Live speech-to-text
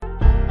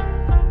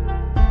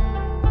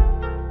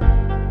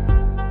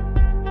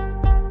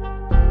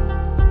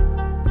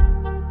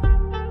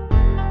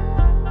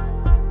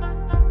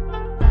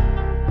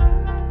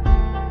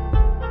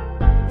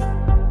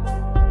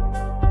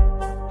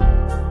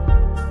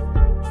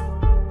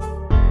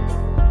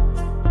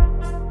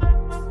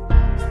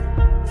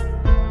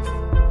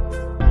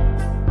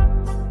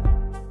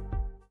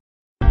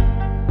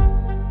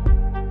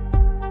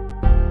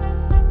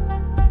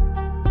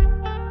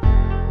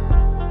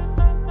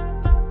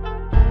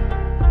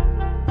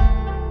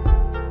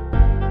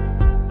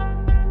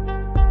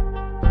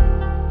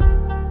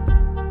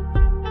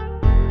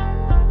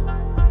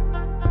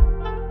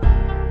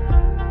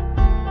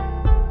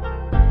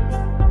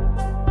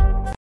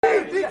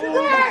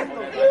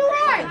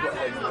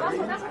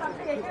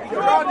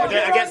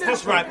against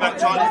this right back,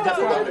 Charlie.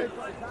 Definitely.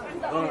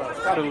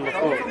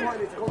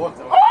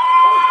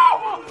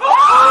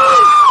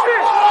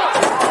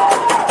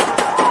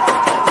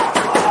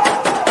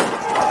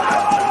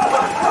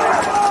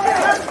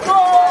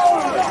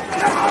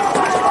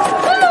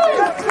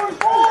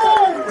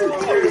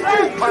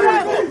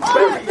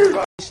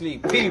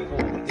 People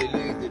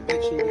deluded.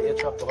 Make sure you get your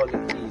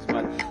Trapaholic keys,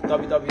 man.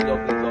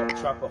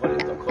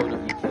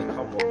 www.trapaholic.co.uk. Come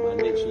on, man.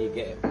 Make sure you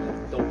get it.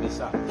 Don't miss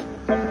out.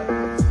 Come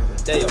on.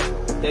 Day up.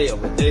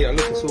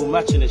 Look, it's all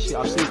matching the shit.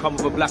 I've seen come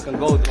with a black and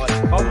gold one.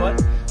 Come on.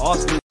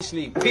 Arsenal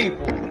sleep.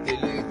 People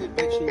deluded.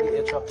 Make sure you get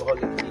your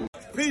Trapaholic keys.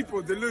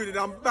 People deluded.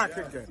 I'm back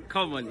again.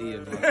 Come on,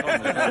 Ian, man. Come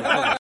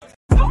on.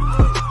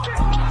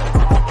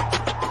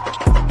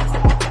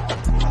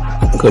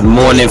 Good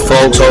morning,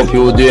 folks. Hope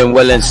you're all doing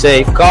well and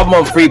safe. Come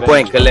on,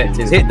 3-point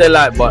collectors. Hit the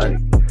like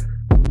button.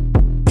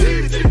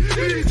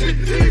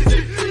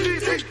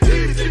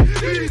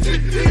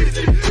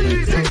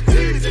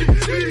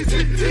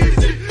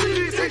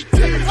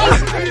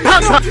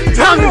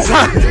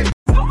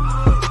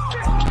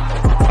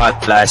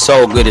 Like,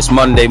 so good. It's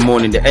Monday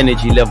morning. The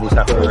energy levels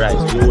have to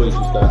rise. You always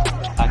use that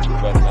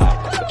active red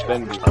light.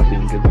 Defenders, I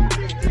think,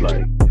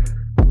 like.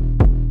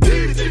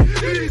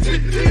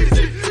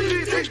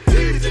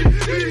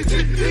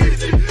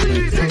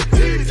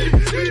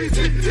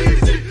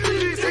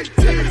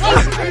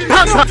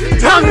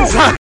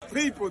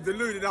 People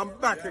deluded. I'm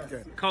back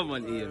again. Come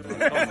on, Ian.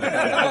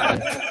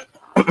 Man.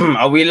 Come on.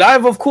 Are we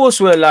live? Of course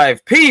we're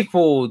live.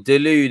 People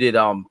deluded.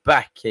 I'm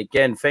back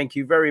again. Thank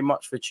you very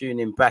much for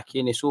tuning back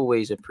in. It's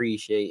always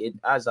appreciated.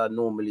 As I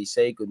normally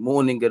say, good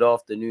morning, good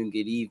afternoon,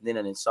 good evening,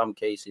 and in some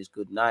cases,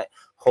 good night.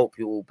 Hope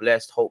you're all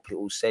blessed. Hope you're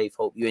all safe.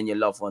 Hope you and your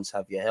loved ones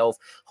have your health.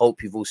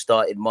 Hope you've all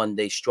started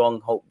Monday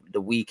strong. Hope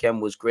the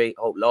weekend was great.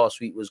 Hope last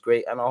week was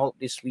great. And I hope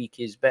this week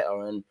is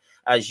better. And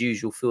as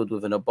usual, filled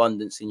with an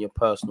abundance in your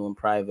personal and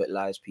private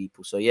lives,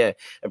 people. So yeah,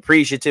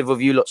 appreciative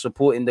of you lot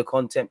supporting the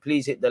content.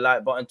 Please hit the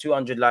like button.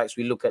 200 likes.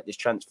 We look at this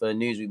transfer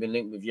news. We've been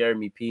linked with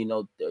Jeremy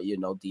Pino,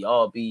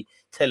 DRB.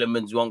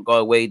 Telemans won't go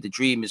away. The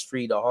dream is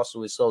free. The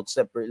hustle is sold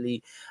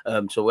separately.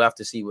 So we have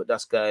to see what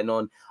that's going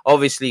on.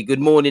 Obviously, good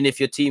morning if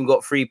your team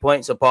got 3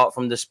 points apart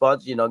from the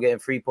Spuds. Getting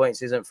 3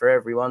 points isn't for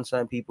everyone.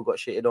 Some people got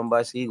shitted on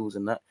by Seagulls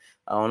and that.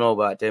 I don't know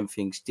about them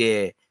things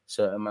there.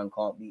 Certain man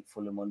can't beat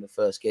Fulham on the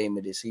first game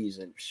of the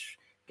season.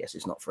 Guess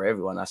it's not for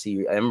everyone. I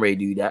see Emre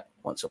do that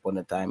once upon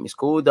a time. It's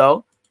cool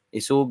though.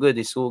 It's all good,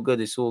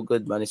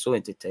 man. It's all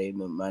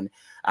entertainment, man.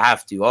 I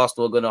have to.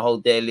 Arsenal are going to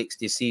hold their licks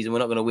this season. We're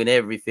not going to win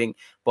everything,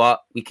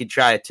 but we could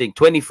try a thing.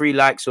 23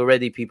 likes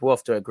already, people,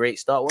 off to a great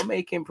start. We're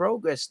making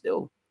progress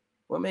still.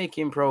 What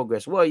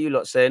are you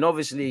lot saying?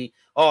 Obviously,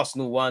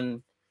 Arsenal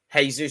won.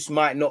 Jesus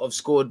might not have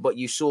scored, but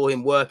you saw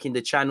him working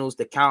the channels.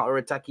 The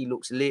counter-attack, he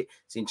looks lit.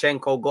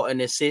 Zinchenko got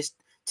an assist.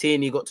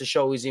 Tierney got to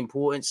show his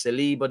importance.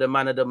 Saliba, the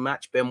man of the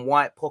match. Ben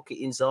White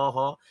pocketing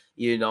Zaha,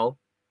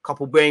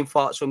 Couple brain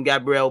farts from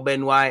Gabriel,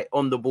 Ben White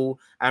on the ball,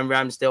 and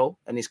Ramsdale.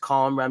 And it's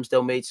calm.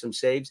 Ramsdale made some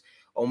saves.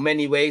 On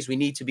many ways, we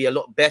need to be a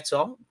lot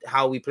better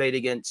how we played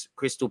against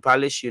Crystal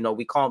Palace.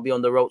 We can't be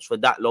on the ropes for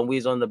that long. We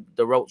was on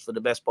the ropes for the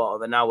best part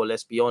of an hour,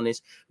 let's be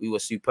honest. We were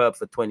superb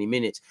for 20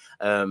 minutes.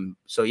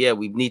 So, yeah,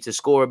 we need to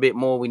score a bit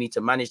more. We need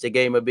to manage the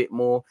game a bit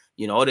more.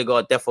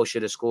 Odegaard defo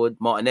should have scored.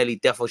 Martinelli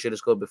defo should have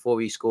scored before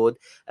he scored.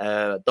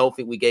 Don't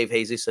think we gave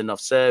Jesus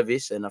enough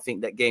service. And I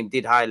think that game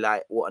did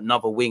highlight what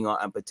another winger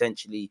and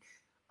potentially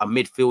a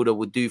midfielder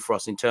would do for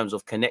us in terms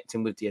of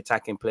connecting with the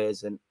attacking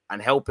players and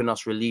helping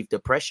us relieve the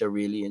pressure,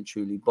 really and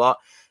truly. But,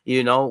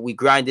 we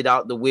grinded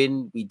out the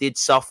win. We did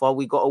suffer.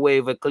 We got away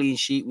with a clean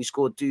sheet. We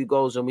scored 2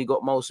 goals and we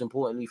got, most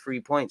importantly,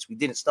 3 points. We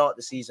didn't start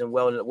the season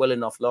well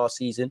enough last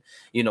season.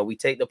 We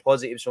take the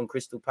positives from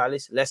Crystal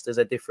Palace. Leicester's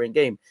a different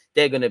game.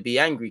 They're going to be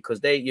angry because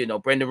they,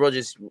 Brendan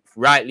Rodgers,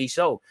 rightly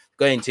so,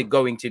 going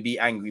to be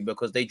angry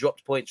because they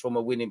dropped points from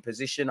a winning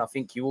position. I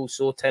think you all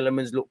saw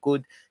Telemans look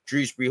good.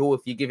 Dewsbury Hall,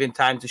 if you give him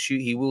time to shoot,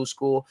 he will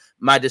score.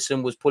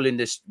 Madison was pulling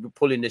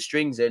the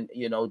strings, and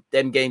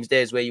them games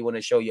there is where you want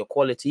to show your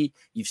quality.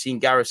 You've seen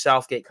Gareth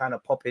Southgate kind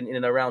of popping in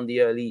and around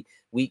the early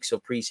weeks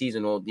of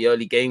preseason or the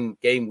early game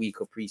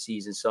week of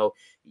preseason. So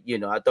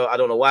I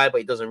don't know why,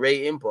 but he doesn't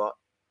rate him. But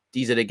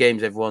these are the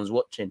games everyone's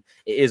watching.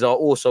 It is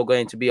also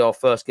going to be our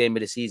first game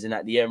of the season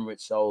at the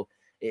Emirates, so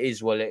it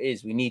is what it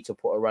is. We need to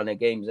put a run of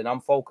games, and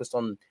I'm focused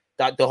on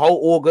that. The whole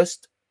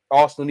August,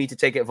 Arsenal need to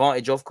take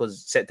advantage of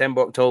because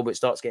September, October, it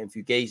starts getting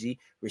fugazi.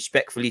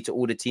 Respectfully to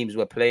all the teams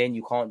we're playing,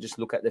 you can't just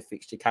look at the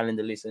fixture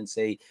calendar list and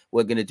say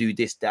we're going to do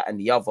this, that, and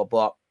the other.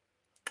 But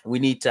we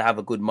need to have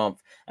a good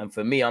month. And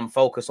for me, I'm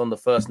focused on the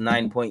first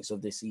 9 points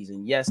of this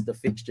season. Yes, the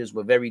fixtures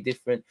were very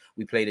different.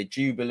 We played a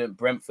jubilant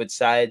Brentford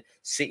side.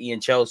 City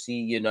and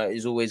Chelsea,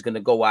 is always going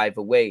to go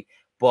either way.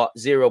 But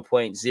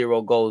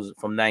 0.0 goals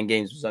from 9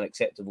 games was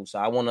unacceptable. So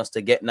I want us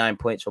to get 9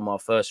 points from our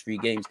first 3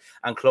 games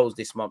and close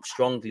this month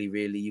strongly,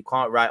 really. You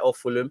can't write off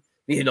Fulham.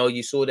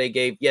 You saw they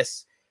gave,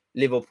 yes,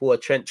 Liverpool,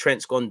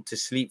 Trent's gone to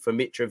sleep for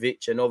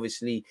Mitrovic. And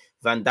obviously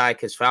Van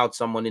Dijk has fouled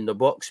someone in the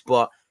box.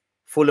 But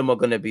Fulham are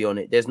going to be on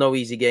it. There's no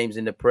easy games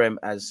in the Prem,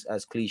 as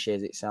cliche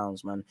as it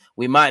sounds, man.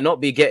 We might not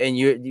be getting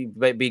you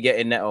might be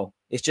getting Neto.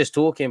 It's just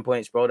talking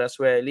points, bro. That's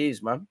where it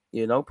leaves, man.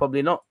 You know,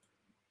 probably not.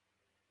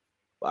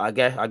 But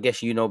I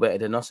guess you know better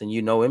than us, and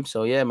you know him.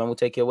 So yeah, man, we'll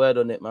take your word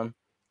on it, man.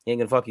 He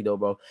ain't gonna fuck you though,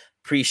 bro.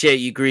 Appreciate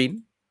you,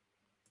 Green.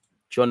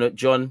 John,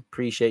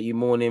 appreciate you.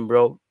 Morning,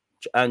 bro.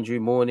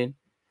 Andrew, morning.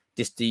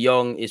 This De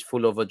Jong is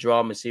full of a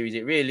drama series.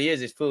 It really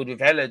is. It's filled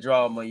with hella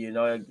drama, you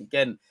know.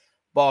 Again,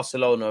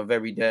 Barcelona are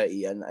very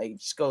dirty, and it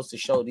just goes to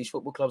show these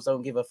football clubs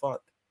don't give a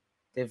fuck.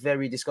 They're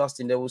very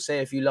disgusting. They will say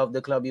if you love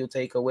the club, you'll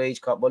take a wage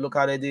cut. But look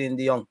how they're doing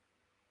De Jong.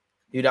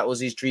 Who that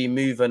was his dream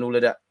move and all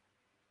of that.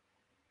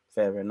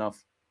 Fair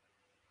enough.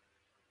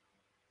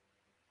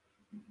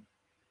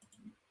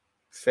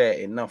 Fair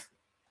enough.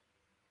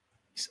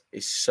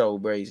 It's so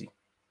brazy.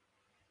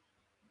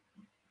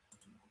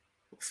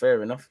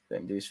 Fair enough.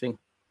 Let him do his thing.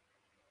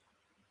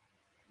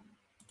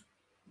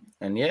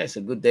 And yeah, it's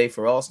a good day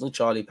for Arsenal.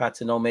 Charlie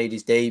Patino made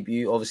his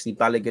debut. Obviously,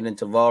 Balogun and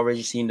Tavares.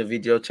 You've seen the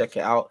video. Check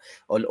it out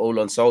all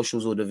on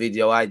socials or the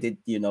video I did.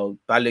 You know,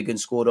 Balogun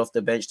scored off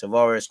the bench.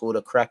 Tavares scored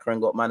a cracker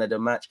and got man of the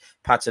match.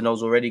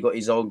 Patino's already got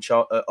his own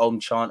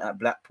chant at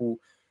Blackpool.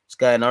 It's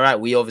going all right.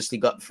 We obviously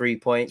got 3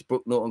 points.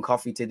 Brooke Norton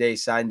Coffee today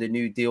signed a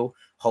new deal.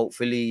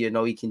 Hopefully, you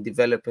know, he can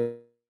develop it.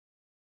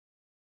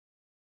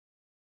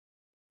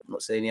 I'm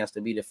not saying he has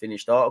to be the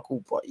finished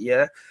article, but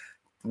yeah.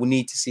 We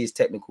need to see his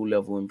technical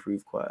level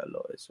improve quite a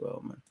lot as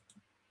well, man.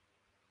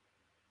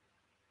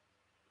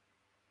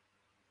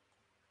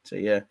 So,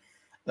 yeah.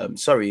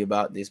 Sorry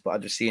about this, but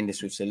I'm just seeing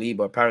this with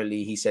Saliba.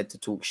 Apparently, he said to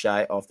talk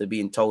shy after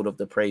being told of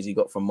the praise he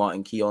got from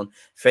Martin Keown.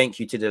 Thank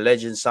you to the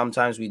legends.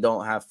 Sometimes we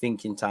don't have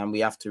thinking time. We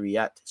have to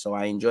react. So,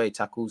 I enjoy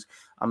tackles.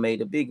 I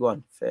made a big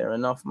one. Fair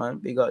enough, man.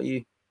 Big up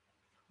you.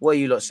 What are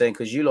you lot saying?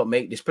 Because you lot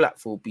make this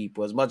platform,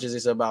 people. As much as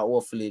it's about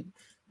waffling,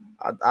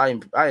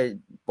 I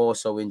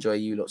also enjoy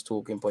you lot's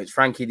talking points.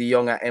 Frankie De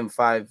Jong at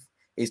M5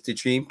 is the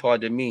dream.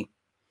 Pardon me.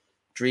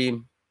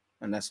 Dream.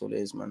 And that's all it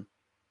is, man.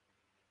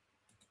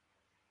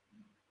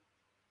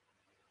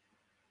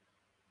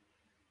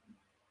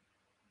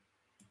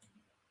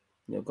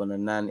 You're gonna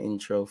nan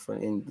intro for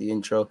in the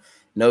intro.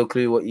 No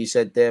clue what you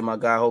said there, my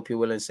guy. I hope you're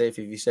well and safe.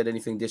 If you said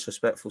anything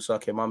disrespectful,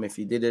 suck your mum. If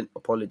you didn't,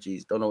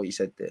 apologies. Don't know what you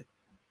said there.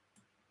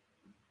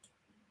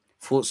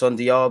 Thoughts on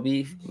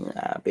Diaby?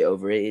 A bit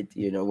overrated.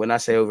 You know, when I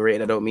say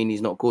overrated, I don't mean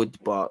he's not good,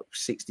 but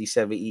 60,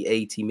 70,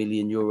 80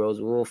 million euros.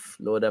 Oof,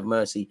 Lord have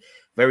mercy.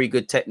 Very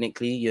good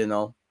technically, you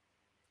know.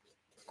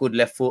 Good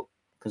left foot.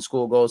 Can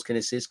score goals, can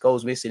assist.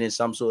 Goals missing in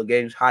some sort of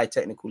games. High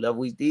technical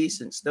level. He's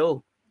decent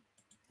still.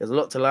 There's a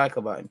lot to like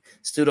about him.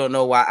 Still don't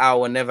know why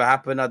Al will never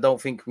happen. I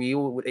don't think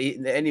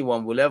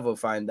anyone will ever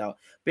find out.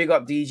 Big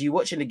up DG.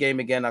 Watching the game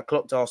again, I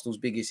clocked Arsenal's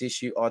biggest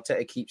issue.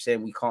 Arteta keeps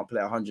saying we can't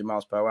play 100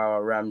 miles per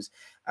hour. Rams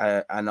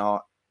and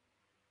our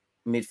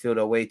midfield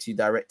are way too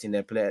directing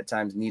their play at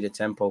times. Need a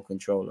tempo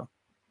controller.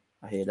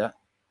 I hear that.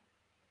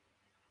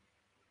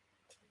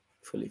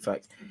 Fully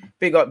fact.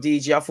 Big up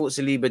DG. I thought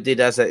Saliba did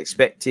as I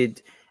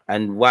expected.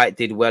 And White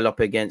did well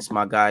up against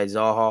my guy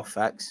Zaha,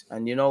 facts.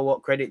 And you know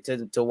what? Credit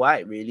to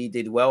White, really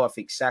did well. I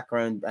think Saka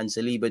and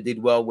Saliba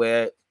did well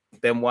where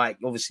Ben White,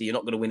 obviously, you're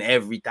not going to win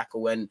every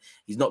tackle and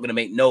he's not going to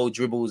make no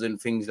dribbles and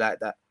things like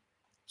that.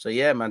 So,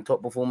 yeah, man,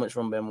 top performance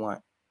from Ben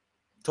White.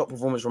 Top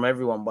performance from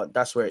everyone, but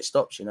that's where it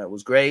stops. You know, it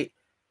was great.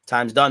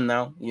 Time's done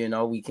now. You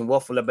know, we can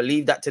waffle. I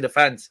believe that to the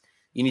fans.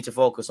 You need to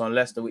focus on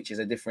Leicester, which is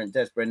a different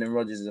test. Brendan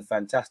Rodgers is a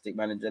fantastic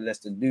manager.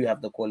 Leicester do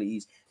have the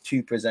qualities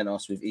to present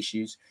us with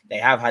issues. They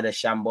have had a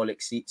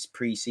shambolic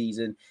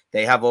pre-season.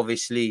 They have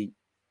obviously,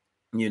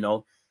 you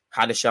know,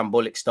 had a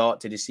shambolic start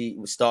to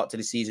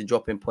the season,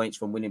 dropping points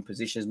from winning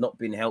positions, not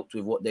being helped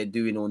with what they're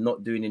doing or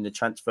not doing in the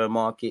transfer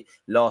market.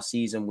 Last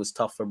season was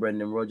tough for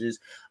Brendan Rodgers.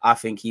 I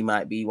think he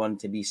might be one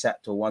to be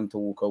sacked or one to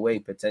walk away,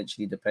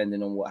 potentially,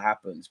 depending on what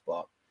happens.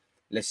 But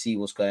let's see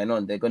what's going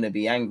on. They're going to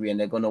be angry and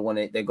they're going to want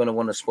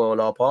to spoil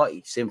our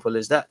party. Simple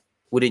as that.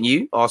 Wouldn't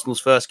you?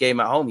 Arsenal's first game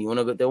at home. They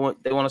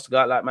want us to go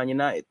out like Man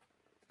United.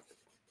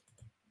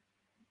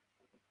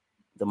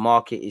 The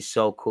market is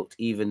so cooked.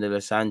 Even the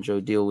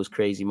Lissandro deal was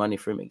crazy money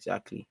for him.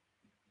 Exactly.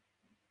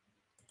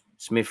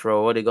 Smith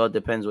Rowe, Odegaard,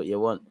 depends what you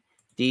want.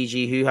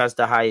 DG, who has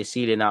the highest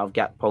ceiling out of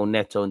Gakpo,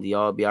 Neto, and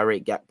Diaby? I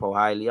rate Gakpo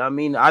highly. I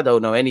mean, I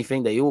don't know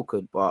anything. They all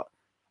could, but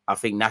I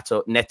think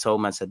Neto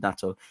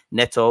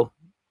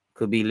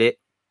could be lit.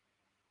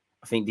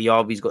 I think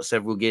Diaby's got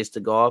several gears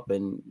to go up,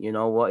 and you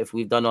know what? If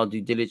we've done our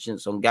due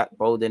diligence on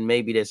Gakpo, then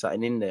maybe there's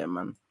something in there,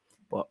 man.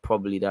 But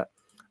probably that.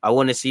 I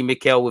want to see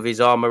Mikel with his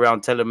arm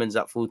around Telemans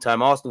at full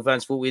time. Arsenal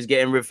fans thought we was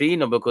getting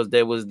Rafinha because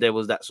there was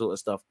that sort of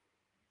stuff.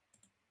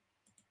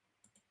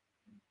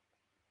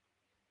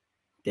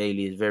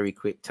 Daily is very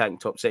quick.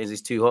 Tank top settings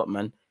is too hot,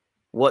 man.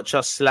 Watch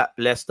us slap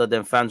Leicester,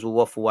 then fans will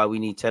waffle why we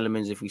need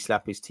Telemans. If we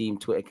slap his team,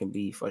 Twitter can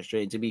be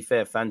frustrating. To be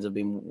fair, fans have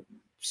been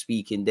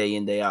speaking day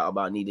in, day out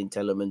about needing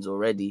Telemans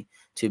already.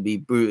 To be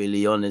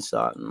brutally honest,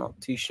 I'm not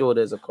too sure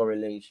there's a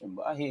correlation,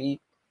 but I hear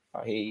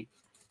you.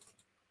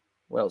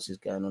 What else is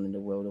going on in the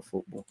world of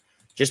football?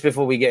 Just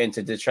before we get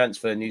into the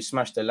transfer news,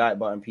 smash the like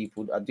button,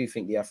 people. I do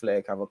think the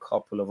Athletic have a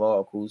couple of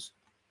articles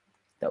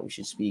that we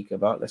should speak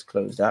about. Let's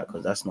close that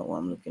because that's not what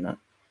I'm looking at.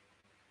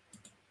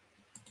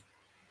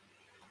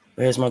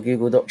 Where's my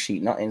Google Doc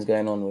sheet? Nothing's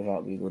going on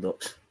without Google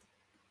Docs.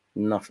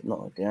 Nothing,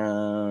 not a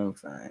damn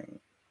thing.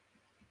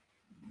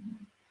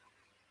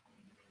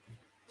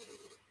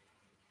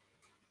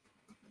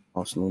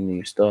 Arsenal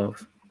new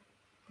stuff.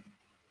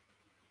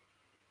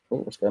 Oh,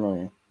 what's going on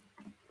here?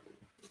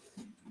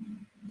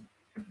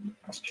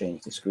 Let's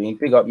change the screen.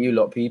 Big up you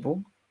lot,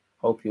 people.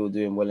 Hope you're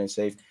doing well and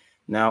safe.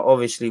 Now,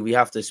 obviously, we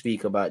have to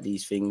speak about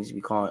these things.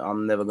 We can't.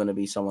 I'm never going to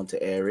be someone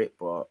to air it,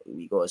 but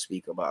we got to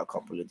speak about a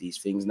couple of these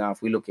things. Now,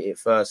 if we look at it,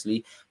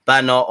 firstly,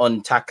 banner on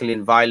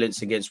tackling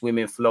violence against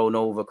women flown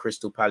over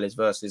Crystal Palace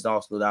versus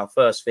Arsenal. Now,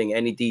 first thing,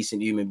 any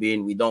decent human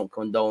being, we don't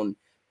condone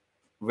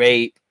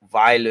rape,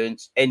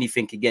 violence,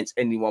 anything against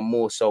anyone,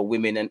 more so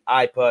women. And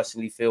I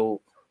personally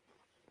feel,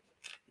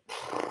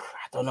 I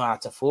don't know how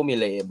to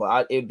formulate it,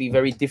 but it'd be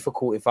very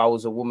difficult if I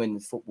was a woman in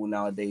football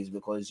nowadays,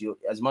 because you,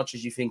 as much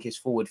as you think it's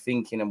forward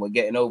thinking and we're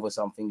getting over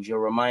some things, you're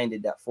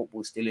reminded that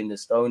football's still in the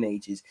Stone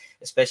Ages,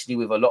 especially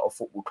with a lot of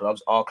football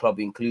clubs, our club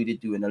included,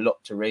 doing a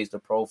lot to raise the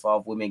profile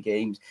of women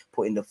games,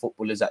 putting the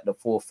footballers at the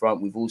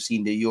forefront. We've all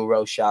seen the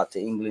Euro, shout to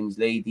England's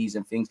ladies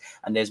and things,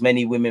 and there's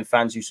many women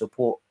fans who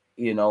support,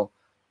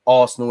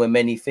 Arsenal and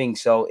many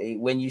things. So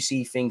when you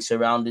see things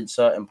surrounding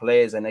certain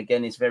players, and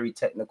again, it's very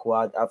technical.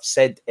 I've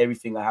said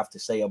everything I have to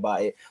say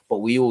about it, but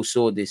we all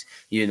saw this,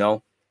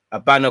 a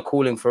banner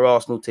calling for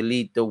Arsenal to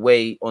lead the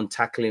way on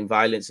tackling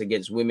violence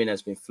against women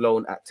has been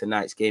flown at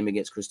tonight's game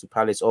against Crystal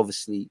Palace.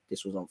 Obviously,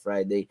 this was on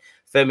Friday.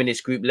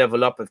 Feminist group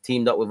Level Up have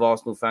teamed up with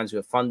Arsenal fans who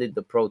have funded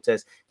the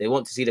protest. They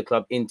want to see the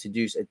club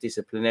introduce a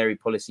disciplinary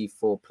policy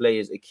for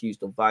players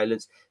accused of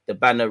violence. The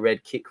banner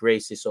read, "Kick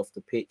racists off the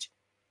pitch."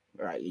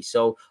 Rightly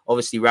so.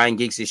 Obviously, Ryan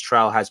Giggs'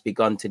 trial has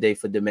begun today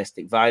for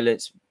domestic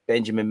violence.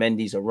 Benjamin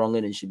Mendy's a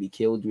wrong'un and should be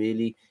killed,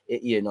 really.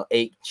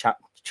 8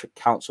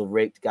 counts of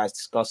rape. The guy's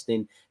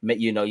disgusting.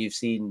 You've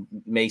seen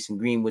Mason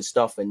Greenwood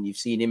stuff, and you've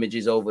seen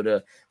images over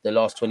the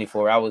last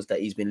 24 hours that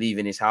he's been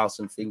leaving his house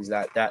and things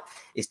like that.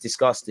 It's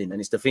disgusting, and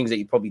it's the things that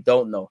you probably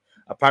don't know.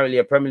 Apparently,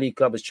 a Premier League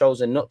club has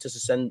chosen not to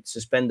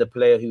suspend a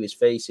player who is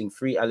facing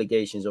 3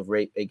 allegations of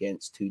rape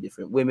against 2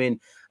 different women.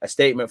 A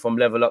statement from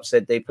Level Up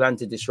said they plan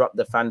to disrupt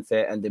the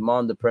fanfare and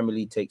demand the Premier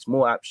League takes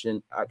more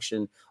action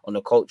on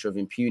a culture of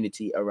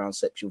impunity around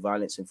sexual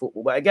violence in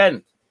football. But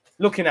again,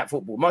 looking at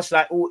football, much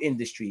like all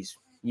industries,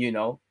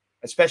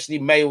 especially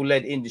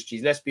male-led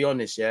industries, let's be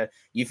honest, yeah?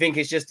 You think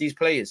it's just these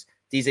players,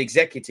 these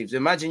executives.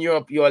 Imagine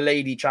you're a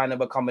lady trying to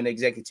become an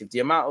executive. The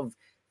amount of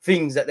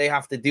things that they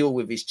have to deal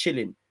with is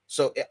chilling.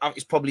 So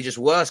it's probably just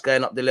worse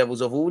going up the levels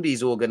of all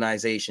these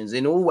organizations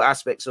in all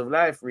aspects of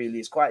life, really.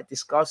 It's quite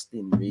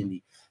disgusting,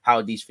 really,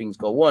 how these things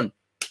go on.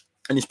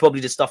 And it's probably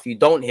the stuff you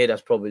don't hear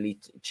that's probably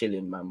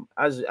chilling, man.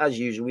 As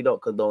usual, we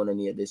don't condone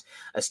any of this.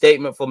 A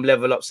statement from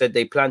Level Up said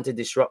they plan to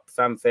disrupt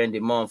fanfare and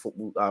demand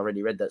football. I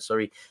already read that,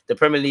 sorry. The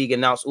Premier League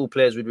announced all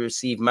players would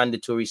receive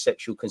mandatory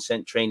sexual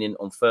consent training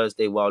on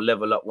Thursday, while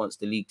Level Up wants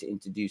the league to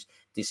introduce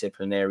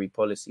disciplinary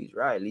policies.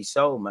 Rightly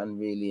so, man,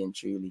 really and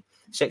truly.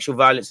 Sexual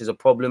violence is a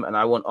problem, and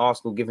I want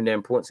Arsenal, given their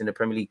importance in the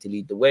Premier League, to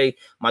lead the way.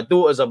 My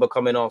daughters are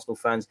becoming Arsenal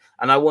fans,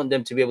 and I want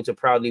them to be able to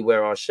proudly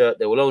wear our shirt.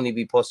 That will only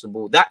be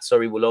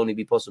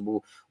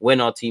possible when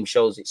our team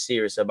shows it's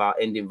serious about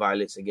ending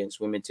violence against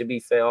women. To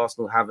be fair,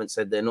 Arsenal haven't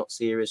said they're not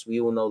serious.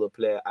 We all know the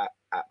player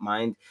at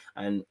mind,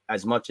 and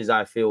as much as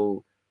I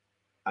feel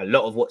a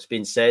lot of what's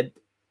been said,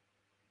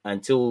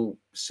 until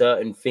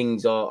certain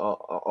things are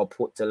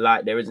put to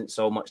light, there isn't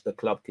so much the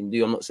club can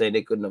do. I'm not saying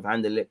they couldn't have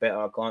handled it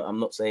better. I'm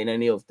not saying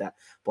any of that,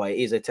 but it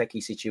is a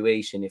techie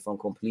situation, if I'm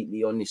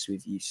completely honest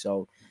with you.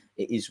 So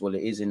it is what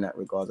it is in that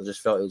regard. I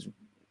just felt it was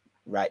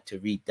right to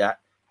read that.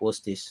 What's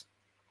this?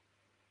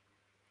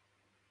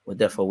 We're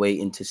definitely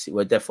waiting to see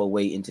what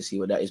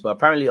that is. But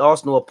apparently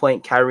Arsenal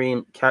appoint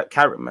Karen,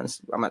 man.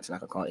 I'm acting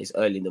like I can't. It's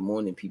early in the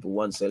morning, people.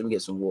 One second, let me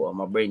get some water.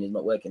 My brain is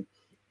not working.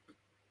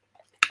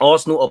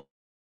 Arsenal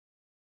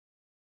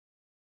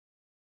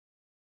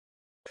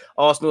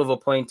have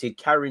appointed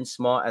Karen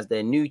Smart as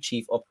their new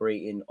chief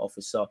operating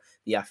officer.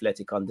 The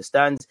Athletic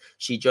understands.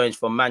 She joins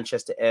from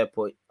Manchester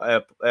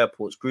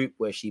Airports Group,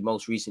 where she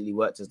most recently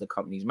worked as the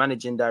company's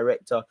managing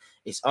director.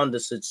 It's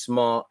understood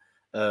Smart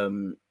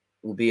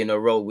will be in a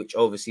role which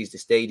oversees the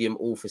stadium,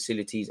 all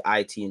facilities,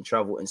 IT and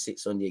travel, and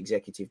sits on the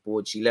executive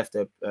board. She left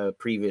her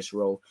previous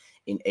role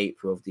in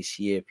April of this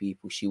year,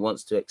 people. She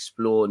wants to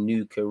explore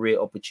new career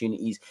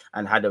opportunities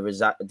and had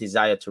a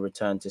desire to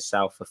return to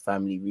South for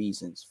family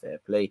reasons. Fair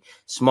play.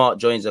 Smart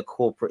joins a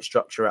corporate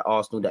structure at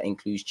Arsenal that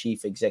includes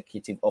Chief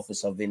Executive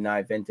Officer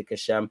Vinay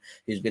Venkatesh,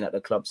 who's been at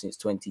the club since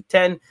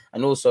 2010,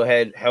 and also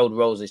held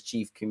roles as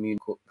Chief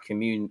Communical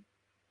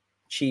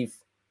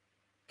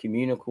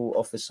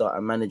Officer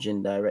and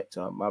Managing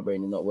Director. My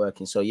brain is not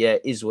working. So yeah,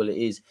 it is what it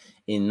is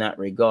in that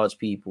regards,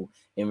 people.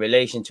 In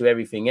relation to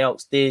everything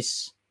else,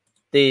 this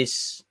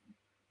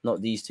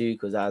not these two,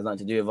 because that has nothing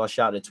to do with us.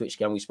 Shout out to Twitch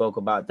Gang. We spoke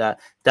about that.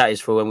 That is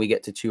for when we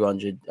get to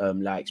 200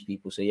 likes,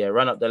 people. So yeah,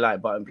 run up the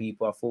like button,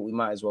 people. I thought we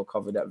might as well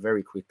cover that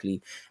very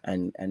quickly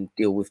and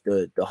deal with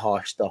the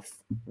harsh stuff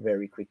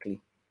very quickly.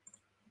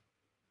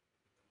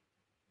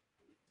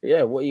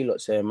 Yeah, what are you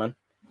lot saying, man?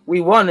 We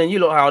won and you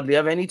lot hardly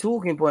have any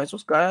talking points.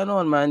 What's going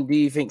on, man? Do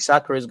you think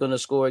Saka is going to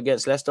score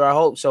against Leicester? I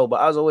hope so.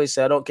 But as always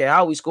said, I don't care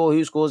how we score,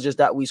 who scores, just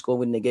that we score,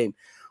 win the game.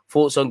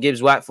 Thoughts on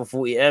Gibbs White for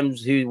 40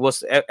 M's? Who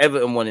was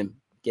Everton won him?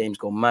 Game's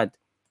gone mad.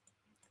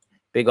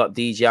 Big up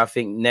DJ. I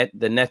think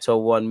the Neto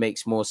one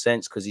makes more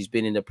sense because he's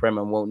been in the Prem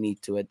and won't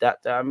need to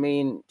adapt. I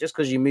mean, just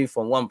because you move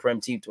from one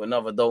Prem team to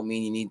another don't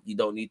mean you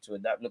don't need to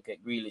adapt. Look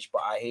at Grealish,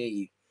 but I hear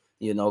you.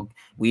 You know,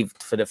 we've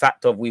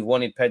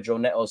wanted Pedro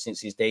Neto since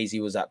his days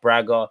he was at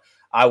Braga.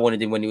 I wanted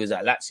him when he was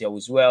at Lazio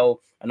as well.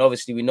 And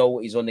obviously we know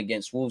what he's on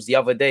against Wolves. The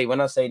other day, when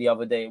I say the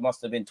other day, it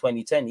must have been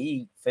 2010.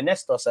 He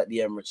finessed us at the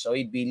Emirates, so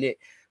he'd be lit.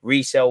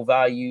 Resale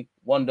value,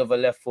 wonder of a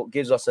left foot,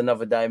 gives us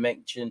another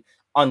dimension,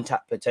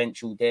 untapped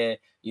potential there.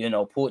 You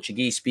know,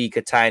 Portuguese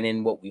speaker tying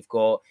in what we've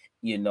got,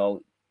 you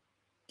know,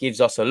 gives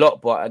us a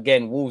lot. But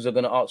again, Wolves are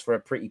going to ask for a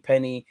pretty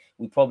penny.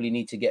 We probably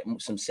need to get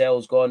some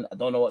sales gone. I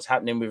don't know what's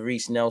happening with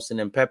Reece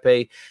Nelson and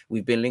Pepe.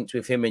 We've been linked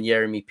with him and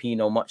Yeremy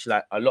Pino, much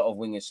like a lot of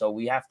wingers. So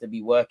we have to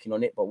be working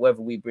on it. But whether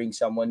we bring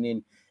someone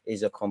in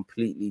is a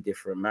completely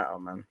different matter,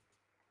 man.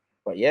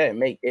 But yeah,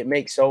 it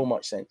makes so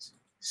much sense.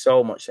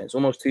 So much sense.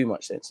 Almost too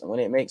much sense. And when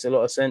it makes a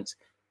lot of sense,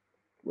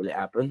 will it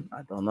happen?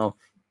 I don't know.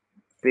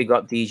 Big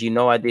up, DG.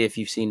 No idea if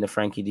you've seen the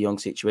Frankie de Jong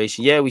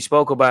situation. Yeah, we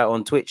spoke about it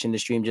on Twitch in the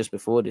stream just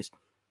before this.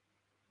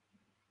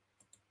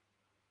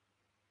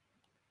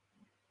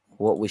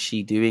 What was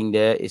she doing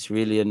there? It's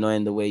really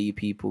annoying the way you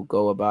people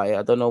go about it.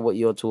 I don't know what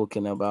you're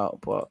talking about,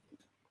 but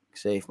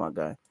safe, my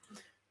guy.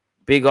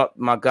 Big up,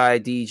 my guy,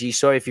 DG.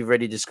 Sorry if you've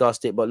already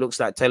discussed it, but looks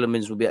like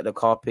Telemans will be at the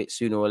carpet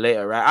sooner or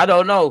later, right? I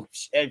don't know.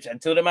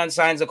 Until the man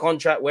signs a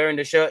contract wearing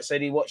the shirt,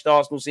 said he watched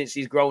Arsenal since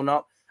he's grown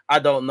up. I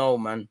don't know,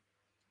 man.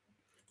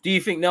 Do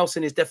you think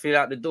Nelson is definitely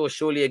out the door?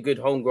 Surely a good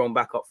homegrown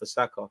backup for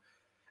Saka.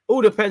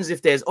 All depends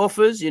if there's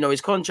offers. You know,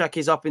 his contract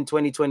is up in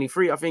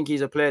 2023. I think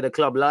he's a player the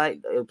club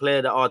a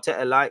player that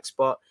Arteta likes.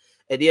 But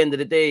at the end of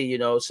the day, you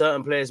know,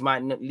 certain players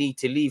might need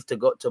to leave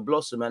to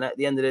blossom. And at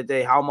the end of the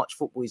day, how much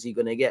football is he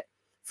going to get?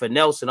 For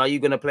Nelson, are you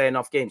going to play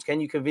enough games? Can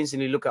you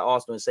convincingly look at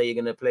Arsenal and say you're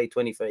going to play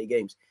 20, 30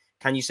 games?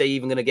 Can you say you're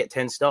even going to get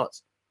 10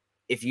 starts?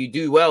 If you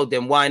do well,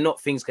 then why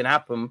not? Things can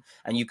happen.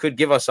 And you could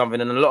give us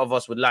something. And a lot of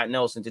us would like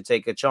Nelson to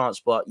take a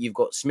chance. But you've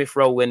got Smith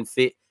Rowe when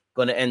fit,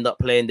 going to end up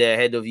playing there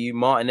ahead of you.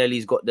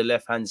 Martinelli's got the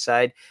left-hand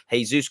side.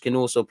 Jesus can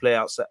also play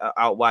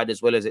out wide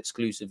as well as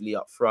exclusively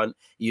up front.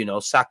 You know,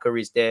 Saka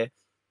is there.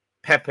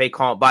 Pepe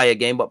can't buy a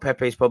game, but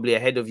Pepe's probably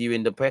ahead of you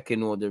in the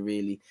pecking order,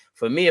 really.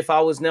 For me, if I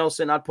was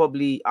Nelson, I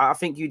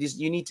think you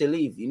need to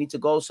leave. You need to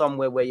go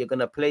somewhere where you're going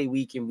to play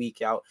week in,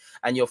 week out,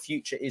 and your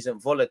future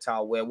isn't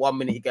volatile, where 1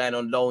 minute you're going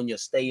on loan, you're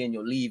staying,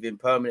 you're leaving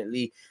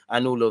permanently,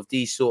 and all of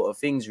these sort of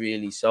things,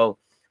 really. So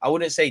I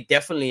wouldn't say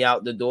definitely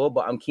out the door,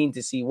 but I'm keen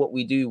to see what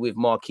we do with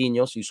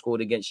Marquinhos, who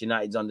scored against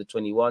United's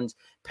under-21s.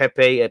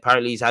 Pepe,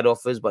 apparently he's had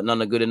offers, but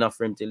none are good enough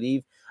for him to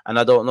leave. And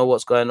I don't know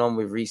what's going on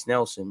with Reece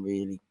Nelson,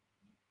 really.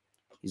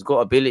 He's got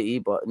ability,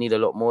 but need a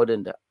lot more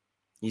than that.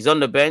 He's on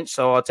the bench,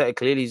 so Arteta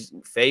clearly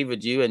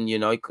favoured you. And, you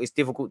know, it's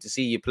difficult to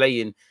see you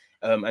playing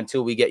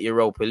until we get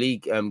Europa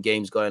League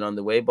games going on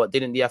the way. But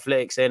didn't The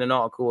Athletic say in an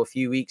article a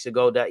few weeks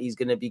ago that he's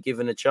going to be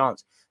given a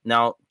chance?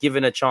 Now,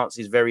 given a chance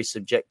is very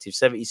subjective.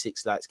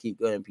 76 likes, keep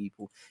going,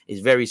 people.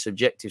 It's very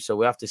subjective, so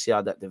we have to see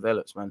how that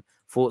develops, man.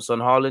 Thoughts on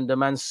Haaland? The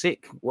man's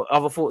sick. What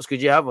other thoughts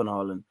could you have on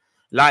Haaland?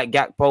 Like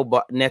Gakpo,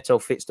 but Neto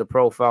fits the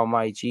profile,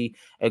 my G.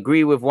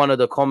 Agree with one of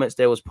the comments.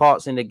 There was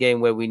parts in the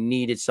game where we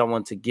needed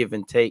someone to give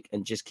and take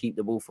and just keep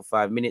the ball for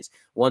 5 minutes.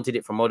 Wanted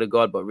it from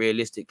Odegaard, but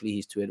realistically,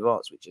 he's too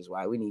advanced, which is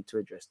why we need to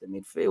address the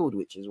midfield,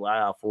 which is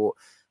why I thought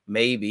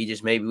maybe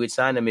we'd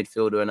sign a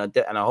midfielder,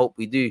 and I hope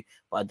we do.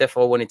 But I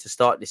definitely wanted to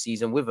start the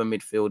season with a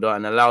midfielder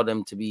and allow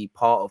them to be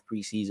part of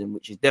preseason,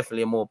 which is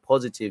definitely a more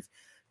positive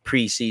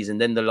preseason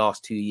than the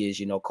last 2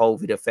 years. You know,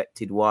 COVID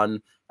affected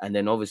one, and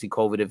then obviously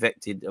COVID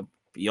affected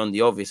beyond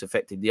the obvious,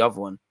 affected the other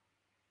one.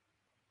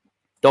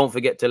 Don't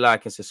forget to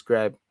like and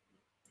subscribe.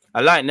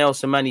 I like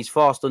Nelson, man. He's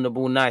fast on the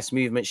ball, nice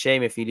movement.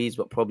 Shame if he leaves,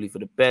 but probably for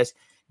the best.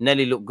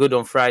 Nelly looked good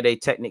on Friday.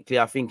 Technically,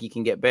 I think he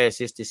can get better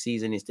assists this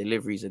season. His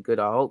deliveries are good.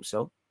 I hope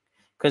so.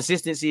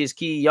 Consistency is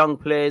key. Young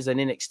players and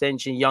in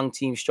extension, young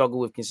teams struggle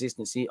with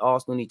consistency.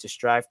 Arsenal need to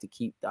strive to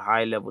keep the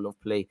high level of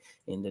play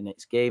in the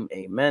next game.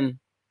 Amen.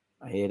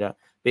 I hear that.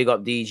 Big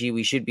up DG.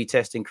 We should be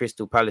testing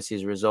Crystal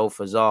Palace's resolve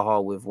for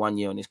Zaha with 1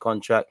 year on his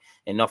contract.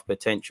 Enough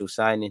potential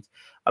signings.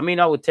 I mean,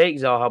 I would take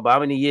Zaha, but how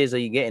many years are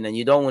you getting? And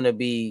you don't want to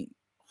be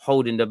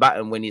holding the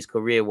baton when his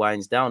career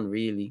winds down,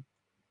 really.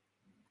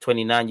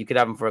 29, you could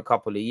have him for a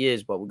couple of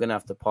years, but we're going to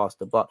have to pass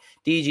the buck.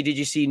 DG, did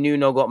you see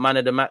Nuno got man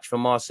of the match for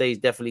Marseille? He's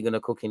definitely going to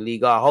cook in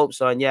Liga. I hope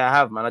so. And yeah, I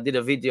have, man. I did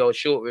a video, a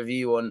short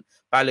review on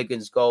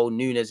Balogun's goal,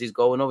 Nunes'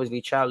 goal, and obviously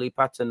Charlie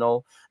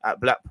Patino at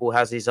Blackpool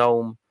has his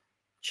own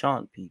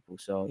chant, people.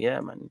 So yeah,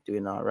 man,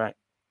 doing all right.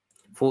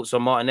 Thoughts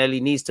on Martinelli,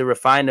 needs to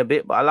refine a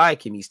bit, but I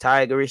like him. He's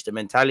tigerish. The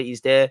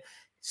mentality's there.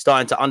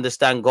 Starting to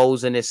understand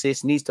goals and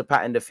assists. Needs to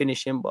pattern the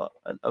finishing, but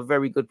a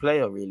very good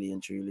player, really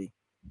and truly.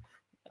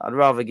 I'd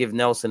rather give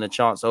Nelson a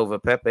chance over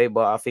Pepe,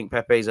 but I think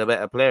Pepe's a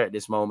better player at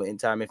this moment in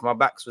time. If my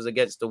backs was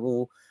against the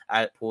wall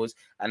at pause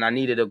and I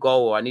needed a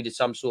goal or I needed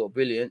some sort of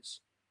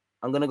brilliance,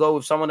 I'm going to go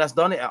with someone that's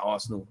done it at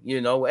Arsenal. You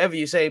know, whatever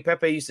you say,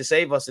 Pepe used to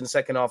save us in the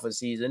second half of the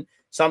season.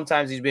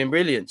 Sometimes he's been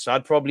brilliant, so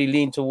I'd probably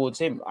lean towards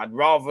him. I'd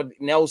rather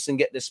Nelson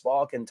get the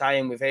spark and tie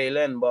him with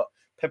Haaland, but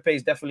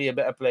Pepe's definitely a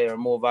better player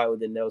and more vital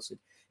than Nelson.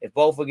 If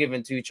both were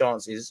given 2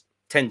 chances,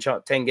 10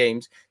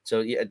 games.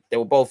 So yeah, they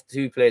were both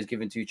 2 players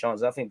given 2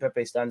 chances. I think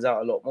Pepe stands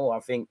out a lot more. I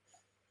think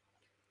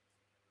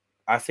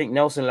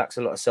Nelson lacks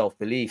a lot of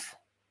self-belief.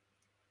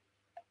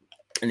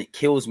 And it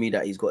kills me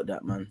that he's got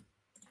that, man.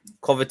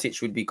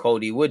 Kovacic would be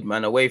cold. He would,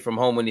 man. Away from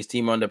home when his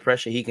team are under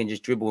pressure, he can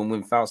just dribble and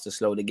win fouls to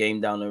slow the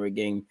game down and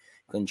regain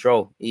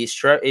control. It's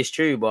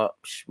true, but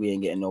we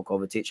ain't getting no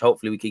Kovacic.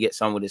 Hopefully we could get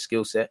some with his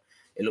skill set.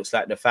 It looks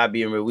like the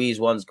Fabian Ruiz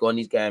one's gone.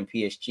 He's going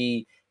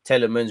PSG.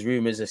 Telemann's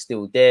rumours are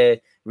still there.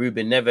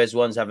 Ruben Neves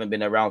ones haven't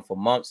been around for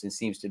months and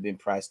seems to have been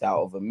priced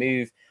out of a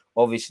move.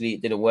 Obviously,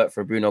 it didn't work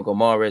for Bruno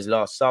Gomes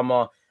last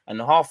summer.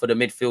 And half of the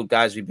midfield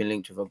guys we've been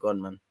linked with are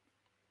gone, man.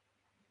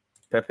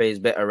 Pepe is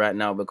better right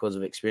now because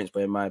of experience,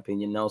 but in my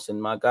opinion, Nelson,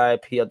 my guy,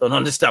 P, I don't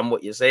understand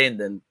what you're saying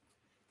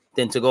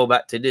then to go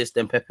back to this,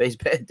 then Pepe's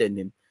better than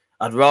him.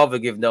 I'd rather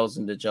give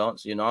Nelson the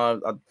chance. You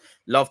know, I'd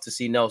love to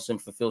see Nelson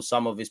fulfill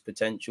some of his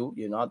potential.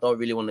 You know, I don't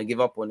really want to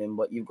give up on him,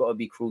 but you've got to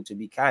be cruel to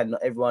be kind.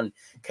 Not everyone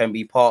can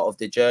be part of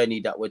the journey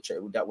that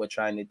we're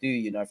trying to do.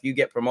 You know, if you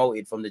get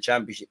promoted from the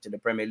Championship to the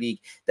Premier League,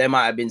 there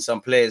might have been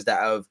some players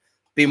that have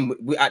been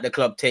at the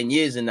club 10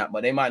 years and that,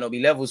 but they might not be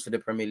levels for the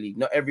Premier League.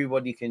 Not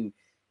everybody can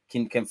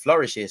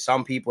flourish here.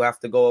 Some people have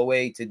to go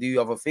away to do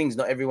other things.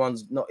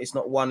 It's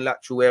not one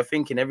lateral way of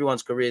thinking.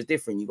 Everyone's career is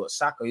different. You got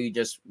Saka, who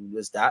just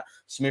was that.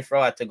 Smith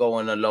Rowe had to go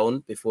on a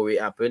loan before it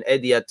happened.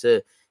 Eddie had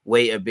to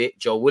wait a bit.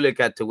 Joe Willock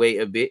had to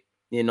wait a bit.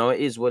 You know, it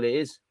is what it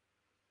is.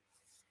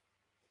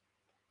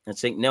 I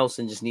think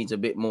Nelson just needs a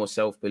bit more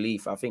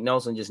self-belief. I think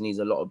Nelson just needs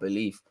a lot of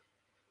belief.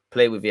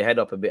 Play with your head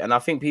up a bit. And I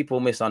think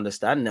people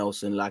misunderstand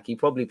Nelson. Like, he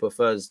probably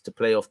prefers to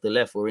play off the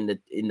left or in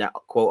that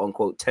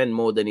quote-unquote 10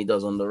 more than he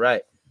does on the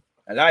right.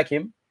 I like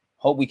him.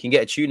 Hope we can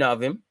get a tune out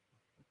of him.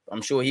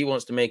 I'm sure he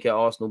wants to make it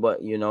Arsenal,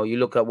 but, you know, you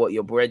look at what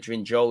your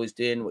brethren Joe is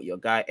doing, what your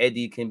guy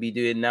Eddie can be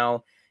doing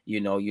now. You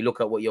know, you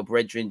look at what your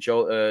brethren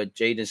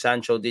Jadon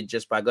Sancho did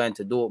just by going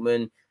to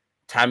Dortmund.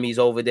 Tammy's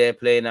over there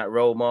playing at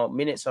Roma.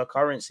 Minutes are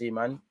currency,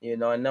 man. You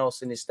know, and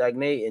Nelson is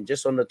stagnating.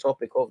 Just on the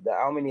topic of that,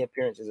 how many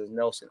appearances has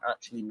Nelson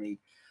actually made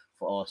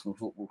for Arsenal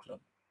Football Club?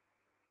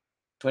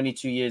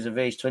 22 years of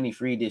age,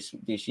 23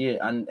 this year.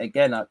 And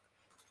again,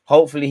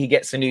 hopefully he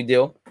gets a new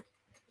deal.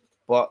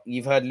 But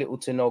you've had little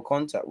to no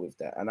contact with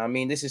that. And I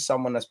mean, this is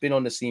someone that's been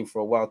on the scene for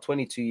a while,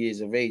 22 years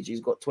of age.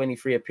 He's got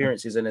 23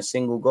 appearances and a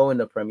single goal in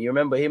the Premier. You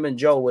remember him and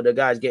Joe were the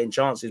guys getting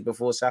chances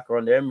before Saka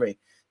under Emery.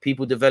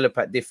 People develop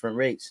at different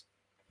rates.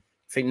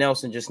 I think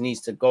Nelson just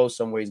needs to go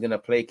somewhere he's going to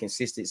play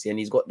consistency, and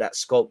he's got that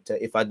scope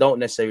to, if I don't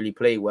necessarily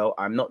play well,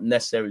 I'm not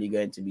necessarily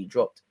going to be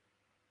dropped.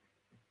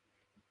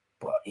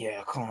 But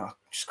yeah, I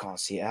just can't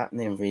see it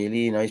happening,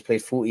 really. You know, he's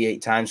played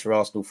 48 times for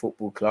Arsenal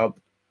Football Club.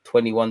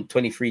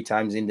 23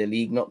 times in the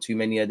league. Not too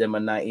many of them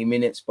are 90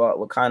 minutes, but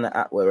we're kind of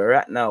at where we're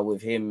at now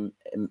with him,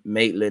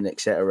 Maitland,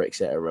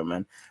 etc.,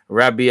 man.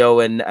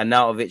 Rabiot and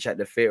Arnautovic at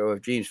the Theatre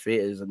of Dreams.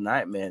 Theatres of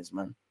Nightmares,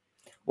 man.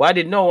 Why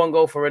did no one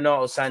go for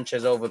Renato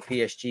Sanchez over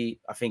PSG?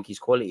 I think he's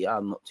quality.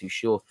 I'm not too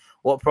sure.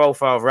 What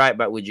profile of right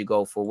back would you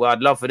go for? Well,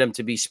 I'd love for them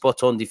to be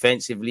spot on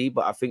defensively,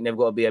 but I think they've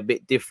got to be a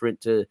bit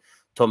different to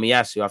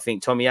Tomiyasu. I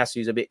think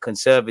Tomiyasu is a bit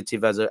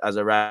conservative as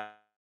a right.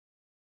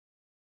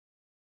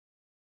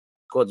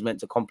 God's meant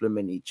to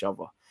complement each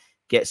other.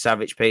 Get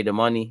Savic, pay the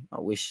money. I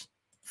wish.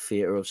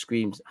 Theatre of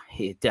Screams. I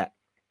hear that.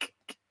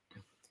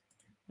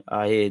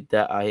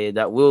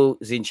 Will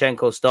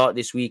Zinchenko start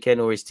this weekend,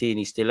 or is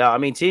Tierney still out? I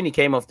mean, Tierney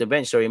came off the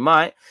bench, so he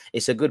might.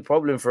 It's a good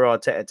problem for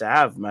Arteta to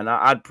have, man.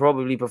 I'd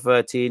probably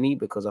prefer Tierney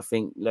because I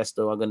think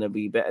Leicester are going to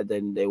be better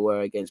than they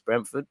were against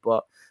Brentford,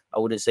 but I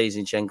wouldn't say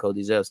Zinchenko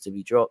deserves to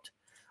be dropped.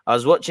 I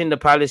was watching the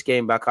Palace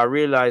game back. I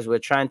realized we're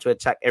trying to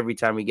attack every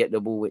time we get the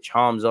ball, which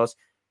harms us.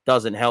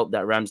 Doesn't help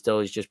that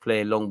Ramsdale is just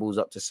playing long balls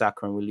up to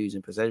Saka and we're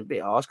losing possession. A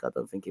bit harsh. I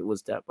don't think it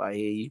was that, but I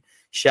hear you.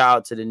 Shout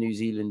out to the New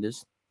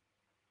Zealanders.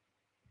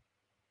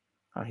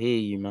 I hear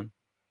you, man.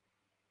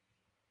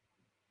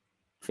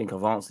 I think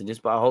I've answered this,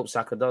 but I hope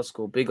Saka does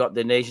score. Big up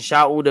the nation.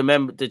 Shout out all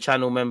the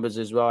channel members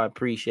as well. I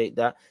appreciate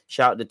that.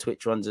 Shout out the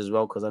Twitch ones as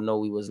well, because I know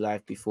we was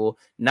live before.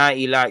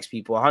 90 likes,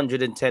 people.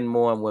 110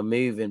 more, and we're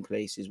moving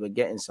places. We're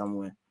getting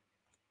somewhere.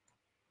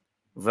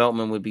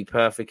 Veltman would be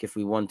perfect if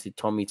we wanted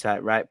Tommy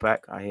type right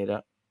back. I hear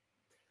that.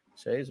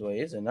 So it is what it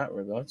is in that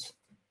regards.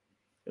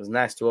 It was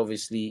nice to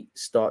obviously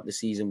start the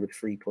season with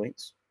 3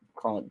 points.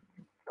 Can't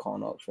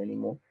ask for any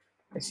more.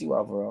 Let's see what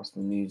other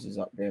Arsenal news is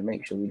up there.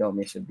 Make sure we don't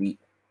miss a beat.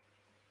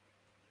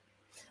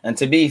 And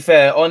to be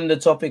fair, on the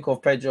topic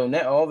of Pedro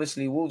Neto,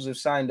 obviously Wolves have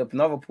signed up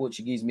another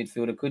Portuguese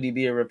midfielder. Could he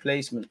be a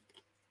replacement?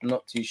 I'm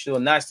not too sure.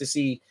 Nice to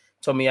see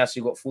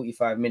Tomiyasu got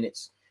 45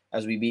 minutes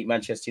as we beat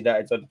Manchester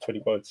United on 20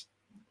 points.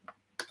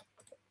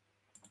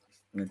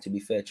 And to be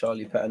fair,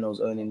 Charlie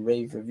Patino's earning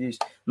rave reviews.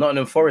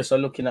 Nottingham Forest are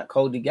looking at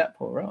Cody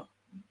Gakpo, right?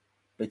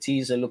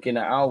 Betis are looking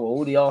at Alba.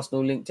 All the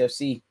Arsenal linked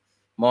FC.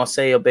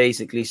 Marseille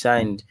basically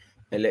signed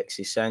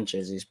Alexis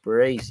Sanchez. It's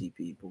crazy,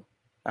 people.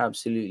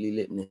 Absolutely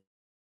litness.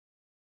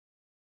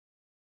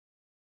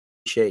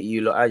 Appreciate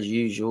you lot as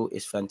usual.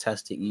 It's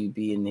fantastic you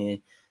being here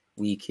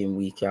week in,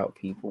 week out,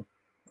 people.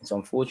 It's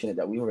unfortunate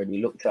that we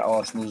already looked at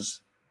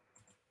Arsenal's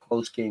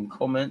post-game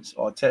comments,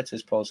 or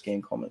Arteta's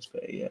post-game comments,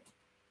 but yeah.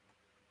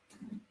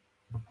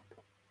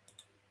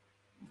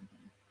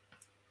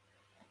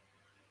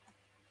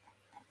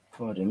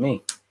 Pardon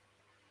me.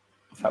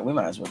 In fact, we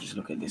might as well just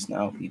look at this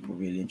now, people,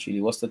 really and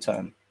truly. What's the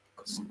time?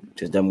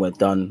 Because then we're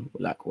done.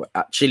 Like, we're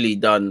actually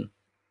done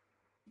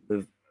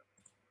with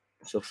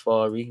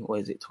Safari.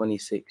 What is it?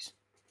 26,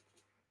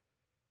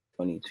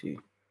 22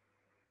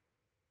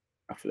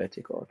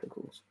 Athletic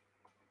articles.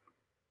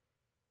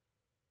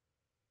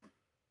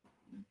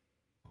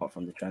 Apart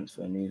from the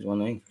transfer news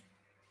one, eh?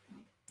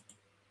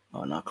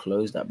 Oh, and I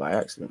closed that by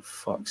accident.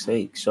 Fuck's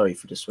sake. Sorry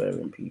for the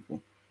swearing,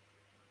 people.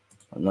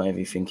 Not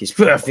everything is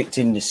perfect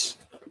in this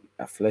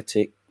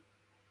Athletic.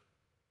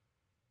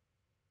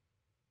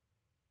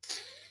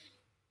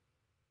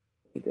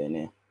 What are you doing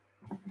here?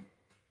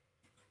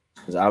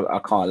 Because I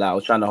can't lie. I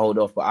was trying to hold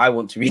off, but I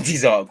want to read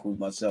these articles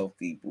myself,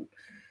 people.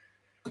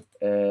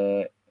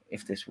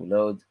 If this will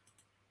load.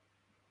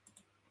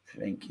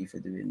 Thank you for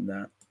doing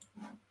that.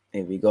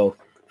 Here we go.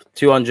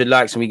 200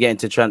 likes and we get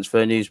into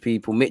transfer news,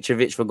 people.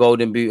 Mitrovic for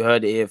Golden Boot.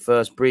 Heard it here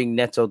first. Bring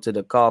Neto to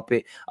the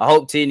carpet. I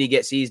hope Tierney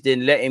gets eased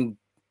in. Let him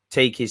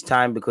take his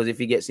time, because if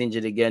he gets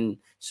injured again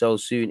so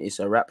soon, it's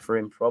a wrap for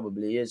him.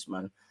 Probably is,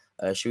 man.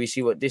 Should we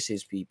see what this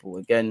is, people?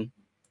 Again,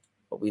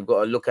 but we've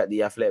got to look at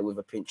the Athletic with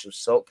a pinch of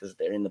salt, because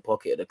they're in the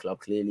pocket of the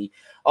club, clearly.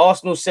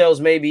 Arsenal sales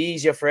may be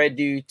easier for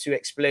Edu to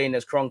explain,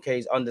 as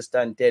Kroenke's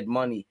understand dead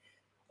money.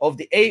 Of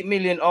the 8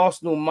 million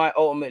Arsenal might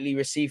ultimately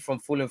receive from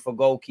Fulham for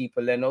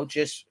goalkeeper Leno,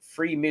 just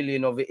 3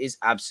 million of it is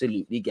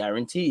absolutely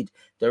guaranteed.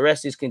 The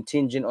rest is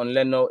contingent on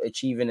Leno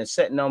achieving a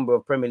set number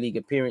of Premier League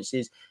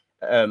appearances,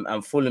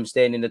 and Fulham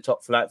staying in the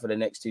top flight for the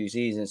next 2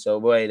 seasons. So,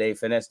 boy, they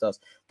finessed us.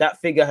 That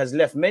figure has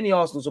left many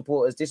Arsenal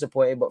supporters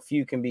disappointed, but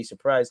few can be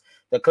surprised.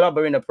 The club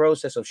are in a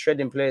process of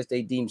shredding players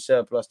they deem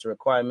surplus to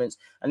requirements,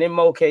 and in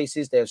most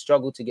cases, they have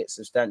struggled to get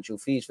substantial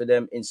fees for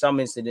them. In some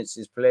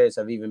instances, players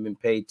have even been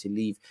paid to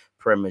leave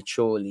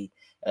prematurely.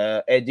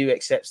 Edu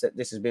accepts that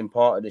this has been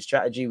part of the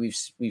strategy.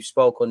 We've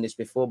spoke on this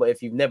before, but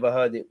if you've never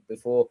heard it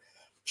before,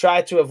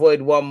 try to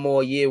avoid one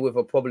more year with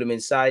a problem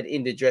inside,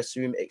 in the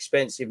dressing room,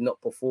 expensive,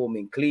 not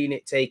performing. Clean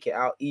it, take it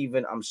out.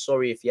 Even, I'm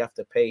sorry if you have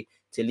to pay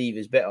to leave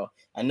is better.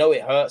 I know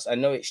it hurts. I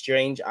know it's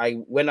strange.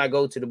 When I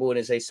go to the board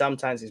and say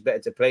sometimes it's better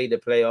to play the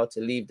player to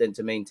leave than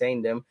to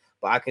maintain them,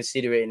 but I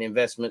consider it an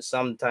investment.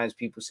 Sometimes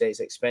people say it's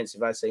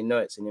expensive. I say no,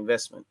 it's an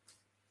investment.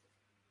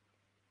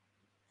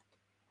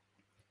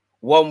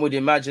 One would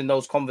imagine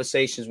those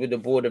conversations with the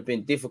board have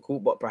been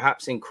difficult, but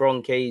perhaps in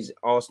Kroenke's,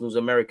 Arsenal's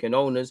American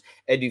owners,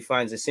 Edu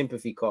finds a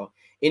sympathy card.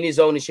 In his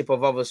ownership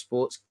of other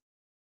sports,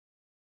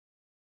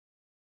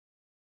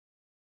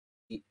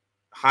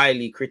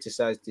 highly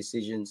criticized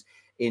decisions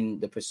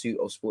in the pursuit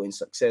of sporting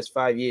success.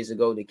 5 years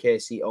ago, the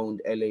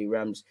KSC-owned LA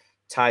Rams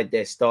tied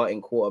their starting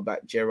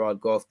quarterback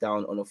Gerard Goff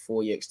down on a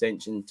 4-year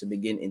extension to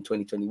begin in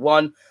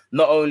 2021.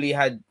 Not only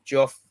had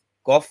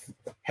Goff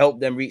helped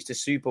them reach the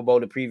Super Bowl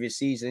the previous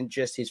season,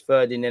 just his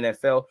third in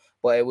NFL,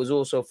 but it was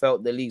also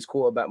felt the league's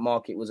quarterback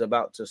market was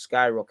about to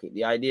skyrocket.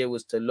 The idea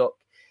was to lock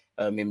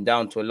him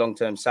down to a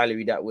long-term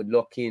salary that would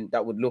look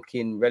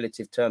in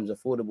relative terms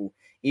affordable.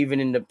 Even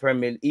in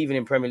Premier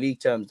League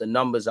terms, the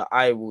numbers are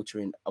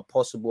eye-watering. A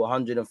possible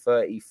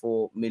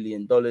 $134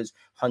 million,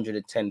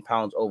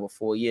 £110 over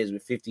 4 years,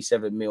 with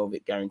 57 mil of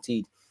it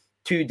guaranteed.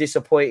 2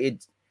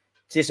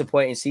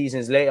 disappointing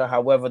seasons later,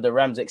 however, the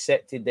Rams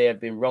accepted they have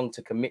been wrong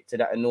to commit to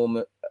that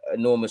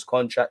enormous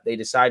contract. They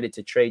decided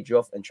to trade you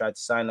off and try to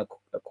sign a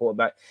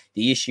quarterback.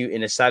 The issue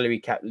in a salary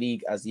cap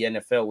league, as the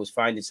NFL, was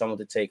finding someone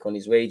to take on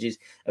his wages.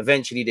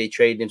 Eventually, they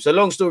traded him. So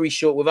long story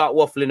short, without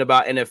waffling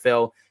about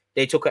NFL,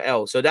 they took an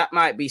L. So that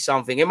might be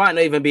something. It might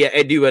not even be an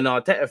Edu and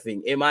Arteta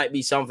thing. It might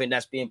be something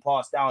that's being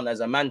passed down as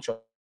a mantra.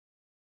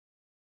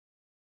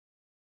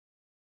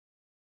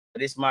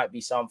 This might be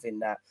something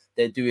that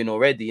they're doing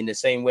already, in the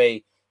same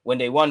way when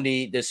they won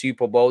the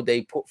Super Bowl,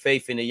 they put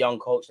faith in a young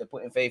coach. They're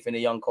putting faith in a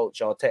young coach,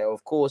 Arteta.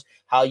 Of course,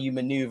 how you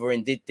maneuver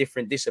in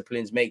different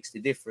disciplines makes the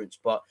difference,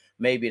 but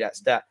maybe that's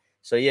that.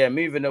 So, yeah,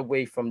 moving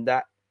away from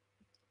that.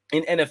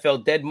 In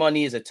NFL, dead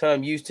money is a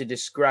term used to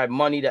describe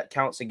money that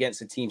counts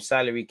against a team's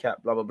salary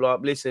cap, blah, blah, blah.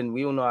 Listen,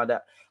 we all know how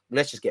that...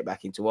 Let's just get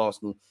back into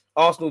Arsenal.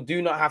 Arsenal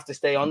do not have to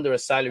stay under a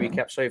salary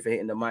cap. Sorry for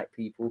hitting the mic,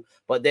 people.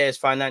 But there's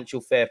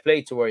financial fair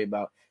play to worry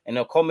about. An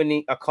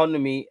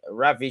economy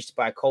ravaged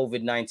by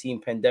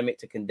COVID-19 pandemic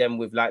to condemn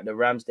with, like the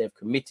Rams, they've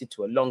committed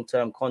to a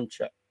long-term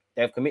contract.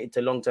 They've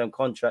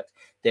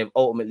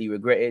ultimately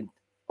regretted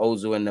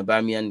Ozil and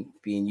Aubameyang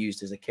being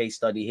used as a case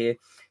study here.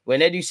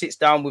 When Edu sits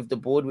down with the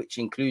board, which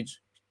includes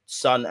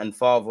son and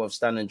father of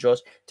Stan and Josh,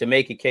 to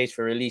make a case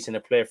for releasing a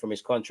player from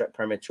his contract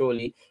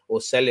prematurely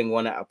or selling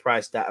one at a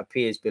price that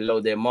appears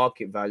below their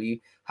market value,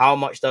 how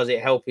much does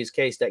it help his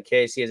case that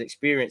KSC has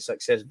experienced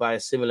success via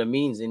similar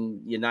means in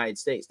the United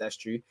States? That's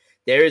true.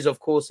 There is, of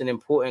course, an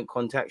important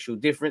contextual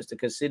difference to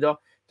consider.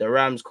 The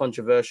Rams'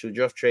 controversial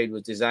Josh trade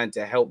was designed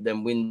to help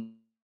them win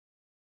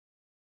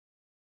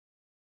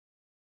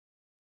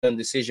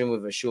decision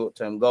with a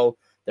short-term goal.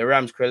 The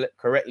Rams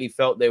correctly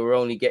felt they were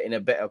only getting a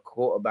better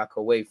quarterback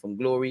away from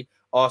glory.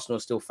 Arsenal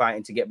still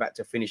fighting to get back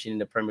to finishing in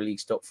the Premier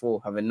League's top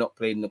four, having not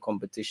played in the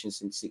competition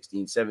since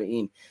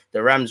 16-17.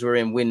 The Rams were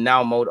in win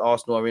now mode.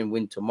 Arsenal are in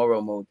win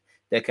tomorrow mode.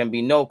 There can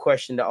be no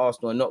question that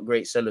Arsenal are not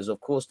great sellers. Of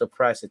course, the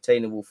price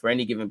attainable for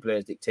any given player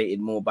is dictated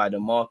more by the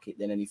market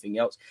than anything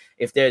else.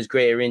 If there is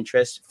greater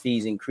interest,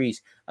 fees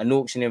increase. An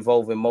auction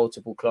involving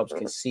multiple clubs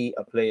can see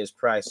a player's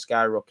price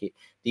skyrocket.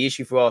 The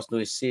issue for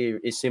Arsenal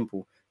is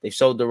simple. They've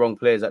sold the wrong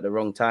players at the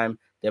wrong time.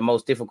 Their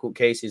most difficult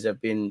cases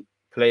have been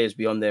players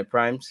beyond their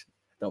primes.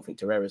 I don't think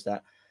Torreira's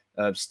that.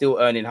 Still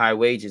earning high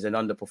wages and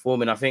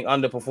underperforming. I think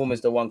underperforming is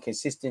the one.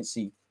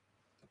 Consistency.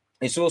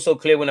 It's also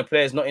clear when a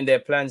player is not in their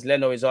plans.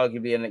 Leno is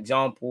arguably an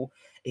example.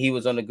 He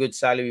was on a good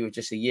salary with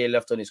just a year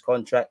left on his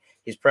contract.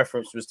 His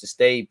preference was to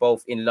stay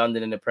both in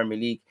London and the Premier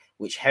League,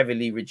 which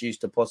heavily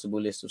reduced the possible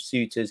list of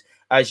suitors.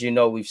 As you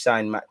know, we've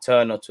signed Matt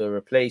Turner to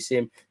replace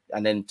him,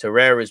 and then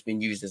Torreira has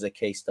been used as a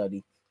case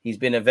study. He's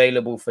been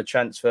available for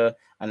transfer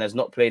and has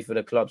not played for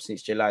the club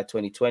since July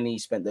 2020. He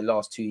spent the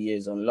last 2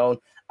 years on loan.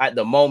 At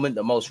the moment,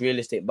 the most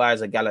realistic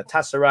buyers are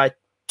Galatasaray.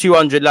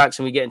 200 likes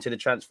and we get into the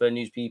transfer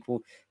news,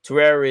 people.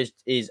 Torreira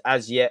is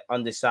as yet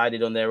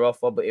undecided on their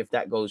offer, but if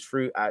that goes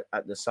through at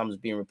the sums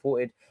being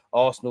reported,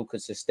 Arsenal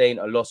could sustain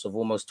a loss of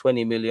almost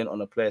 20 million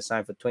on a player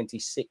signed for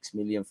 26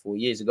 million 4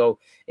 years ago.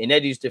 In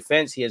Edu's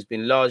defense, he has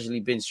largely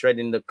been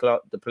shredding the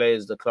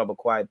players the club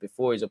acquired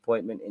before his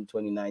appointment in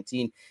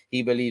 2019.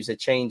 He believes a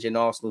change in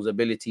Arsenal's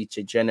ability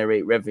to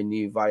generate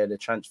revenue via the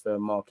transfer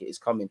market is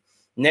coming.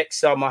 Next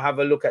summer, have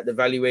a look at the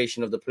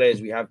valuation of the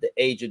players we have, the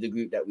age of the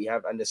group that we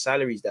have, and the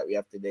salaries that we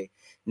have today.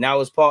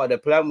 Now, as part of the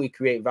plan, we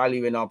create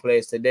value in our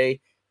players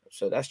today.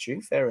 So that's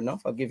true. Fair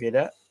enough. I'll give you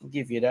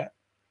that.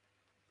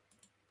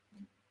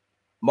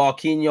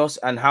 Marquinhos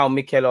and how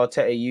Mikel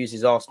Arteta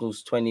uses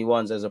Arsenal's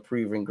 21s as a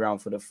proving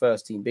ground for the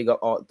first team. Big up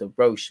Art the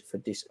Roche for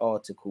this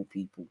article,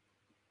 people.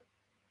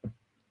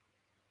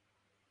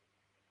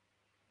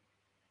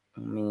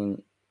 I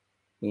mean,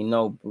 we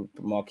know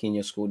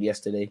Marquinhos scored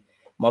yesterday.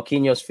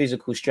 Marquinhos'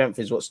 physical strength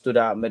is what stood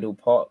out at Meadow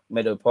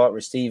Park,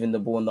 receiving the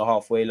ball on the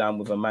halfway line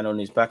with a man on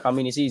his back. I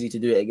mean, it's easy to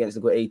do it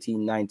against the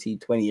 18, 19,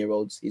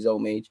 20-year-olds, his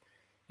own age,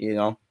 you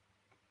know.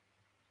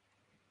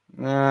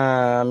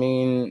 I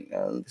mean,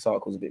 this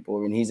article's a bit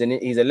boring. He's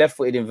a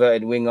left-footed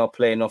inverted winger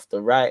playing off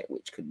the right,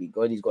 which could be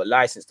good. He's got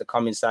license to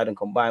come inside and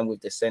combine with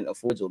the centre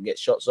forwards or get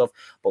shots off.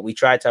 But we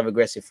try to have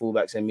aggressive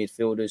fullbacks and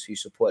midfielders who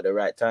support at the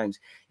right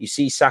times. You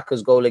see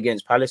Saka's goal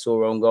against Palace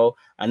or own goal.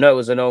 I know it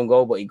was an own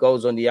goal, but he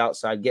goes on the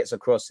outside, gets a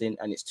cross in,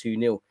 and it's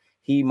 2-0.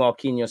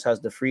 Marquinhos, has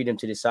the freedom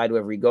to decide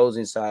whether he goes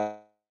inside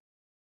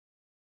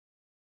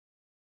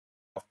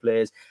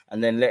players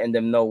and then letting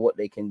them know what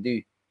they can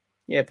do.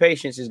 Yeah,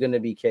 patience is going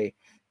to be key.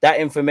 That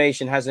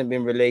information hasn't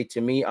been relayed to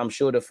me. I'm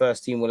sure the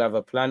first team will have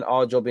a plan.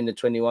 Our job in the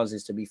 21s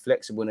is to be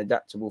flexible and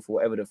adaptable for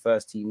whatever the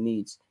first team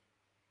needs.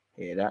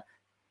 Hear that?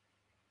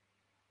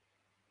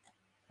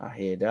 I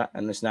hear that.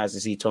 And it's nice to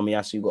see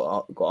Tomiyasu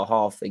got a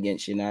half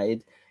against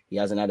United. He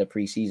hasn't had a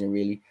pre-season,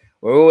 really.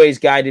 We're always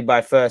guided by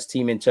first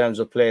team in terms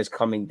of players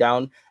coming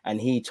down. And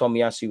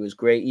Tomiyasu, was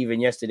great. Even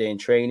yesterday in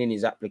training,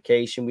 his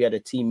application. We had a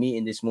team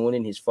meeting this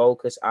morning. His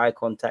focus, eye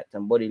contact,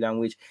 and body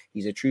language.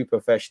 He's a true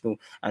professional.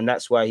 And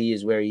that's why he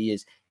is where he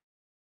is.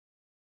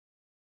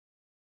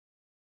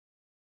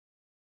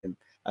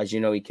 As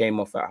you know, he came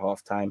off at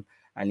halftime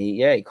and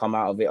he come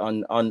out of it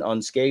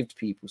unscathed,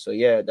 people. So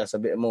yeah, that's a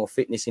bit more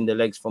fitness in the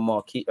legs for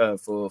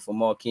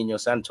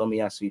Marquinhos and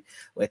Tomiyasu.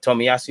 Where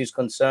Tomiyasu is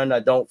concerned, I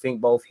don't think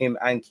both him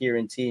and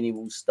Kieran Tierney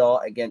will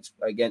start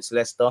against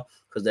Leicester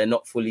because they're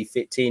not fully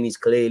fit. Tierney's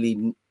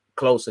clearly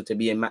closer to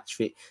being match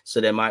fit,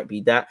 so there might be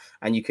that.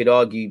 And you could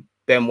argue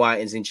Ben White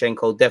and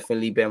Zinchenko,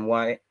 definitely Ben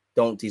White,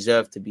 don't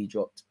deserve to be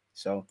dropped.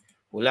 So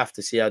we'll have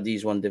to see how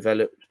these one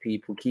develop,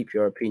 people. Keep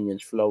your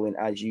opinions flowing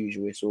as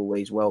usual. It's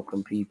always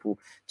welcome, people.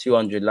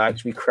 200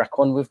 likes. We crack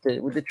on with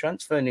the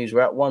transfer news.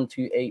 We're at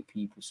 128,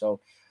 people.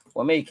 So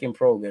we're making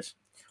progress.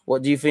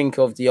 What do you think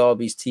of the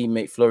RB's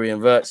teammate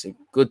Florian Wirtz? A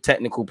good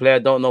technical player.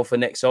 Don't know for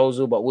next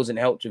Ozil, but wasn't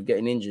helped with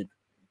getting injured.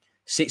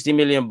 60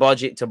 million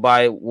budget to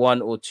buy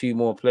one or two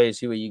more players.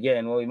 Who are you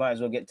getting? Well, you might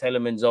as well get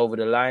Telemans over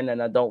the line,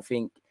 and I don't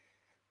think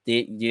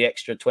the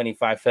extra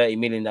 25-30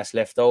 million that's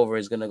left over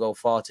is going to go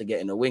far to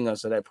getting a winger.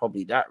 So they're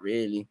probably that,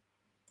 really.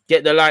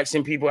 Get the likes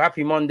in, people.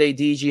 Happy Monday,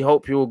 DG.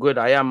 Hope you're all good.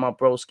 I am, my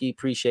broski.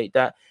 Appreciate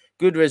that.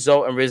 Good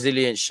result and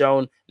resilience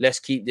shown. Let's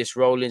keep this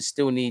rolling.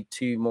 Still need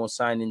 2 more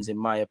signings, in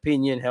my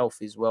opinion. Health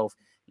is wealth.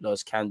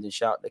 Los Camden.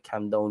 Shout out the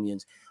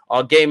Camdonians.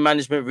 Our game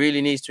management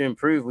really needs to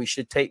improve. We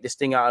should take this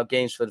thing out of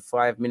games for the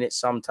 5 minutes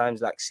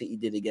sometimes, like City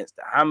did against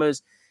the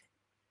Hammers.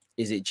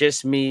 Is it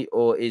just me,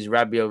 or is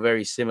Rabiot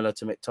very similar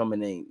to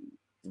McTominay?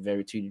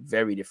 Two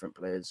very different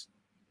players.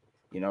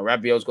 You know,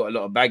 Rabiot's got a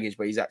lot of baggage,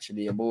 but he's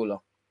actually a baller.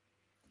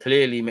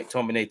 Clearly,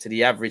 McTominay, to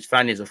the average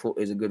fan, is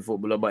a good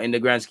footballer. But in the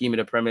grand scheme of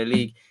the Premier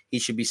League, he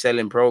should be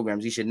selling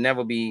programs. He should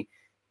never be,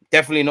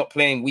 definitely not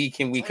playing week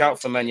in, week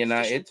out for Man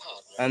United.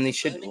 And he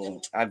should,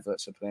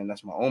 adverts are playing.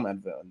 That's my own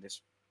advert on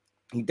this.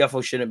 He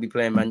definitely shouldn't be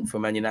playing for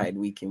Man United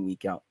week in,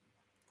 week out.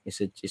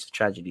 It's a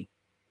tragedy.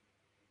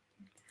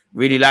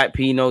 Really like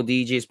Pino,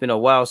 DJ. It's been a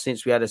while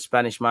since we had a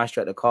Spanish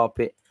maestro at the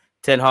carpet.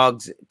 Ten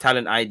Hag's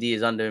talent ID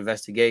is under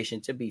investigation.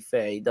 To be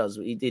fair, he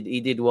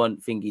did one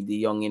thingy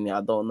de Jong in there.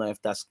 I don't know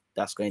if that's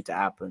going to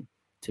happen,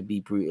 to be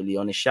brutally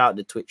honest. Shout out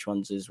the Twitch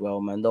ones as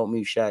well, man. Don't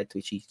move shy,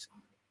 Twitchies.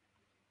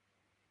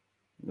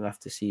 We'll have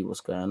to see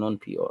what's going on,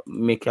 Peter.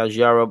 Mikel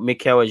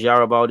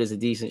Jarabald is a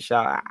decent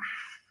shout.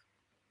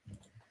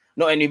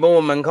 Not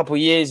anymore, man. A couple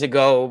of years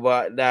ago,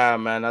 but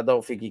man, I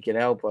don't think he can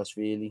help us,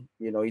 really.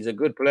 You know, he's a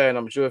good player, and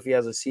I'm sure if he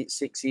has a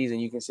sixth season,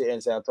 you can sit here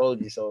and say, I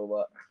told you so,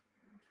 but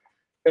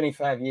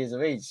 25 years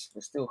of age,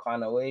 we're still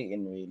kind of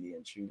waiting, really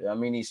and truly. I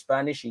mean, he's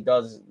Spanish.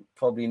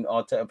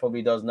 Arteta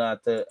probably does know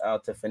how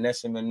to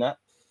finesse him and that.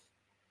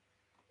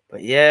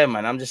 But yeah,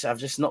 man, I've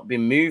just not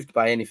been moved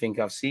by anything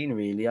I've seen,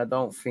 really. I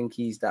don't think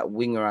he's that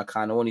winger I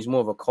kind of want. He's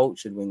more of a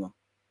cultured winger.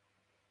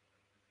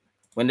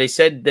 When they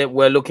said that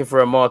we're looking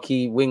for a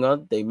marquee winger,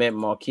 they meant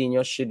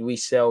Marquinhos. Should we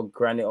sell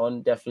Granit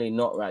on? Definitely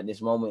not right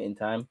this moment in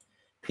time.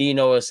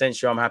 Pino,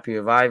 Asensio, I'm happy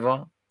with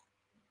either.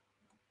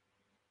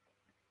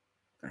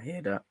 I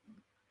hear that.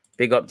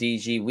 Big up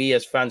DG. We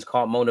as fans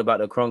can't moan about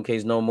the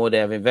Kroenkes no more. They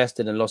have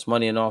invested and lost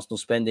money, and Arsenal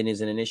spending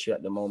isn't an issue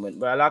at the moment.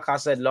 But like I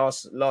said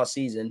last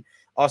season,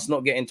 us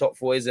not getting top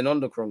four isn't on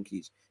the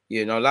Kroenkes.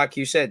 You know, like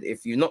you said,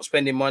 if you're not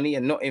spending money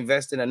and not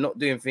investing and not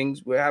doing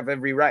things, we have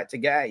every right to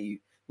get at you.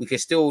 We can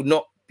still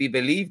not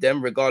believe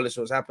them regardless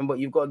of what's happened, but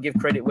you've got to give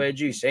credit where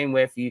due. Same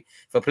way if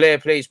a player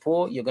plays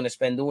poor, you're going to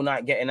spend all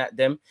night getting at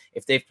them.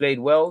 If they've played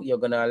well, you're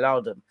going to allow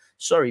them.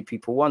 Sorry,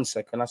 people, 1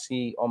 second. I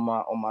see on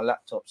my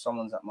laptop,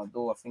 someone's at my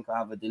door. I think I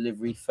have a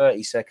delivery.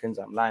 30 seconds.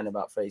 I'm lying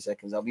about 30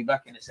 seconds. I'll be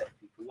back in a second,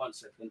 people. 1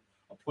 second.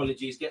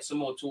 Apologies. Get some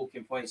more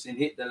talking points and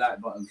hit the like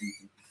button,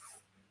 people.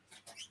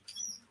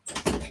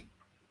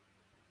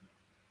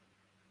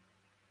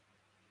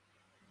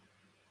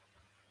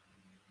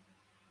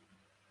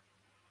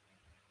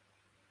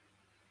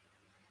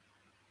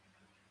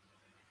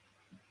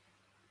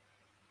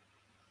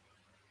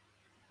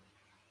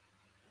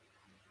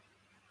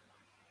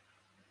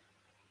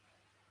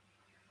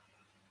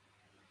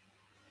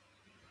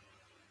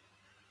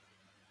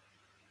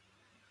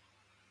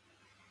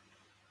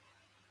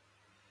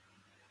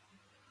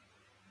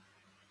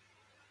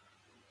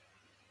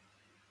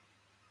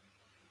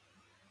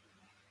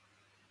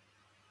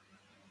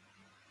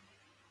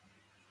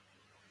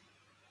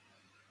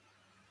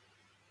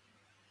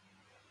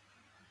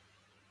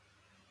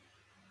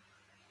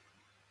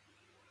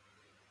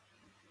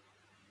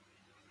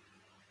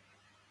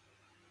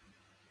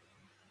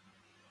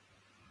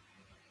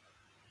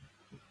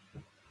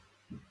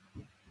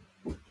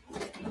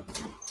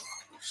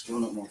 Still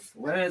not my.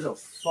 Where the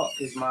fuck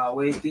is my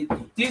way?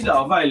 These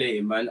are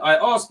violating, man.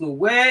 Arsenal,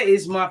 where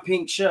is my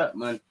pink shirt,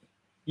 man?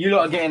 You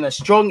lot are getting a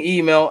strong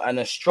email and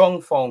a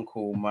strong phone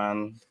call,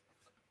 man.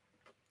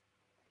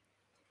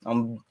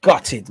 I'm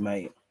gutted,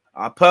 mate.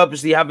 I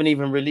purposely haven't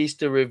even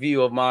released a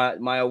review of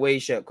my away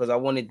shirt because I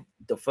wanted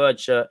the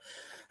third shirt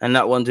and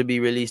that one to be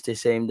released the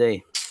same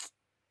day.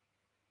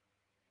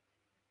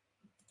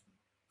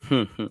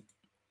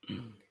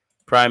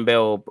 Prime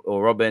Bell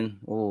or Robin.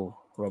 Oh,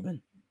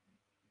 Robin.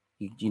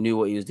 You knew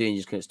what he was doing. You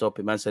just couldn't stop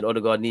it. Man said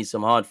Odegaard needs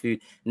some hard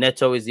food.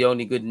 Neto is the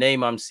only good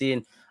name I'm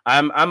seeing.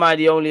 Am I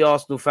the only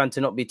Arsenal fan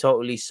to not be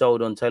totally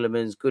sold on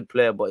Telemans? Good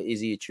player, but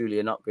is he truly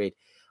an upgrade?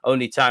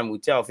 Only time will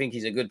tell. I think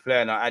he's a good player,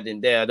 and I add in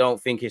there. I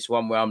don't think it's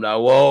one where I'm like,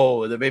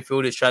 whoa, the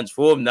midfield is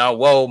transformed now.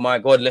 Whoa, my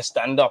God, let's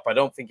stand up. I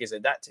don't think it's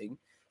that thing,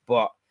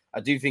 but I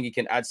do think he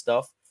can add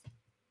stuff.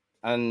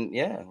 And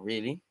yeah,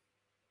 really.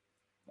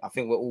 I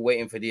think we're all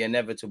waiting for the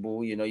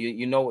inevitable. You know,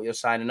 you know what you're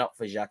signing up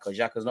for, Xhaka.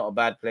 Xhaka's not a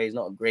bad player. He's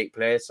not a great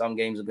player. Some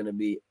games are going to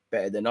be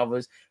better than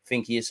others.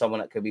 Think he is someone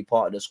that could be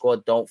part of the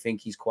squad. Don't think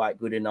he's quite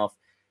good enough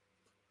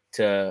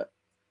to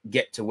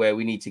get to where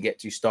we need to get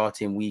to,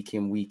 starting week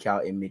in, week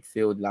out in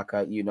midfield.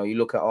 Like, you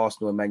look at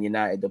Arsenal and Man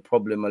United, the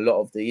problem, a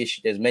lot of the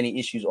issue, there's many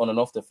issues on and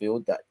off the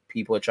field that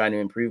people are trying to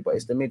improve, but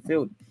it's the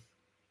midfield.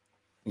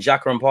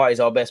 Xhaka and Partey is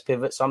our best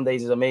pivot. Some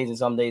days it's amazing,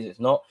 some days it's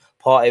not.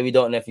 Partey, we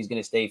don't know if he's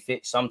going to stay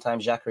fit.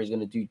 Sometimes Xhaka is going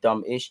to do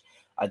dumb-ish.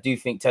 I do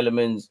think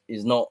Telemans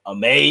is not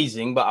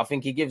amazing, but I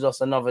think he gives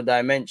us another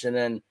dimension.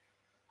 And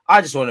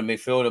I just want a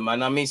midfielder,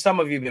 man. I mean, some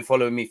of you have been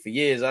following me for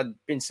years. I've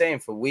been saying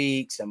for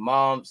weeks and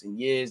months and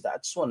years that I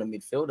just want a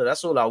midfielder.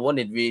 That's all I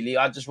wanted, really.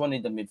 I just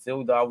wanted a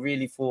midfielder. I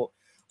really thought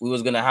we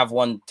was going to have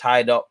one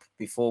tied up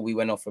before we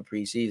went off for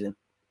pre-season.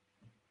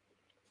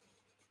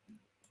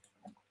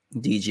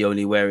 DG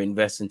only wearing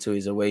vests until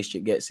his away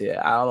strip gets here.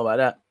 I don't know about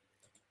that.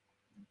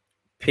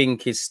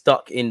 Pink is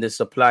stuck in the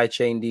supply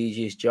chain.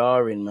 DG is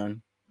jarring,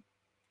 man.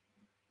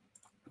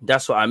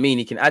 That's what I mean.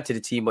 He can add to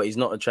the team, but he's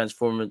not a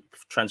transformative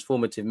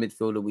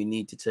midfielder we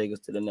need to take us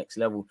to the next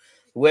level.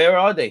 Where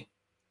are they?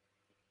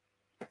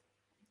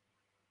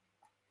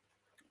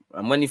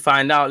 And when you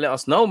find out, let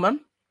us know, man.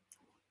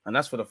 And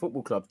that's for the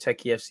football club,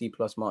 Techie FC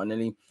plus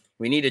Martinelli.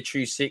 We need a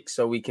true 6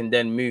 so we can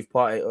then move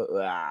Partey.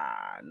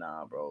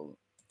 Nah, bro.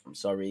 I'm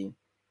sorry.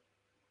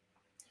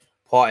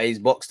 Partey's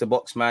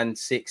box-to-box, man.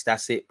 6,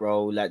 that's it,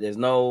 bro. Like, there's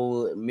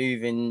no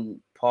moving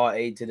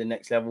Partey to the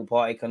next level.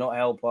 Partey cannot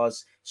help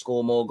us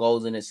score more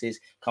goals and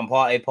assists. Can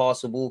Partey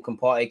pass the ball? Can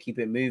Partey keep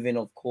it moving?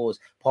 Of course.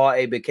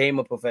 Partey became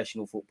a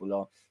professional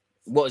footballer.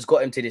 What has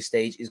got him to this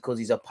stage is because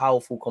he's a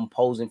powerful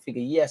composing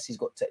figure. Yes, he's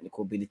got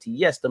technical ability.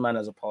 Yes, the man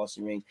has a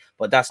passing range,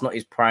 but that's not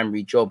his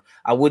primary job.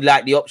 I would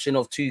like the option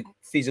of 2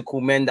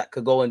 physical men that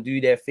could go and do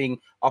their thing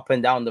up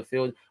and down the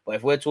field. But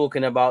if we're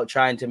talking about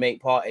trying to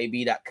make Partey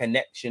be that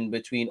connection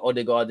between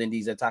Odegaard and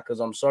these attackers,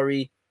 I'm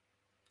sorry,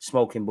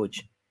 smoking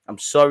budge. I'm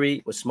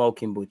sorry, we're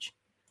smoking budge.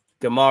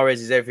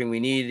 Guimaraes is everything we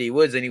needed. He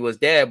was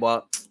there,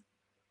 but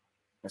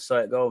I saw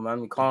it go,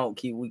 man.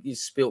 We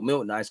spilt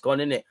milk now. It's gone,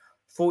 innit?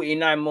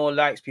 49 more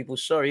likes, people.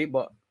 Sorry,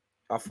 but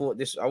I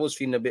was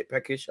feeling a bit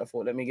peckish. I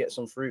thought, let me get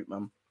some fruit,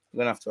 man. You're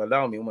going to have to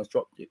allow me. Almost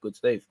dropped it. Good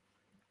save.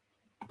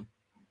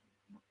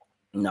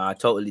 No, I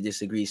totally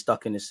disagree.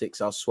 Stuck in the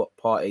 6. I'll swap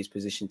Partey's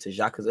position to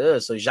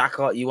Xhaka's. So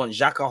Xhaka, you want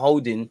Xhaka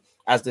holding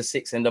as the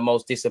 6 and the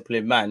most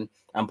disciplined man,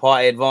 and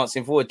Partey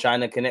advancing forward,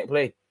 trying to connect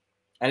play.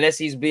 Unless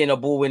he's being a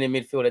ball-winning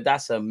midfielder,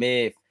 that's a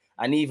myth.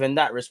 And even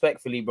that,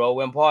 respectfully, bro,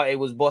 when Partey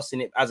was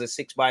bossing it as a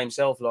 6 by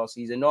himself last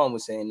season, no one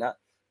was saying that.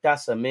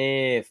 That's a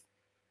myth.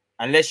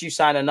 Unless you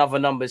sign another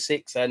number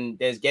 6 and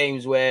there's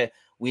games where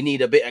we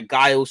need a bit of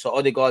guile, so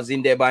Odegaard's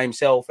in there by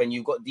himself and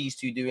you've got these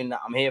 2 doing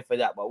that, I'm here for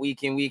that. But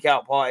week in, week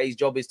out, Partey's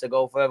job is to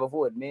go further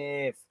forward.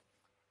 Myth.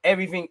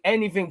 Anything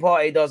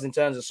Partey does in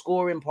terms of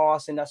scoring,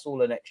 passing, that's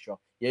all an extra.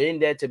 You're in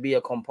there to be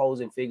a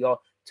composing figure,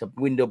 to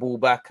win the ball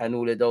back and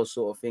all of those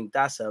sort of things.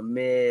 That's a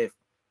myth.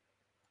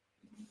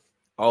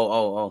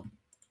 Oh.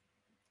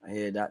 I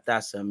hear that.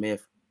 That's a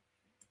myth.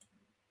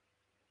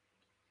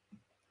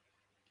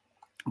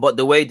 But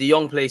the way De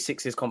Jong plays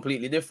 6 is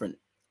completely different.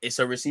 It's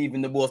a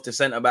receiving the ball off the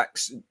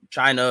centre-backs,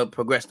 trying to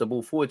progress the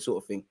ball forward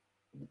sort of thing.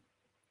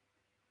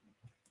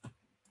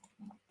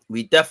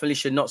 We definitely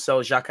should not sell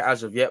Xhaka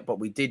as of yet, but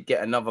we did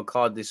get another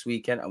card this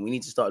weekend, and we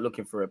need to start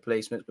looking for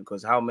replacements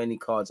because how many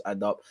cards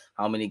add up?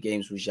 How many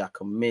games will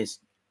Xhaka miss?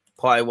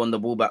 Partey won the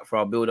ball back for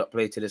our build-up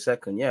play to the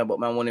second. Yeah, but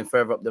man wanting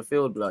further up the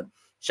field, blood.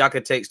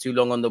 Xhaka takes too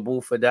long on the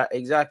ball for that.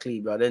 Exactly,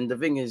 blood. And the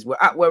thing is, we're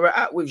at where we're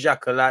at with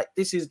Xhaka. Like,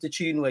 this is the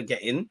tune we're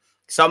getting.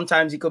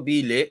 Sometimes he could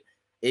be lit.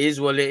 It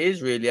is what it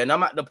is, really. And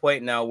I'm at the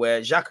point now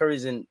where Xhaka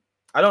isn't...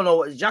 I don't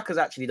know. Xhaka's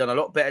actually done a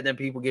lot better than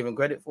people give him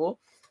credit for.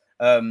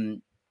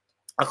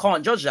 I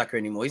can't judge Xhaka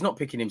anymore. He's not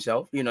picking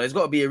himself. You know, there's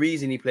got to be a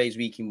reason he plays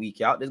week in,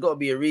 week out. There's got to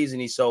be a reason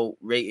he's so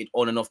rated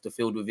on and off the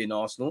field within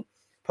Arsenal.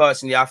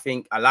 Personally, I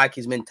think I like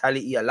his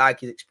mentality. I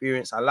like his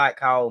experience. I like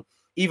how,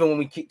 even when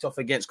we kicked off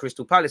against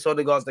Crystal Palace,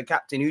 Odegaard's the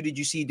captain. Who did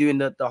you see doing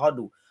the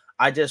huddle?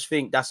 I just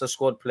think that's a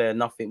squad player,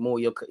 nothing more.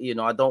 You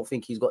know, I don't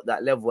think he's got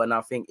that level. And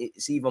I think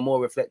it's even more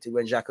reflected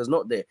when Xhaka's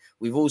not there.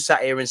 We've all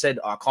sat here and said,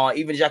 I can't,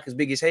 even Xhaka's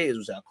biggest haters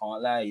will say, I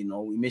can't lie, you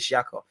know, we miss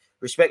Xhaka.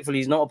 Respectfully,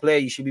 he's not a player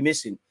you should be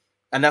missing.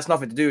 And that's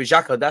nothing to do with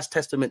Xhaka. That's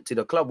testament to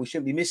the club. We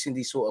shouldn't be missing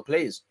these sort of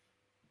players.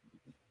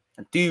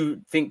 I do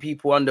think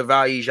people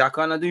undervalue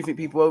Xhaka, and I do think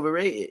people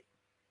overrate it.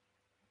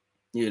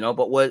 You know,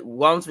 but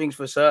one thing's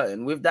for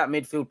certain, with that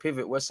midfield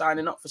pivot, we're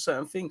signing up for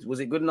certain things. Was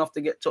it good enough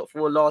to get top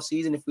 4 last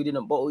season if we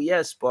didn't bottle?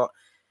 Yes, but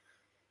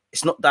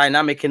it's not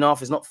dynamic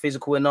enough. It's not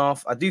physical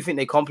enough. I do think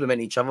they complement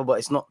each other, but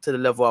it's not to the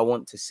level I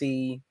want to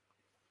see.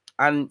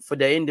 And for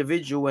the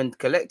individual and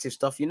collective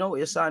stuff, you know what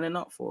you're signing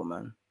up for,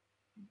 man.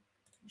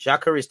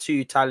 Xhaka is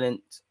too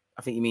talented.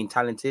 I think you mean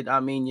talented.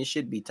 I mean, you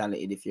should be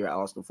talented if you're at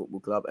Arsenal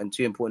Football Club, and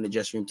too important in the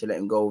dressing room to let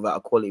him go without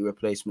a quality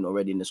replacement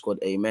already in the squad.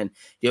 Amen.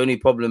 The only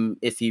problem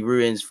if he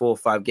ruins 4 or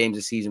 5 games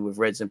a season with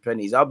reds and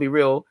penalties. I'll be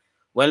real.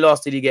 When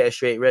last did he get a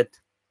straight red?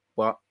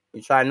 But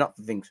we're trying up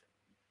for things.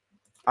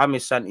 I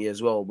miss Santi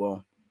as well,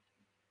 bro.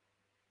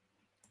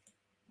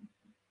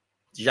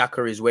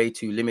 Xhaka is way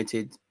too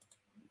limited.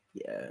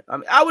 Yeah, I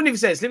mean, I wouldn't even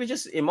say it's limited,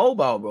 just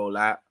immobile, bro.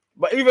 Like,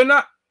 but even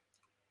that.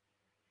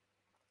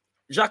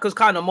 Xhaka's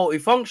kind of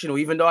multifunctional,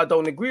 even though I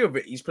don't agree with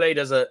it. He's played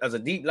as a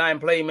deep line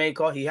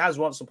playmaker. He has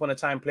once upon a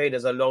time played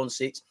as a lone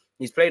 6.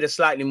 He's played a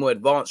slightly more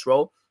advanced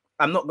role.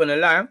 I'm not going to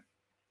lie.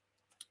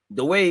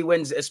 The way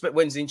when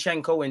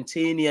Zinchenko and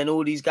Tierney and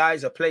all these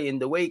guys are playing,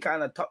 the way he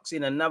kind of tucks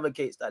in and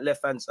navigates that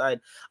left-hand side,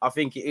 I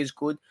think it is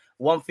good.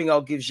 One thing I'll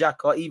give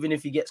Xhaka, even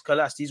if he gets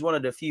collapsed, he's one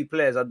of the few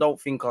players I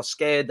don't think are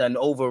scared and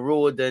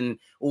overawed and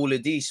all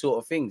of these sort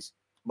of things.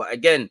 But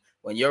again,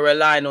 when you're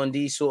relying on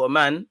these sort of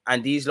man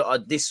and these lot are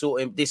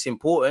this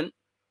important,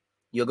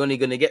 you're only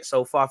going to get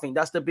so far. I think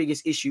that's the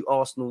biggest issue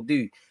Arsenal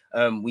do.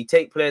 We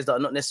take players that are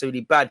not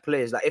necessarily bad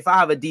players. Like if I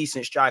have a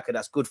decent striker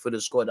that's good for the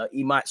squad,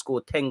 he might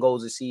score 10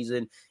 goals a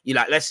season.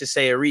 Let's just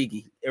say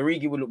Origi.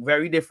 Origi would look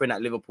very different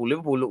at Liverpool.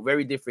 Liverpool look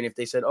very different if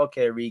they said,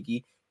 okay,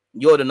 Origi,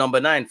 you're the number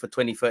 9 for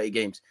 20, 30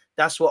 games.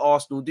 That's what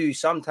Arsenal do.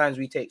 Sometimes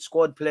we take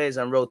squad players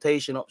and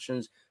rotation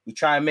options. We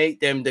try and make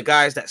them the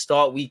guys that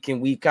start week in,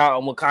 week out,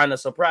 and we're kind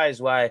of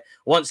surprised why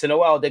once in a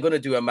while they're going to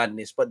do a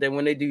madness. But then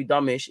when they do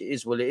dumbish, it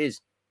is what it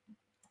is.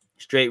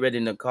 Straight red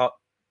in the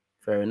cup.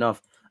 Fair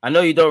enough. I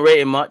know you don't rate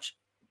him much,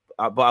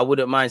 but I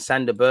wouldn't mind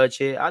Sander Berge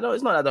here. I know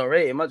it's not that I don't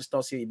rate him. I just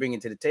don't see what you're bringing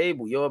to the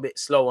table. You're a bit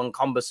slow and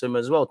cumbersome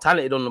as well.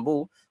 Talented on the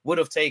ball. Would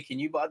have taken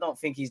you, but I don't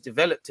think he's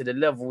developed to the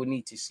level we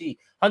need to see.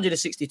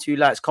 162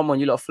 likes. Come on,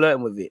 you're not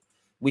flirting with it.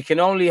 We can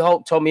only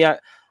hope, Tommy.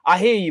 I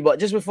hear you, but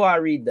just before I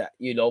read that,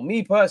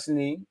 me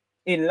personally,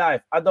 in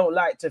life, I don't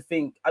like to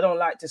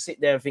sit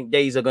there and think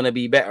days are going to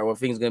be better or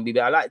things are going to be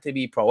better. I like to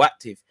be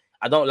proactive.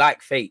 I don't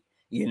like fate,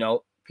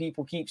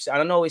 People keep saying,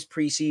 I know it's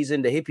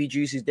preseason, the hippie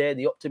juice is there,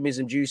 the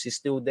optimism juice is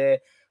still there.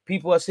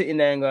 People are sitting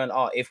there and going,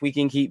 if we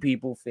can keep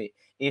people fit,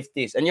 if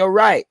this. And you're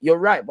right.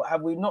 But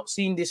have we not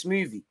seen this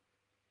movie?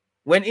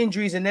 When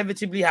injuries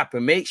inevitably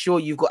happen, make sure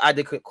you've got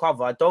adequate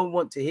cover. I don't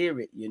want to hear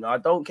it. I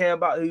don't care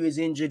about who is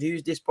injured,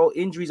 who's this.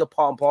 Injuries are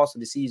part and parcel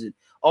of the season.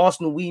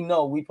 Arsenal, we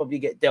know we probably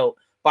get dealt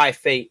by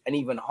fate and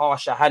even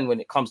harsher hand when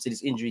it comes to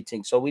this injury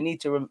thing. So we need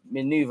to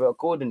maneuver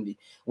accordingly.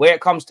 Where it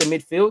comes to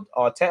midfield,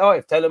 Arteta,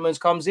 if Telemans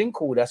comes in,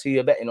 cool. That's who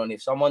you're betting on.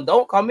 If someone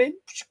don't come in,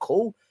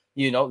 cool.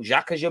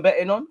 Xhaka's you're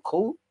betting on,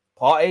 cool.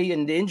 Partey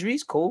and the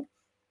injuries, cool.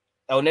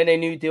 El Nene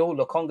new deal,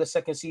 Lokonga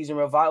second season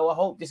revival. I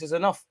hope this is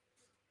enough.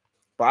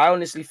 But I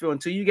honestly feel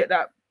until you get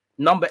that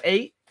number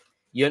 8,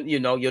 you're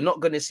not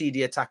going to see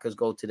the attackers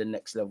go to the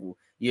next level.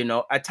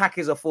 Attack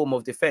is a form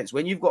of defense.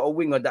 When you've got a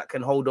winger that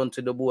can hold on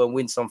to the ball and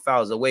win some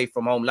fouls away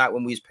from home, like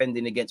when we was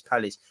pending against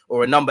Palace,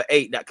 or a number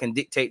 8 that can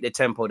dictate the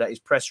tempo, that is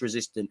press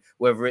resistant,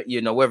 whether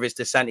it's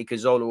the Santi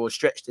Cazorla or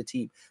stretch the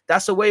team.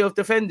 That's a way of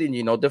defending.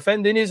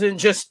 Defending isn't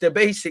just the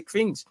basic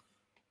things.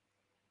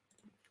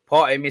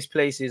 Partey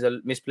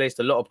misplaced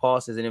a lot of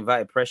passes and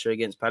invited pressure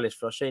against Palace.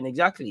 Frustrating,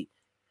 exactly.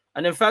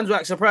 And then fans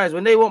were surprised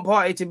when they want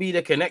Partey to be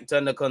the connector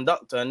and the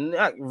conductor, and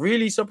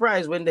really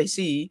surprised when they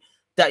see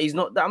that he's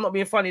not. That I'm not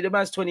being funny. The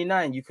man's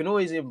 29. You can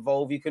always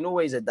evolve. You can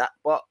always adapt.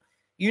 But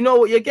you know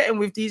what you're getting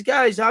with these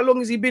guys. How long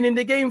has he been in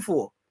the game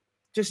for?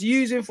 Just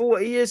use him for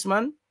what he is,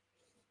 man.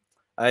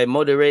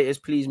 Moderators,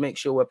 please make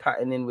sure we're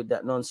patterning with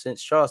that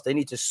nonsense. Charles, they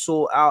need to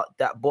sort out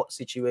that bot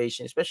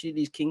situation, especially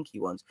these kinky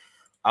ones.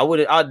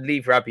 I'd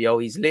leave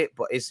Rabiot. He's lit,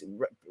 but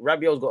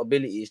Rabiot's got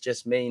ability. It's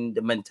just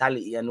the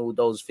mentality and all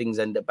those things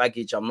and the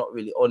baggage. I'm not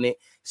really on it.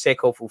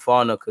 Seko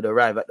Fofana could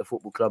arrive at the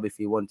football club if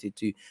he wanted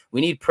to.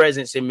 We need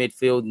presence in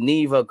midfield.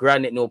 Neither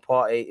Granit nor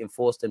Partey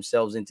enforce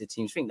themselves into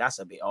teams. I think that's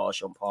a bit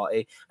harsh on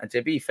Partey. And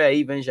to be fair,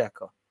 even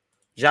Xhaka.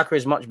 Xhaka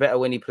is much better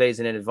when he plays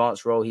in an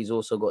advanced role. He's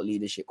also got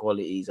leadership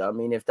qualities. I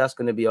mean, if that's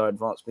going to be our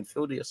advanced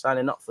midfielder, you're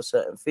signing up for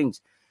certain things.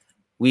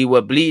 We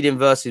were bleeding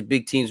versus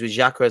big teams with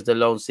Xhaka as the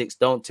lone 6.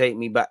 Don't take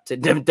me back to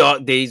them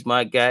dark days,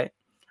 my guy.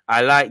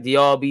 I like the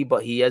RB,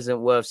 but he isn't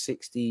worth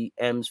 60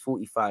 M's,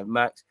 45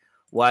 max.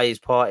 Why is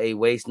Partey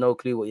waste? No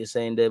clue what you're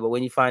saying there. But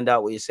when you find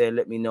out what you're saying,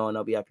 let me know and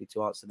I'll be happy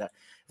to answer that.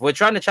 If we're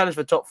trying to challenge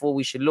for top 4,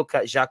 we should look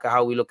at Xhaka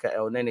how we look at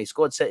El Nene.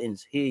 Squad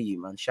settings, hear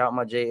you, man. Shout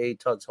my J.A.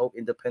 Tugs. Hope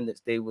Independence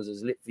Day was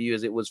as lit for you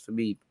as it was for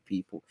me,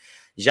 people.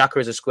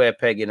 Xhaka is a square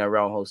peg in a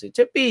round hole.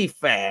 To be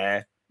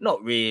fair,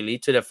 not really.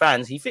 To the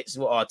fans, he fits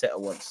what Arteta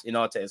wants. In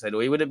Arteta's head,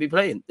 or he wouldn't be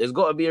playing. There's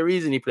got to be a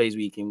reason he plays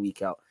week in,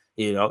 week out.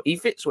 He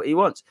fits what he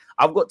wants.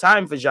 I've got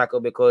time for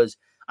Xhaka because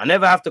I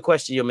never have to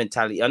question your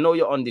mentality. I know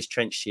you're on this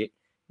trench shit.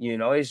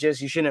 It's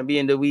just you shouldn't be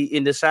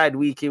in the side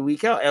week in,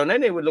 week out. And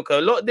then it would look a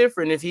lot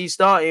different if he's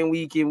starting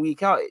week in,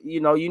 week out.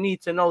 You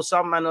need to know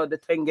some man are the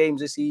 10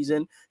 games a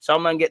season.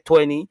 Some man get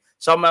 20.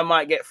 Some man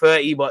might get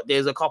 30, but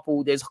there's a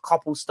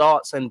couple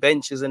starts and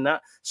benches and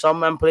that. Some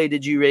man play the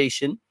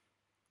duration.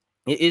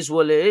 It is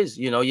what it is.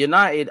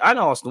 United and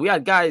Arsenal, we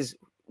had guys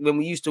when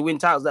we used to win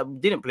titles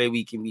that didn't play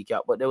week in, week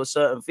out, but there were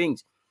certain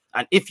things.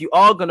 And if you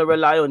are going to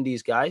rely on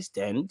these guys,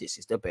 then this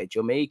is the bed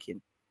you're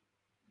making.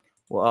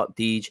 What up,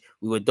 Deej?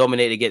 We were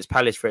dominated against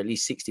Palace for at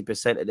least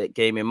 60% of that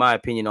game. In my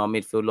opinion, our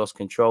midfield lost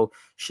control.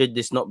 Should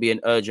this not be an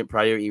urgent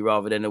priority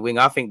rather than a wing?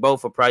 I think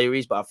both are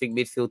priorities, but I think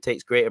midfield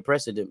takes greater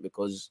precedent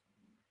because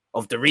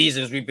of the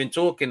reasons we've been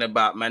talking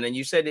about, man. And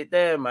you said it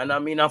there, man. I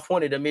mean, I've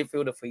wanted a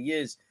midfielder for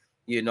years,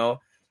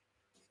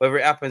 Whether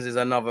it happens is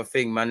another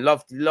thing, man.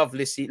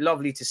 Lovely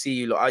to see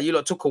you lot. You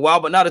lot took a while,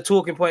 but now the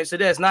talking points are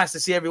there. It's nice to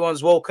see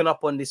everyone's woken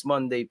up on this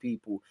Monday,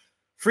 people.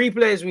 3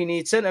 players we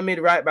need: centre mid,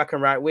 right back,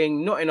 and right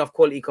wing. Not enough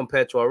quality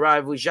compared to our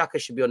rivals.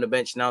 Xhaka should be on the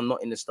bench now,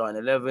 not in the starting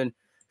 11.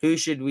 Who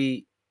should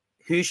be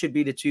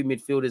the 2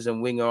 midfielders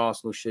and winger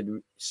Arsenal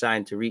should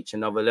sign to reach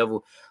another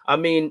level? I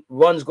mean,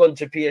 one's gone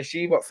to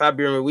PSG, but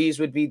Fabian Ruiz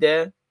would be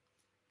there.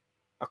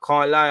 I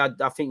can't lie.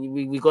 I think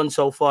we've gone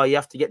so far. You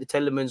have to get the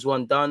Telemans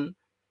one done.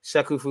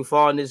 Seko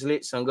Fofana's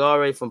lit.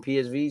 Sangare from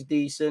PSV's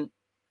decent.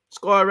 Let's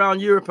go around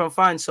Europe and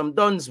find some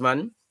dons,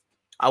 man.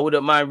 I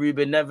wouldn't mind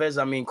Ruben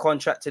Neves. I mean,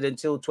 contracted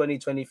until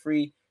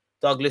 2023.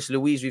 Douglas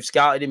Luiz, we've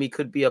scouted him. He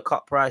could be a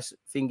cut price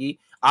thingy.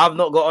 I've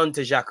not got on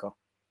to Xhaka.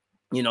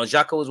 You know,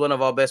 Xhaka was one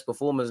of our best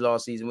performers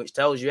last season, which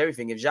tells you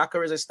everything. If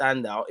Xhaka is a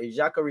standout, if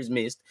Xhaka is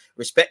missed,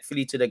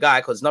 respectfully to the guy,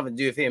 because nothing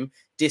to do with him,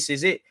 this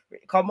is it.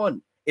 Come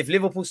on. If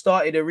Liverpool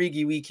started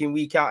Origi week in,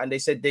 week out, and they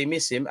said they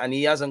miss him, and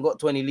he hasn't got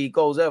 20 league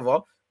goals ever,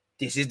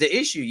 this is the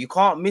issue. You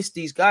can't miss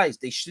these guys.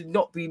 They should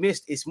not be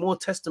missed. It's more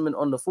testament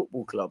on the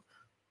football club.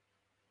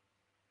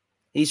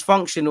 He's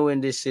functional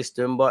in this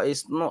system, but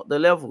it's not the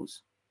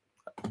levels.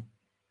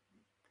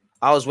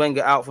 I was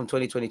Wenger out from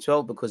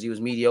 2012 because he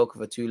was mediocre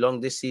for too long.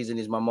 This season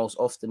is my most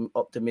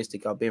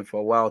optimistic I've been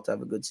for a while to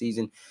have a good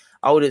season.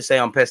 I wouldn't say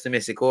I'm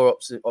pessimistic or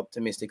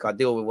optimistic. I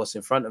deal with what's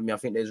in front of me. I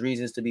think there's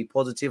reasons to be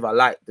positive. I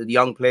like the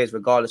young players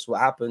regardless of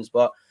what happens.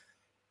 But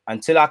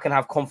until I can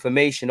have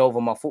confirmation over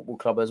my football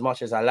club, as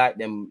much as I like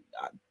them,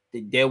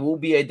 there will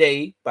be a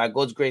day, by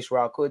God's grace,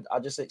 where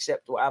I'll just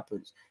accept what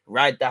happens.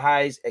 Ride the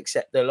highs,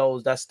 accept the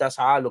lows. That's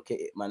how I look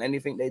at it, man.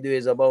 Anything they do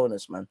is a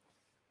bonus, man.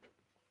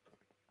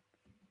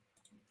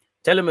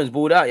 Telemans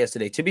balled out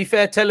yesterday. To be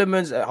fair,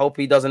 Telemans, I hope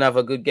he doesn't have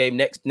a good game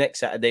next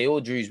Saturday, or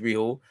Dewsbury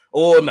Hall,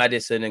 or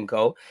Madison and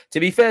co. To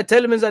be fair,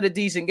 Telemans had a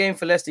decent game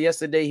for Leicester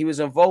yesterday. He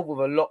was involved with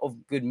a lot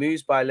of good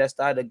moves by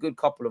Leicester. Had a good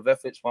couple of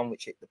efforts, one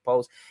which hit the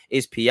post.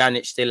 Is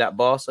Pjanic still at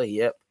Barca?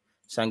 Yep.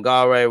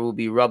 Sangare will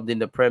be rubbed in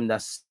the Prem.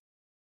 That's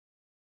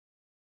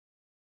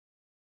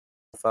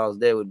fouls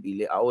there would be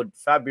lit.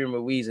 Fabian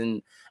Ruiz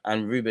and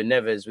Ruben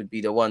Neves would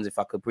be the ones if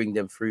I could bring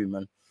them through,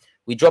 man.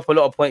 We drop a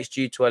lot of points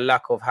due to a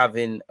lack of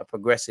having a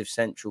progressive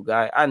central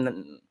guy.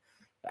 And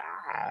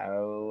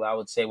I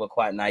would say we're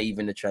quite naive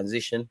in the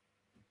transition.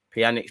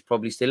 Pjanic's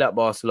probably still at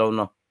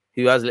Barcelona.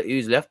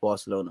 Who's left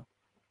Barcelona?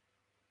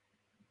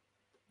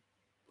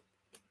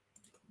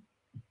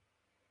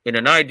 In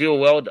an ideal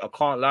world, I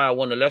can't lie, I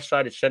want a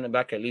left-sided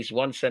centre-back, at least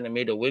one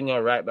centre-mid, a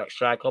winger, right-back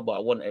striker, but I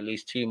want at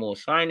least 2 more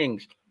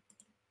signings.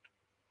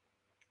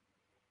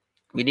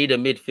 We need a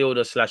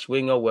midfielder /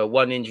 winger. We're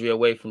one injury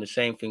away from the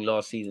same thing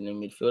last season in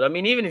midfield. I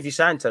mean, even if you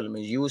sign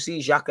Telemans, you will see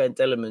Xhaka and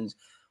Telemans,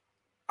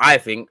 I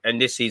think,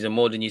 and this season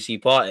more than you see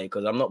Partey,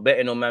 because I'm not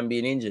betting on man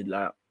being injured.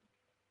 Like,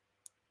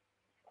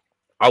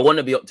 I want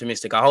to be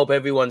optimistic. I hope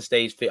everyone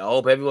stays fit. I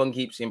hope everyone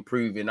keeps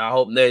improving. I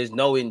hope there's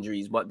no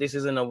injuries. But this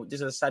is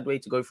a sad way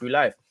to go through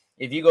life.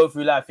 If you go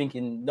through life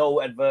thinking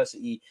no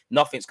adversity,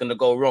 nothing's going to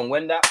go wrong,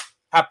 when that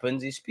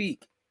happens, it's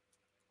peak.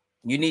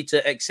 You need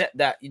to accept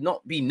that. You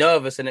not be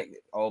nervous and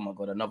oh my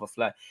God, another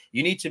fly.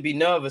 You need to be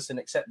nervous and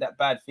accept that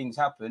bad things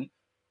happen,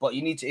 but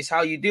it's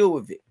how you deal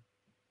with it.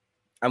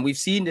 And we've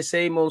seen the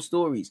same old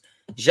stories.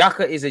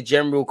 Xhaka is a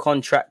general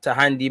contractor,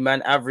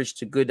 handyman, average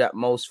to good at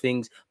most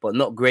things, but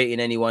not great in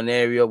any one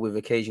area with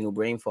occasional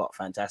brain fart.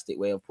 Fantastic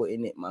way of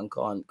putting it, man.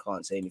 Can't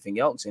say anything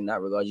else in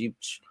that regard. You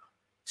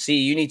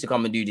need to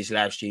come and do this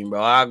live stream,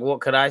 bro. What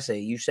could I say?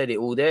 You said it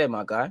all there,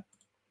 my guy.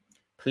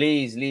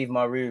 Please leave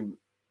my room.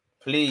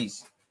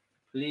 Please.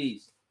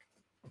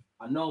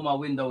 I know my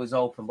window is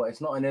open, but it's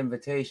not an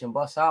invitation.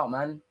 Bust out,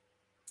 man.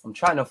 I'm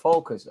trying to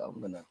focus. I'm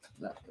going to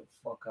let the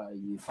fuck out of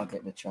you if I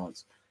get the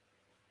chance.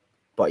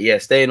 But yeah,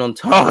 staying on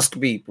task,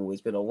 people.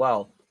 It's been a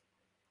while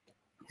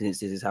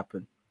since this has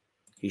happened.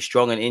 He's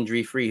strong and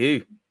injury-free.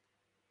 Who?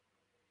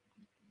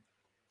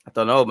 I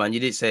don't know, man. You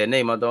did say a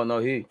name. I don't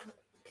know who.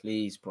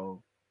 Please,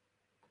 bro.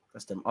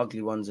 That's them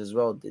ugly ones as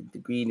well. The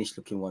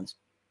greenish-looking ones.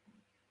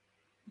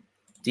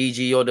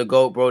 DG, you're the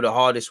GOAT, bro. The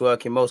hardest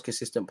working, most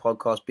consistent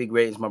podcast. Big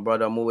ratings, my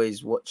brother. I'm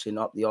always watching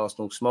up the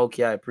Arsenal smoke.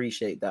 Yeah, I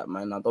appreciate that,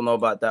 man. I don't know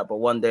about that, but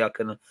one day I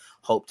can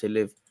hope to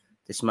live.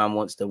 This man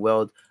wants the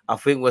world. I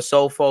think we're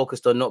so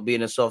focused on not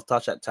being a soft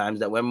touch at times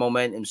that when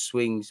momentum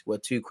swings, we're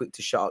too quick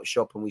to shut up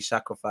shop and we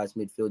sacrifice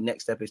midfield.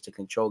 Next step is to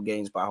control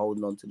games by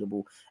holding on to the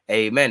ball.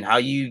 Amen. How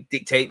you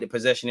dictate the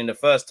possession in the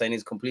first 10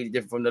 is completely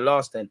different from the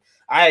last 10.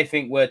 I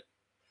think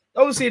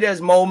obviously,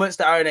 there's moments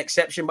that are an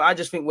exception, but I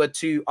just think we're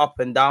too up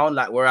and down.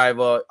 Like we're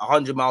either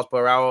 100 miles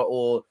per hour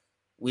or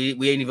we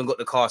ain't even got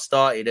the car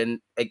started.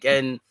 And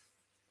again,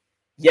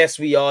 yes,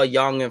 we are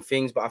young and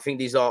things, but I think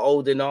these are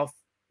old enough.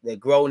 They're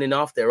grown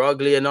enough. They're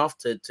ugly enough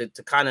to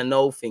kind of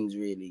know things,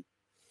 really.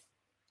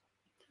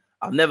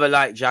 I've never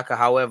liked Xhaka.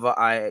 However,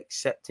 I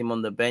accept him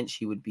on the bench.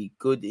 He would be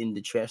good in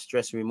the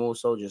dressing room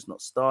also, just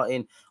not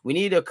starting. We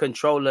need a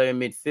controller in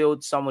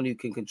midfield, someone who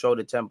can control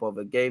the tempo of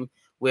a game.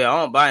 We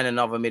aren't buying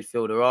another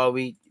midfielder, are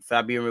we?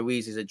 Fabian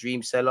Ruiz is a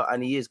dream seller,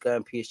 and he is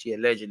going PSG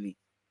allegedly.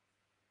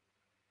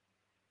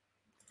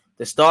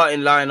 The starting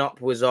lineup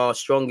was our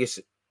strongest.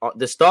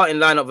 The starting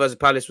lineup versus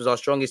Palace was our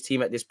strongest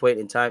team at this point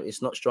in time.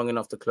 It's not strong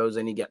enough to close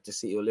any gap to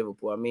City or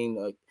Liverpool. I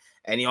mean,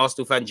 any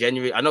Arsenal fan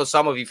genuinely... I know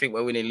some of you think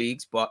we're winning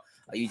leagues, but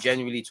are you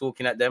genuinely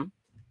talking at them?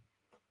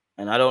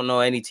 And I don't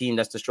know any team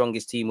that's the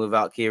strongest team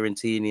without Kieran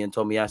Tierney and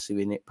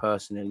Tomiyasu in it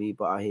personally,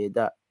 but I hear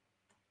that.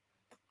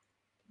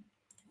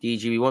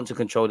 DG, we want to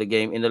control the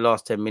game. In the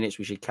last 10 minutes,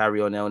 we should carry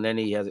on El Nene.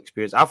 He has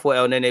experience. I thought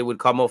El Nene would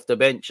come off the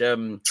bench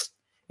in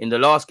the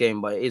last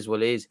game, but it is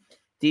what it is.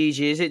 DG,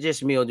 is it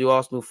just me or do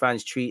Arsenal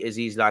fans treat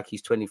Aziz like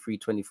he's 23,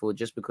 24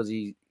 just because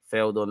he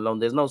failed on loan.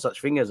 There's no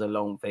such thing as a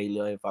loan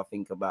failure if I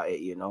think about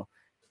it, you know.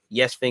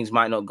 Yes, things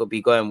might not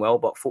be going well,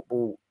 but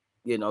football,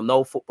 you know,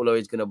 no footballer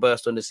is going to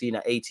burst on the scene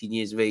at 18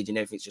 years of age and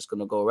everything's just going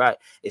to go right.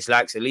 It's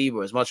like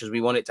Saliba. As much as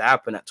we want it to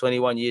happen at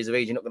 21 years of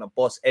age, you're not going to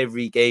boss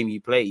every game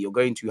you play. You're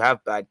going to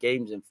have bad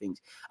games and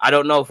things. I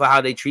don't know for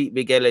how they treat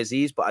Miguel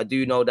Aziz, but I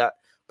do know that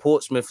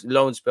Portsmouth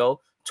loan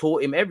spell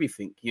taught him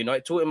everything. You know,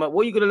 it taught him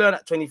what are you going to learn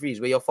at 23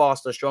 is where you're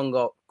faster,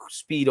 stronger,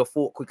 speed or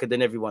thought quicker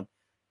than everyone.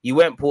 You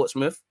went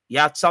Portsmouth.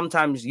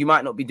 Sometimes you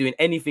might not be doing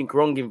anything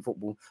wrong in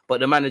football, but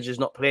the manager's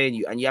not playing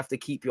you, and you have to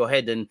keep your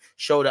head and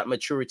show that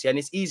maturity. And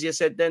it's easier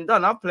said than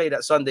done. I've played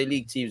at Sunday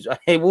League teams,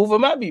 hey,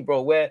 Wolverhampton Abbey,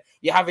 bro, where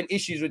you're having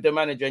issues with the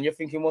manager, and you're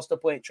thinking, what's the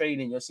point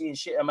training? You're seeing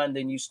shitter man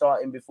than you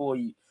starting before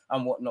you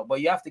and whatnot.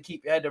 But you have to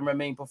keep your head and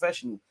remain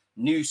professional.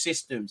 New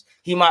systems.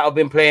 He might have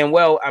been playing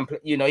well, and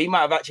you know he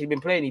might have actually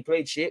been playing. He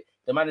played shit.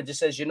 The manager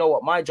says, you know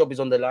what, my job is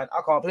on the line. I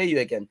can't play you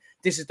again.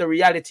 This is the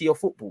reality of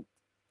football.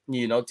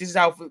 You know, this is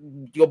how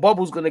your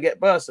bubble's going to get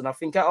burst. And I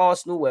think at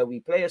Arsenal, where we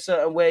play a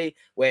certain way,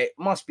 where it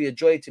must be a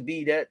joy to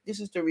be there, this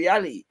is the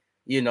reality.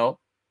 You know,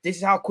 this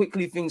is how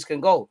quickly things can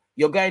go.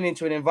 You're going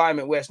into an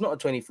environment where it's not a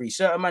 23.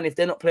 Certain man, if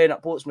they're not playing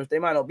at Portsmouth, they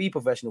might not be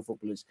professional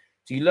footballers.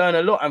 So you learn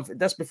a lot. And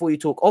that's before you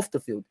talk off the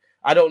field.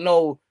 I don't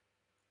know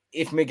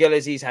if Miguel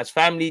Aziz has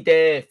family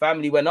there,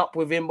 family went up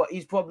with him, but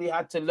he's probably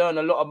had to learn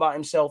a lot about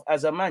himself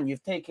as a man.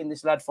 You've taken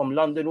this lad from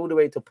London all the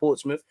way to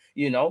Portsmouth,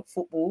 you know,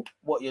 football,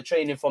 what you're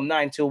training from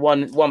 9 till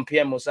 1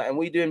 p.m. or something.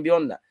 What are you doing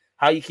beyond that?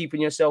 How are you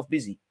keeping yourself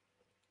busy?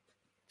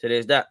 So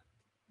there's that.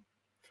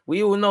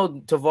 We all know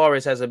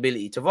Tavares has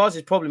ability.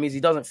 Tavares' problem is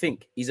he doesn't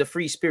think. He's a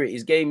free spirit.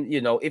 His game,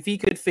 you know, if he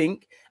could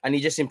think and he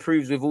just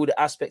improves with all the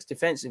aspects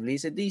defensively,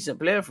 he's a decent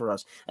player for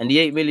us. And the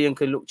 8 million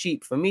can look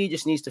cheap. For me, he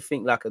just needs to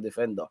think like a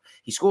defender.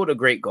 He scored a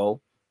great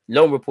goal.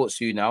 Loan report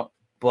soon out.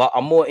 But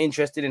I'm more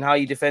interested in how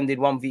you defended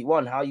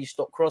 1v1, how you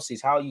stop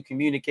crosses, how you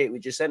communicate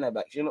with your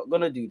centre-backs. You're not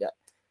going to do that,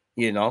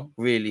 you know,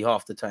 really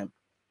half the time.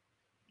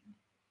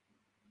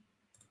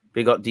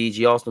 Big up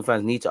DG. Arsenal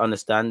fans need to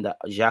understand that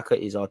Xhaka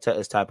is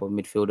Arteta's type of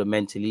midfielder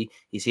mentally.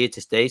 He's here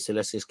to stay, so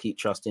let's just keep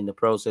trusting the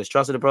process.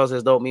 Trusting the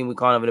process don't mean we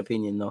can't have an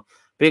opinion, though.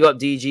 Big up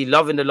DG.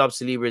 Loving the love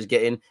Saliba is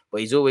getting, but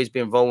he's always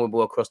been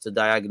vulnerable across the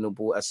diagonal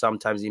ball, as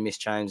sometimes he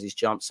mistimes his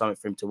jump, something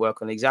for him to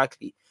work on.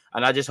 Exactly.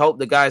 And I just hope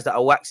the guys that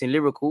are waxing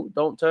lyrical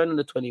don't turn on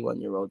the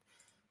 21-year-old.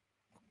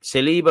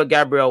 Saliba,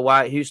 Gabriel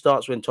White, who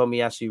starts when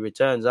Tomiyasu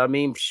returns? I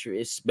mean,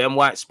 it's Ben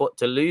White's spot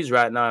to lose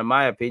right now, in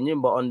my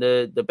opinion, but on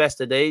the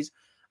best of days,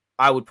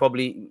 we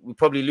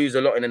probably lose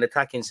a lot in an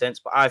attacking sense,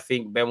 but I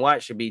think Ben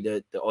White should be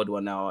the odd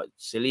one now.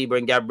 Saliba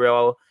and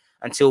Gabriel,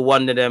 until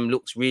one of them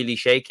looks really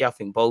shaky, I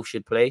think both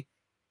should play.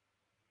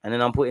 And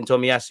then I'm putting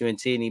Tomiyasu and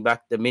Tierney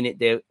back the minute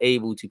they're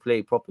able to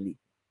play properly.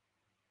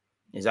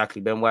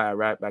 Exactly. Ben White at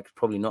right back is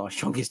probably not our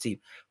strongest team.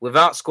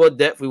 Without squad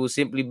depth, we will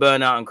simply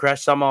burn out and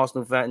crash. Some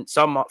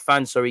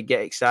fans,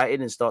 get excited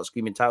and start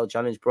screaming title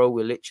challenge, bro.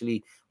 We're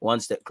literally one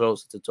step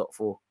closer to top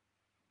 4.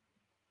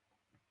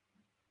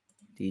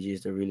 DJ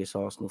is the realest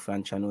Arsenal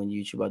fan channel on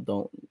YouTube. I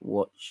don't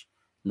watch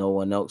no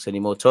one else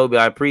anymore. Toby,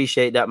 I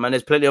appreciate that, man.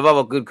 There's plenty of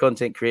other good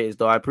content creators,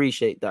 though. I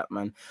appreciate that,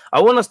 man.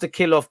 I want us to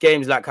kill off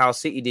games like how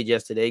City did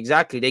yesterday.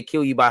 Exactly. They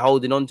kill you by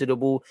holding on to the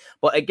ball.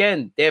 But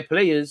again, they're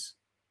players.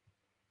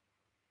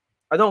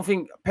 I don't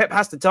think Pep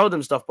has to tell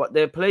them stuff, but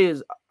their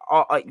players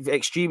are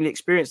extremely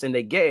experienced and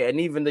they get it. And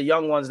even the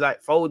young ones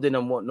like Foden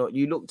and whatnot,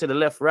 you look to the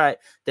left, right,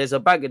 there's a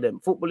bag of them.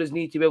 Footballers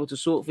need to be able to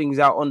sort things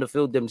out on the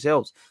field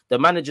themselves. The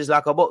manager's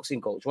like a boxing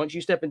coach. Once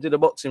you step into the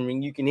boxing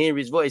ring, you can hear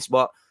his voice,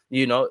 but,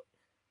 you know,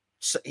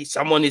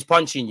 someone is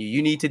punching you.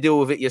 You need to deal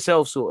with it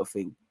yourself, sort of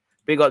thing.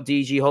 Big up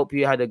DG. Hope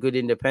you had a good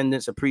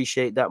independence.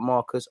 Appreciate that,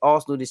 Marcus.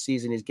 Arsenal this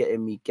season is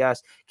getting me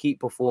gas.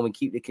 Keep performing,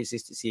 keep the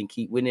consistency, and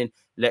keep winning.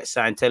 Let's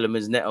sign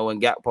Telemans, Neto, and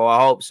Gakpo.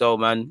 I hope so,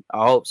 man.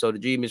 I hope so. The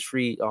dream is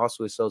free. The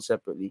hustle is sold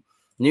separately.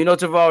 Nuno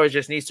Tavares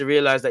just needs to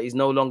realize that he's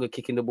no longer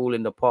kicking the ball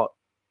in the pot.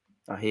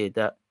 I hear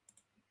that.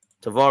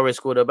 Tavares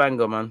scored a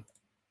banger, man.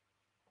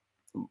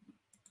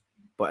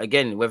 But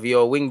again, whether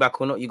you're a wing back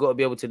or not, you got to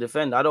be able to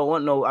defend. I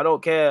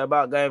don't care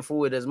about going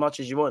forward as much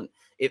as you want.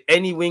 If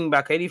any wing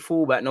back, any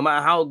fullback, no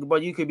matter how,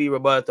 but you could be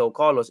Roberto,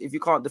 Carlos. If you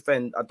can't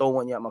defend, I don't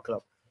want you at my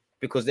club,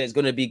 because there's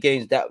going to be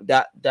games that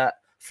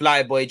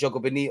flyboy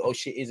Jogo Benito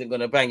shit isn't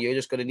going to bang. You're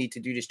just going to need to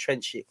do this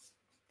trench shit.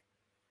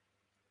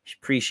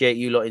 Appreciate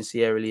you lot in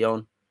Sierra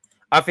Leone.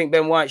 I think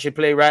Ben White should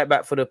play right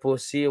back for the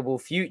foreseeable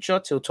future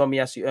till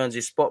Tomiyasu earns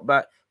his spot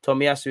back.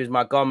 Tomiyasu is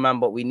my gunman,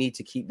 but we need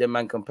to keep the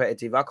man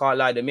competitive. I can't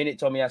lie. The minute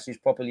Tomiyasu is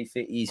properly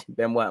fit, he's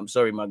Ben White. I'm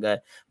sorry, my guy.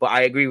 But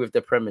I agree with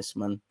the premise,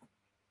 man.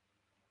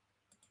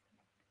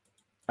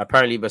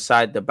 Apparently,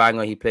 beside the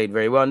banger, he played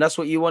very well. And that's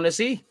what you want to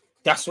see.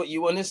 That's what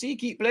you want to see.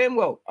 Keep playing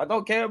well. I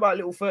don't care about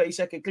little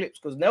 30-second clips,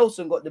 because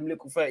Nelson got them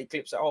little 30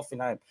 clips at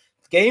Hoffenheim.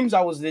 Games I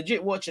was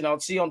legit watching, I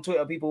would see on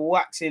Twitter people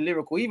waxing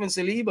lyrical. Even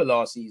Saliba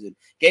last season.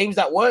 Games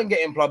that weren't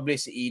getting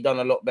publicity, he done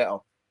a lot better.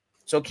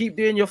 So keep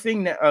doing your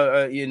thing,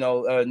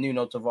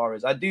 Nuno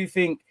Tavares. I do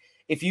think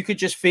if you could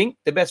just think,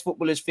 the best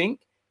footballers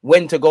think,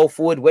 when to go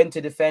forward, when to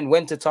defend,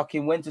 when to tuck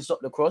in, when to stop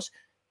the cross,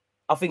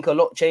 I think a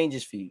lot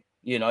changes for you.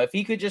 You know, if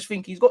he could just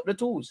think he's got the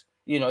tools,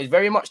 you know, he's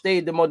very much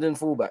the modern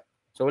fullback.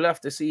 So we'll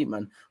have to see,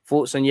 man.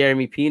 Thoughts on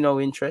Yeremy Pino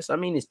interest? I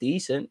mean, it's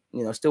decent.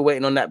 You know, still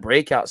waiting on that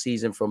breakout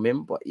season from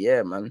him. But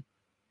yeah, man.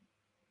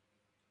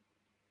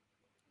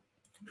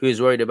 Who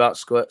is worried about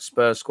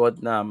Spurs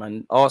squad? Nah,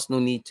 man. Arsenal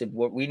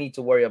we need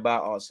to worry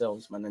about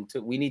ourselves, man. And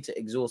we need to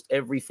exhaust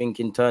everything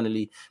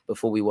internally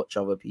before we watch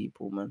other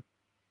people, man.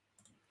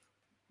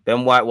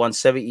 Ben White won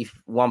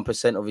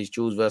 71% of his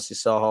duels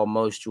versus Saha.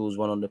 Most duels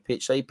won on the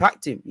pitch. So he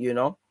packed him, you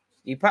know.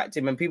 He packed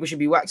him, and people should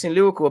be waxing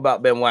lyrical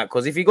about Ben White,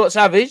 because if he got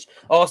savage,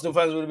 Arsenal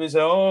fans would have been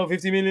saying, oh,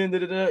 50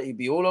 million, He'd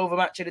be all over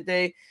match of the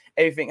day.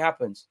 Everything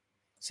happens.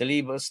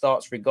 Saliba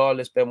starts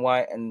regardless. Ben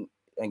White and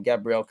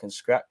Gabriel can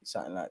scrap,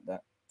 something like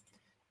that.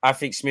 I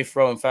think Smith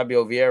Rowe and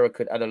Fabio Vieira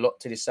could add a lot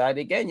to this side.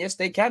 Again, yes,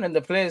 they can. And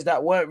the players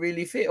that weren't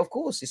really fit, of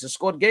course, it's a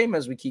squad game,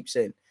 as we keep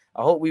saying.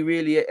 I hope we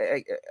really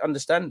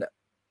understand that.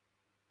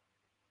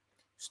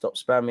 Stop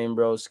spamming,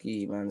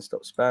 broski, man.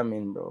 Stop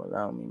spamming, bro.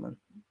 Allow me, man.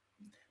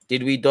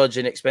 Did we dodge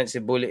an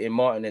expensive bullet in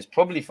Martinez?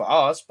 Probably for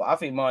us, but I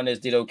think Martinez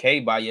did okay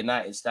by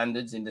United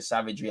standards in the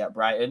savagery at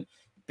Brighton.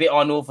 Bit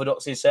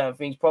unorthodox in certain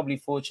things. Probably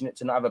fortunate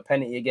to not have a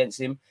penalty against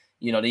him.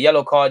 You know, the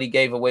yellow card he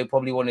gave away,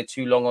 probably wanted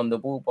too long on the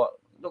ball, but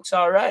looks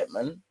all right,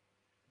 man.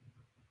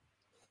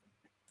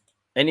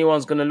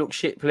 Anyone's going to look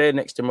shit playing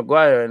next to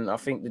Maguire, and I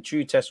think the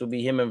true test will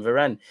be him and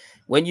Varane.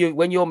 When your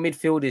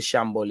midfield is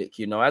shambolic,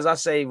 you know, as I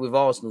say with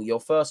Arsenal,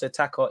 your first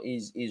attacker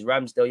is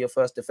Ramsdale, your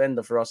first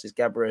defender for us is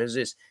Gabriel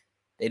Jesus.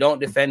 They don't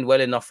defend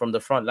well enough from the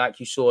front, like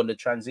you saw in the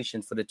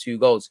transition for the 2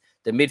 goals.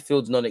 The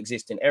midfield's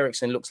non-existent.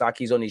 Eriksen looks like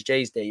he's on his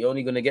J's day. You're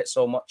only going to get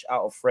so much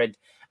out of Fred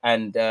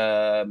and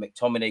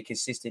McTominay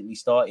consistently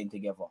starting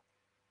together.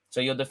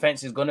 So your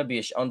defense is going to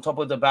be, on top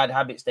of the bad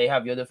habits they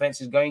have, your defense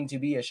is going to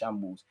be a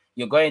shambles.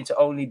 You're going to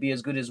only be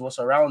as good as what's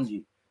around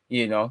you,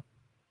 you know.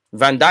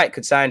 Van Dijk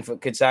could sign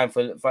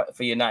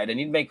for United, and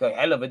he'd make a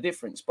hell of a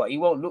difference, but he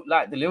won't look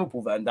like the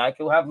Liverpool Van Dijk.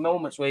 He'll have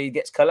moments where he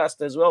gets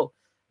collapsed as well,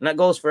 and that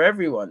goes for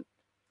everyone.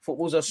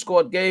 Football's a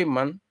squad game,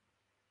 man.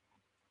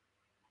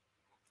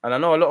 And I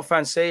know a lot of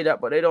fans say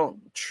that, but they don't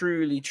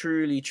truly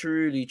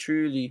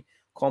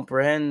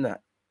comprehend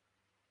that.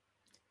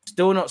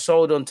 Still not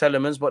sold on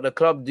Telemans, but the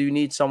club do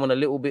need someone a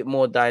little bit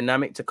more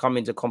dynamic to come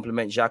in to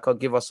complement Xhaka.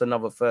 Give us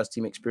another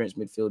first-team experienced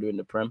midfielder in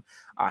the Prem.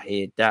 I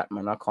hear that,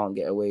 man. I can't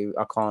get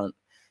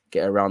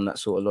around that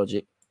sort of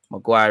logic.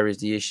 Maguire is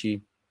the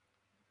issue.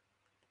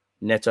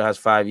 Neto has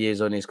 5 years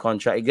on his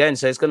contract again,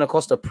 so it's going to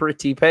cost a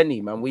pretty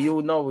penny, man. We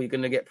all know we're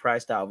going to get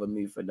priced out of a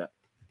move for that.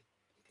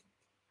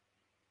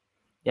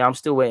 Yeah, I'm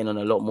still waiting on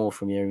a lot more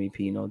from Yeremy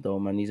Pino, though,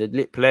 man. He's a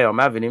lit player. I'm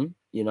having him.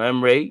 You know,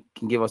 Emre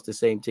can give us the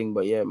same thing,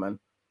 but yeah, man.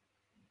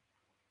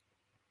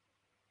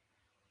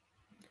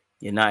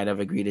 United have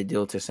agreed a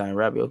deal to sign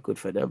Rabiot. Good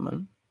for them,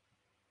 man.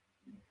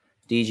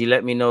 DG,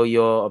 let me know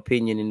your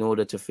opinion. In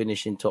order to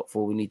finish in top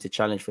 4, we need to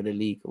challenge for the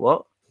league.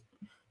 What?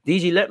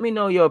 DG, let me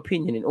know your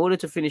opinion. In order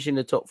to finish in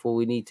the top 4,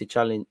 we need to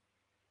challenge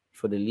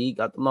for the league.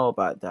 I don't know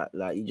about that.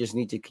 Like, you just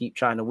need to keep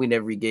trying to win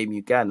every game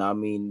you can. I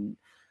mean,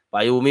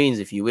 by all means,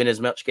 if you win as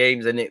much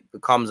games, then it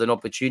becomes an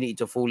opportunity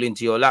to fall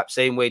into your lap.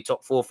 Same way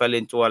top 4 fell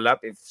into our lap.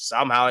 If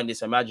somehow in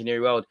this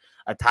imaginary world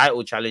a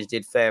title challenge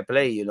did fair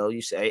play, you know,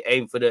 you say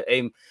aim for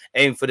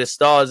the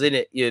stars, in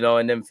it, you know,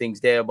 and them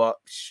things there. But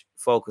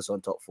focus on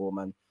top 4,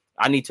 man.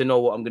 I need to know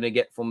what I'm gonna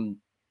get from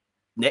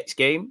next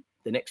game,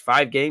 the next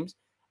 5 games.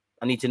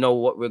 I need to know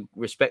what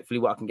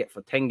I can get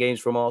for 10 games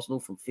from Arsenal,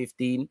 from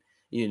 15,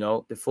 you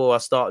know, before I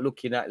start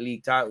looking at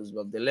league titles.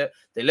 But the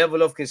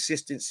level of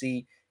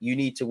consistency you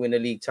need to win a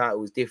league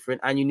title is different,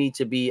 and you need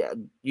to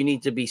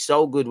be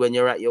so good when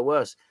you're at your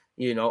worst.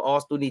 You know,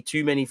 Arsenal need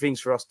too many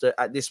things for us to,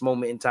 at this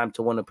moment in time,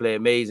 to want to play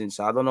amazing.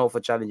 So I don't know if we're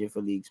challenging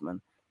for leagues,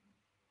 man.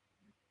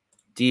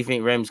 Do you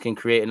think Rems can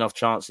create enough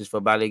chances for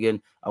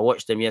Balogun? I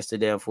watched them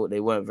yesterday and thought they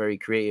weren't very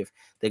creative.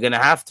 They're going to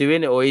have to,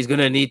 innit, or he's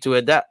going to need to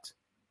adapt.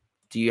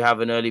 Do you have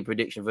an early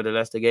prediction for the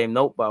Leicester game?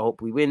 Nope, but I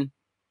hope we win.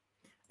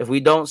 If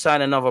we don't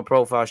sign another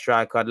profile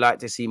striker, I'd like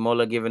to see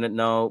Moller giving it.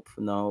 Nope.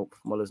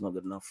 Moller's not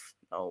good enough.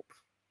 Nope.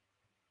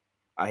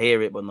 I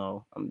hear it, but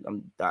no.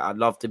 I'd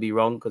love to be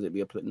wrong because it'd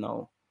be a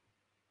no.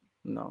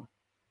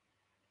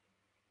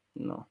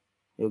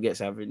 He'll get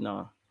savage.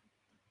 No.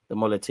 The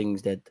Moller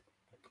thing's dead.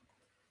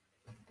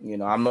 You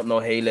know, I'm not no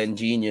Haaland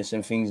genius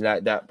and things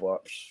like that,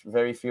 but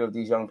very few of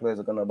these young players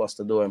are going to bust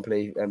the door and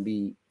play and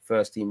be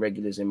first-team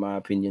regulars, in my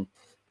opinion.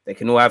 They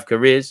can all have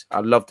careers.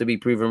 I'd love to be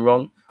proven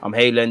wrong. I'm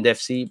Haaland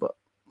FC, but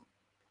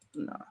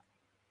nah.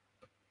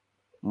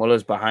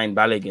 Muller's behind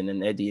Balogun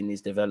and Eddie in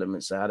his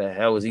development, so how the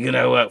hell is he going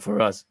to work for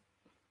us?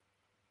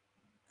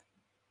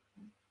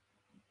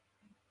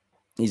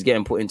 He's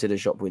getting put into the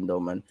shop window,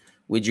 man.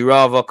 Would you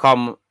rather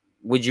come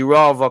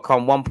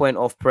 1 point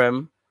off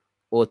Prem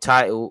or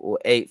title or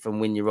 8th and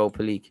win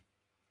Europa League?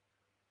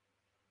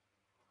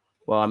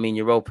 Well, I mean,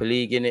 Europa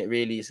League, innit?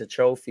 Really, it's a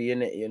trophy,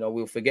 innit? You know,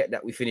 we'll forget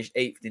that we finished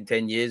 8th in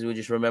 10 years. We'll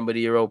just remember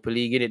the Europa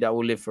League, innit? That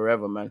will live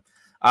forever, man.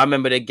 I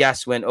remember the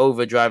gas went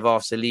overdrive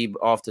after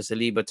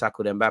Saliba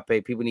tackled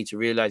Mbappe. People need to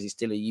realize he's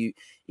still a youth,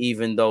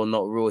 even though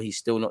not raw. He's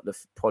still not the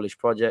polished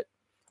project.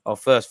 Our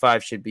first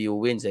 5 should be all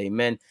wins.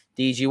 Amen.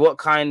 DG, what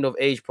kind of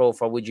age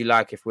profile would you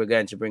like if we're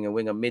going to bring a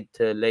winger? Mid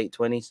to late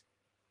 20s?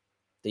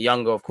 The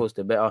younger, of course,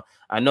 the better.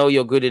 I know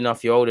you're good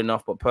enough, you're old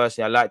enough, but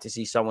personally, I like to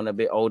see someone a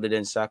bit older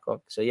than Saka.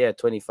 So, yeah,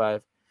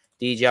 25.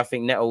 DG, I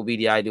think Neto will be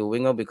the ideal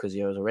winger because he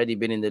has already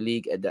been in the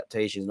league.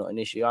 Adaptation is not an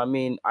issue. I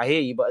mean, I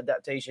hear you, but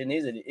adaptation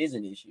is an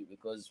issue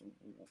because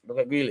look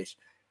at Grealish.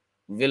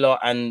 Villa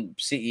and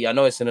City, I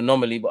know it's an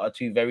anomaly, but are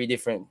two very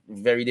different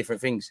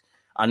things.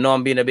 I know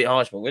I'm being a bit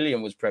harsh, but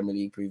William was Premier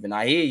League proven.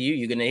 I hear you.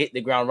 You're going to hit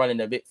the ground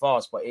running a bit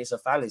fast, but it's a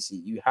fallacy.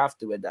 You have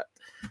to adapt.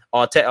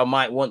 Arteta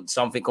might want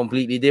something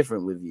completely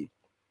different with you.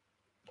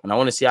 And I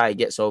want to see how he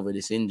gets over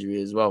this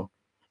injury as well.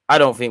 I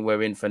don't think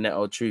we're in for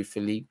Neto,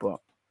 truthfully, but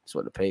that's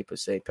what the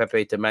papers say.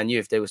 Pepe to Man U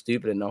if they were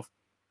stupid enough.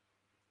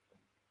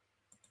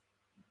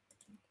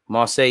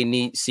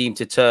 Marseille seem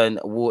to turn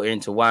water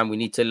into wine. We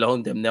need to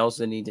loan them.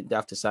 Nelson they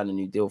have to sign a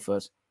new deal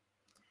first.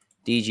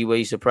 DG, were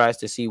you surprised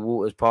to see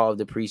Walters part of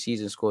the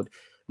preseason squad?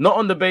 Not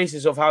on the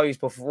basis of how he's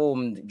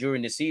performed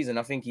during the season.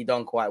 I think he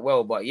done quite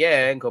well. But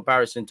yeah, in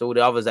comparison to all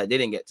the others that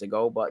didn't get to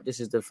go. But this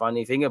is the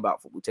funny thing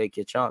about football. Take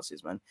your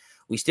chances, man.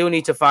 We still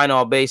need to find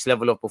our base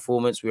level of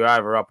performance. We're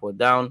either up or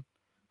down.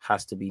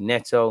 Has to be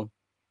Neto.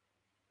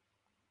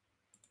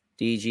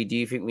 DG, do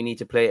you think we need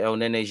to play El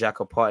Nene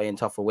Xhaka party in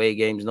tough away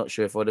games? Not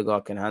sure if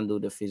Odegaard can handle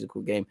the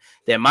physical game.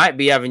 There might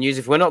be avenues.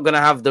 If we're not going to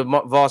have the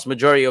vast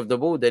majority of the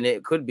ball, then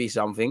it could be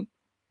something.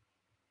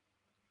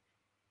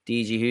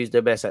 DG, who's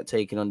the best at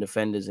taking on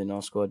defenders in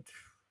our squad?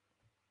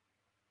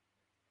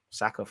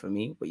 Saka for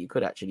me, but you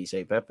could actually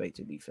say Pepe,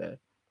 to be fair.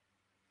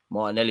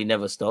 Martinelli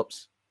never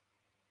stops.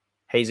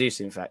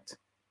 Jesus, in fact.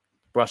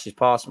 Brushes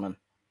past, man.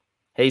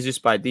 Jesus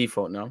by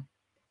default now.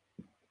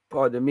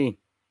 Pardon me.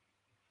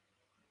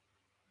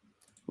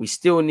 We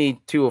still need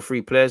 2 or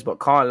 3 players, but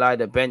can't lie,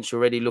 the bench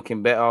already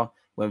looking better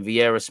when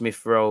Vieira,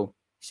 Smith Rowe.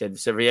 Said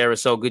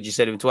Vieira's so good, you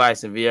said him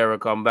twice, and Vieira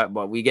come back,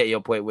 but we get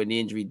your point when the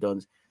injury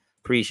done.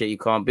 Appreciate you,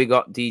 Khan. Big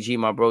up, DG,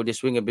 my bro.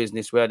 This winger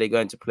business, where are they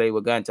going to play?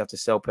 We're going to have to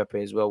sell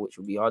Pepe as well, which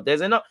will be hard.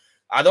 There's enough.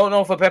 I don't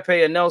know for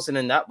Pepe and Nelson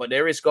and that, but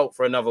there is scope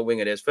for another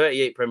winger. There's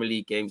 38 Premier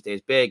League games. There's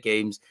bare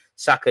games.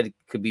 Saka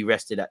could be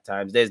rested at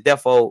times. There's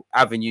defo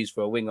avenues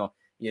for a winger.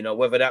 You know,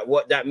 whether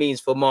what that means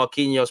for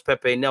Marquinhos,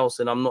 Pepe,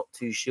 Nelson, I'm not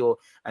too sure.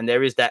 And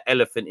there is that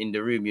elephant in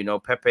the room. You know,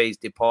 Pepe's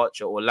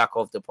departure or lack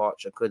of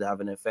departure could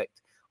have an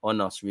effect on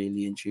us,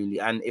 really and truly.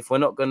 And if we're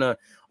not gonna,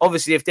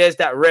 obviously, if there's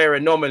that rare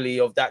anomaly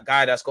of that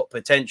guy that's got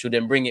potential,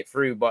 then bring it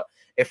through. But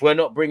if we're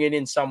not bringing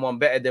in someone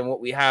better than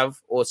what we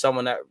have, or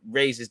someone that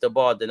raises the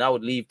bar, then I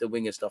would leave the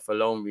winger stuff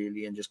alone,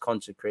 really, and just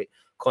concentrate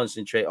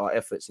our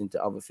efforts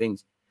into other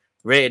things.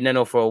 Rated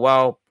Neto for a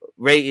while,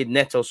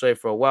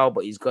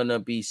 but he's gonna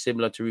be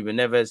similar to Ruben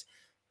Neves.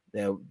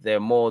 They're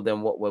more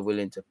than what we're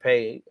willing to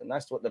pay, and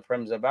that's what the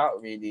Prem's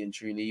about, really and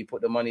truly. You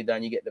put the money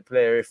down, you get the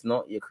player. If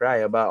not, you cry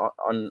about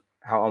on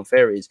how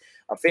unfair it is.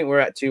 I think we're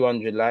at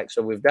 200 likes.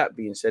 So with that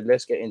being said,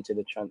 let's get into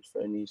the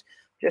transfer news.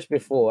 Just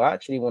before, I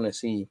actually want to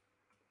see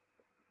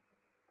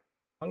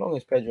how long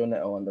is Pedro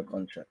Neto under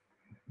contract?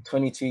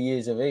 22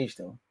 years of age,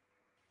 though.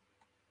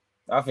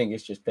 I think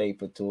it's just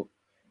paper talk.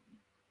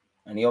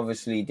 And he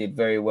obviously did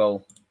very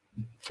well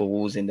for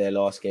Wolves in their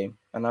last game.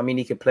 And I mean,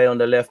 he could play on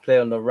the left, play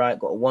on the right,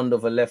 got a wonder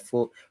of a left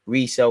foot,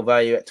 resale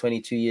value at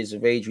 22 years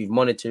of age. We've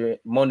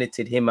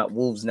monitored him at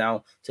Wolves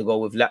now to go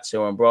with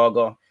Lazio and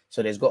Braga.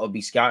 So there's got to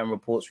be scouting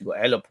reports. We've got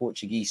hella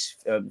Portuguese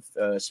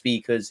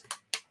speakers.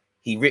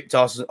 He ripped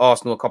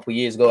Arsenal a couple of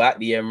years ago at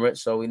the Emirates,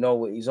 so we know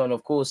what he's on.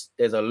 Of course,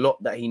 there's a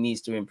lot that he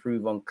needs to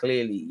improve on,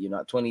 clearly. You know,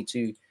 at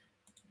 22,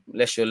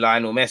 unless you're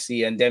Lionel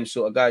Messi and them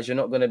sort of guys, you're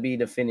not going to be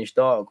the finished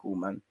article,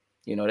 man.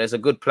 You know, there's a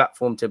good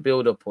platform to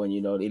build upon.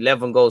 You know,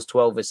 11 goals,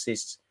 12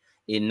 assists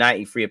in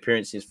 93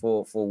 appearances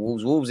for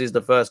Wolves. Wolves is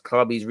the first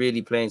club he's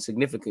really playing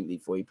significantly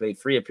for. He played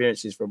 3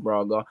 appearances for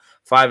Braga,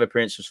 5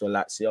 appearances for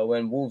Lazio,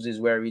 and Wolves is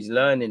where he's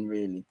learning,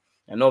 really.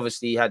 And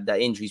obviously, he had that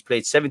injury. He's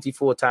played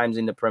 74 times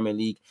in the Premier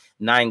League,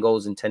 9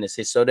 goals and 10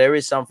 assists. So there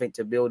is something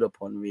to build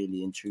upon,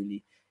 really and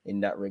truly,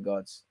 in that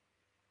regards.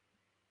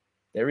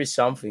 There is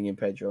something in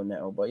Pedro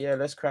Neto. But yeah,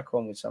 let's crack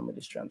on with some of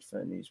this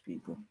transfer news,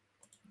 people.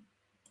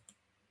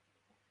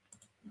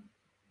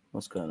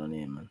 What's going on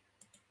here, man?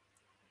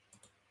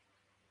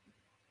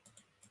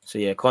 So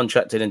yeah,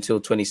 contracted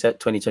until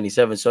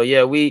 2027. So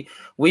yeah, we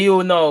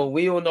all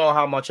know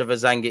how much of a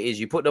Zanga is.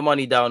 You put the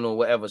money down or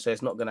whatever, so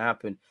it's not going to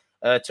happen.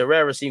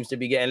 Torreira seems to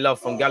be getting love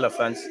from Gala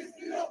fans.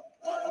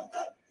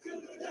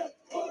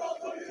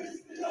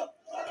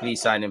 Please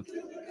sign him.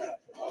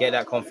 Get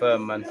that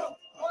confirmed, man.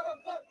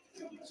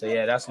 So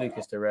yeah, that's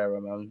Lucas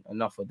Torreira, man.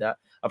 Enough of that.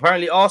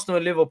 Apparently, Arsenal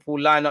and Liverpool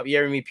line up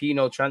Yeremy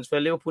Pino transfer.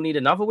 Liverpool need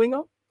another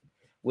winger,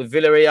 with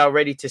Villarreal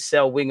ready to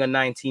sell winger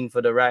 19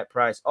 for the right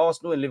price.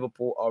 Arsenal and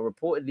Liverpool are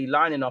reportedly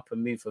lining up a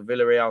move for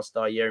Villarreal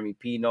star Yeremy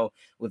Pino,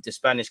 with the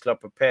Spanish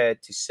club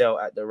prepared to sell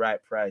at the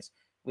right price,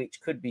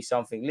 which could be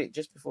something. Look,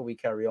 just before we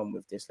carry on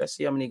with this, let's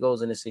see how many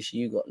goals and assists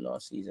you got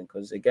last season,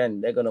 because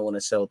again, they're going to want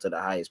to sell to the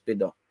highest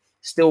bidder.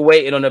 Still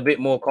waiting on a bit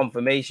more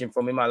confirmation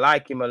from him. I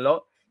like him a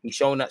lot. He's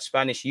shown that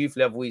Spanish youth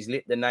level. He's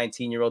lit the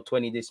 19-year-old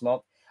 20 this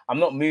month. I'm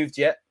not moved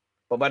yet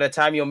But by the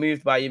time you're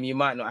moved by him, you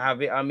might not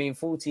have it. I mean,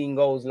 14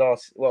 goals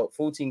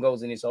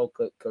in his whole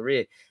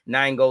career,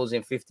 9 goals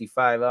in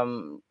 55.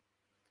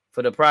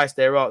 For the price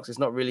they're asked, it's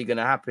not really going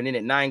to happen,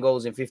 innit? 9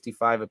 goals in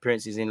 55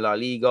 appearances in La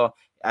Liga.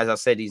 As I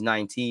said, he's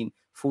 19,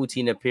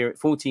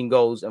 14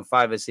 goals and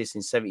 5 assists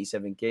in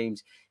 77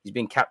 games. He's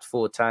been capped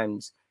 4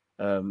 times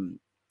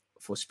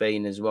for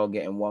Spain as well,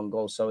 getting 1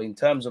 goal. So in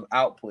terms of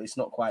output, it's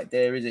not quite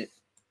there, is it?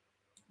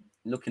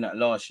 Looking at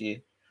last year.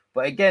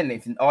 But again,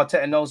 if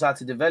Arteta knows how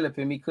to develop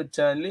him, he could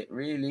turn lit,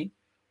 really.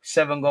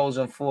 7 goals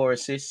and 4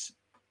 assists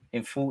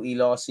in 40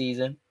 last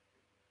season.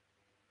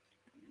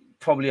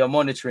 Probably a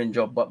monitoring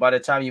job, but by the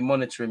time you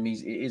monitor him,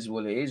 it is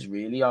what it is,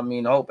 really. I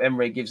mean, I hope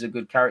Emre gives a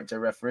good character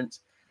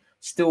reference.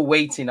 Still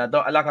waiting. Like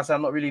I said,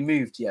 I'm not really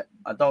moved yet.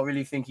 I don't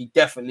really think he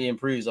definitely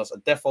improves us. I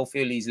definitely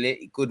feel he's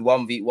lit. Good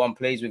 1v1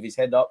 plays with his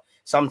head up.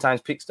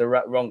 Sometimes picks the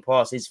wrong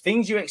passes.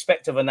 Things you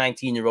expect of a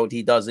 19-year-old,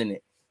 he does,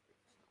 innit?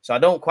 So I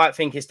don't quite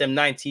think it's them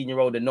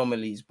 19-year-old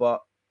anomalies,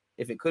 but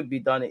if it could be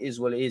done, it is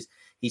what it is.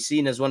 He's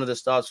seen as one of the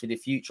stars for the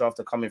future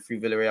after coming through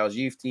Villarreal's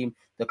youth team.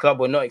 The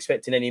club were not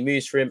expecting any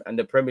moves for him, and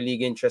the Premier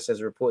League interest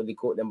has reportedly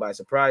caught them by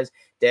surprise.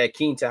 They're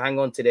keen to hang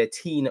on to their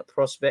teen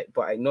prospect,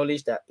 but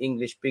acknowledge that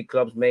English big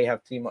clubs may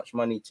have too much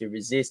money to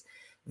resist.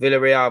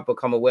 Villarreal have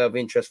become aware of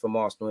interest from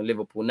Arsenal and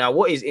Liverpool. Now,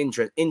 what is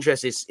interest?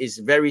 Interest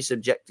is very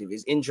subjective.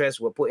 Is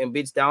interest we're putting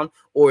bids down,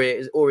 or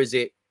is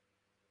it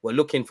we're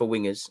looking for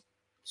wingers?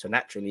 So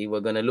naturally, we're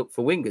going to look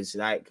for wingers.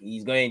 Like,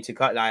 he's going to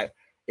cut, like,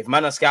 if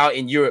man are scout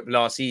in Europe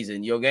last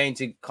season, you're going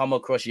to come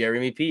across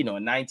Yeremy Pino, a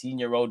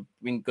 19-year-old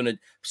going to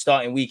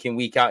starting week in,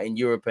 week out in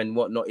Europe and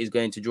whatnot is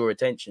going to draw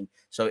attention.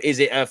 So is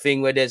it a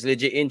thing where there's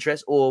legit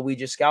interest, or are we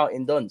just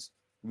scouting duns,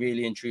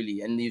 really and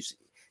truly? And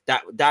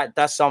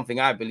that's something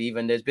I believe.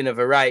 And there's been a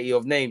variety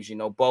of names, you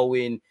know,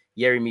 Bowen,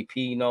 Yeremy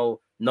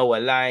Pino, Noah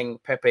Lang,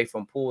 Pepe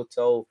from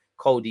Porto,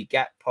 Cody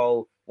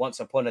Gakpo, once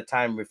upon a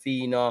time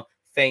Rafinha,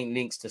 faint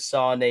links to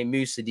Sane,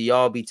 Moussa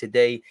Diaby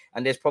today,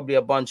 and there's probably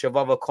a bunch of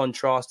other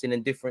contrasting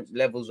and different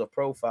levels of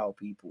profile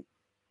people.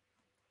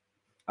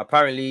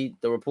 Apparently,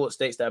 the report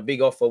states that a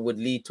big offer would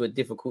lead to a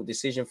difficult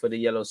decision for the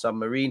Yellow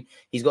Submarine.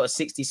 He's got a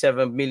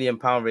 £67 million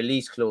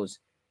release clause.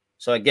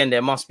 So again,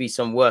 there must be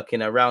some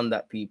working around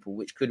that, people,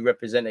 which could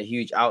represent a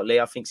huge outlay.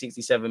 I think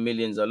 67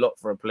 million is a lot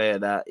for a player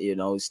that, you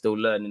know, is still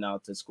learning how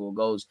to score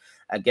goals.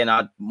 Again,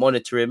 I'd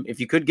monitor him.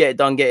 If you could get it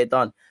done, get it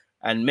done.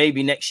 And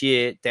maybe next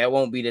year there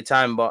won't be the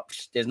time, but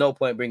there's no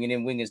point bringing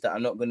in wingers that are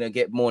not going to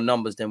get more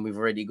numbers than we've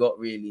already got,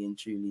 really and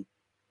truly.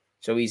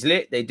 So he's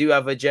lit. They do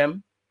have a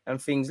gem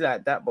and things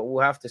like that, but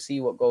we'll have to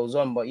see what goes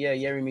on. But yeah,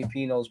 Yeremy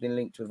Pino's been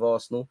linked with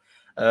Arsenal.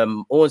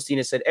 Ornstein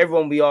has said,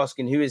 everyone will be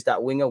asking, who is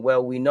that winger?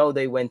 Well, we know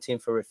they went in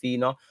for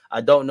Rafinha.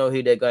 I don't know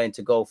who they're going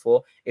to go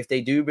for. If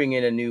they do bring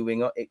in a new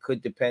winger, it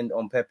could depend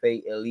on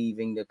Pepe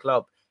leaving the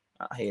club.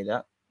 I hear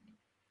that.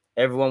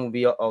 Everyone will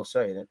be, oh,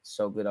 sorry, that's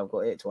so good. I've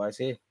got it twice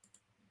here.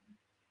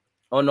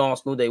 On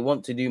Arsenal, they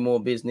want to do more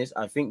business.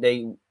 I think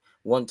they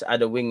want to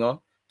add a winger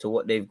to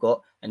what they've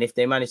got. And if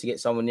they manage to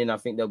get someone in, I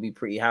think they'll be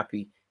pretty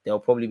happy. There'll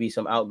probably be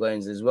some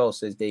outgoings as well,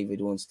 says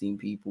David Ornstein,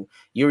 people.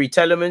 Yuri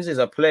Telemans is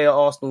a player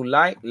Arsenal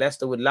like.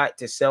 Leicester would like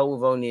to sell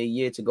with only a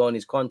year to go on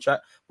his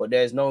contract, but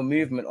there's no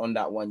movement on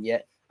that one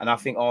yet. And I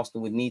think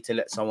Arsenal would need to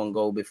let someone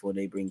go before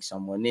they bring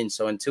someone in.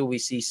 So until we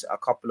see a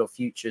couple of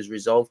futures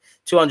resolved,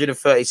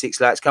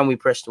 236 likes, can we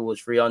press towards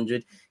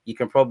 300? You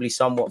can probably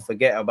somewhat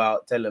forget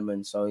about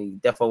Telemans. So he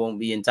definitely won't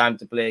be in time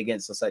to play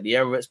against us at the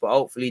Emirates. But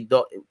hopefully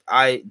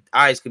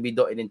I's could be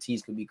dotted and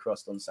T's could be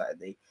crossed on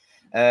Saturday.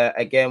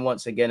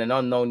 Once again, an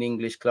unknown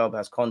English club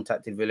has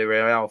contacted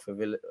Villarreal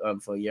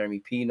for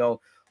Yeremy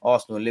Pino.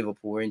 Arsenal and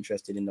Liverpool were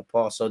interested in the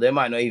past. So there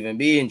might not even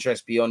be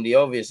interest beyond the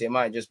obvious. It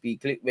might just be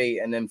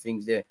clickbait and them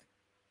things there.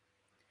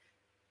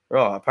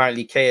 Right,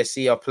 apparently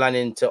KSC are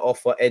planning to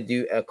offer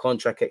Edu a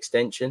contract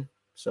extension.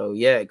 So,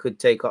 yeah, it could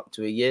take up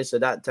to a year. So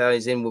that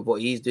ties in with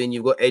what he's doing.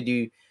 You've got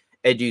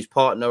Edu's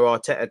partner,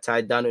 Arteta,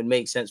 tied down. It would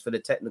make sense for the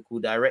technical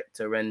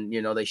director. And,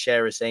 you know, they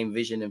share the same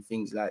vision and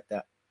things like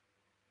that.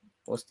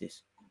 What's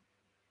this?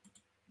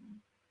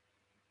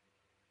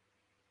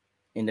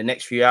 In the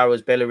next few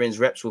hours, Bellerin's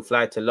reps will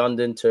fly to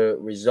London to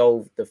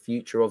resolve the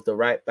future of the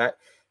right back.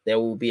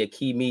 There will be a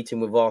key meeting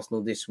with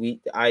Arsenal this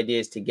week. The idea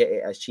is to get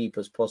it as cheap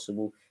as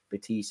possible.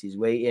 Batiste is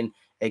waiting.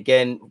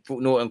 Again,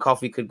 Norton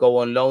Coffey could go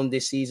on loan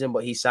this season,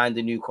 but he signed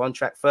a new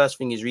contract. First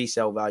thing is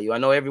resale value. I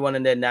know everyone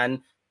and their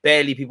nan,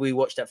 barely people who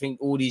watch that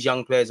think all these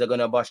young players are going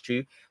to bust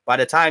through. By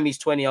the time he's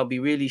 20, I'll be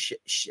really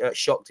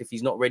shocked if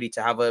he's not ready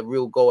to have a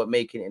real go at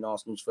making it in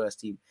Arsenal's first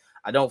team.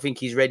 I don't think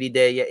he's ready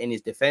there yet in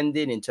his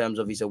defending, in terms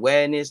of his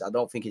awareness. I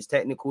don't think his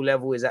technical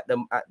level is at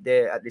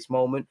this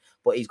moment,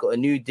 but he's got a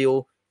new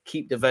deal.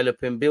 Keep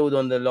developing, build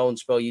on the loan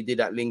spell you did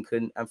at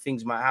Lincoln, and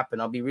things might happen.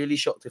 I'll be really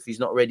shocked if he's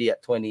not ready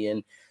at 20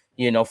 and,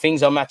 you know,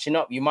 things are matching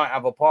up. You might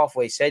have a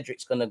pathway.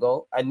 Cedric's going to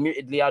go.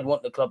 Admittedly, I'd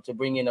want the club to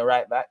bring in a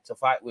right back to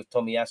fight with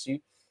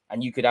Tomiyasu,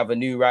 and you could have a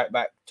new right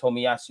back,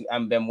 Tomiyasu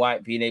and Ben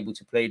White being able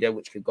to play there,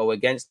 which could go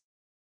against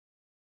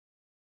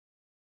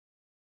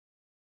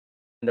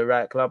the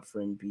right club for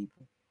him,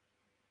 people,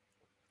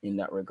 in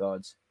that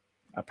regards.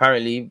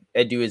 Apparently,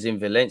 Edu is in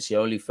Valencia,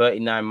 only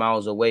 39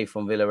 miles away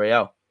from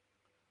Villarreal.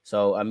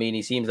 So, I mean,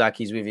 he seems like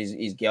he's with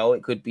his girl.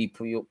 It could be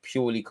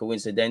purely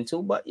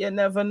coincidental, but you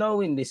never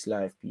know in this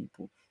life,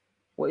 people.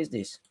 What is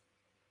this?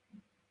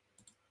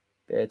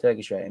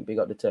 Turkish writing. Big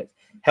up the Turks.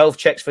 Health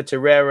checks for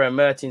Torreira and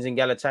Mertens and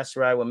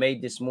Galatasaray were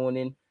made this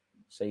morning.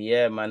 So,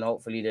 yeah, man,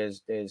 hopefully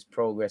there's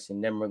progress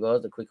in them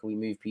regards. The quicker we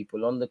move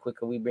people on, the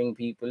quicker we bring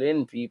people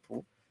in,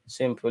 people.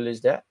 Simple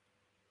as that.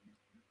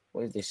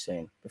 What is this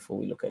saying before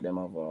we look at them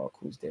other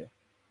articles there?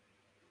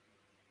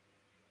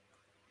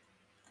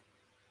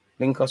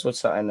 Link us with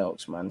something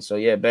else, man. So,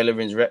 yeah,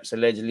 Bellerin's reps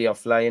allegedly are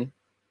flying.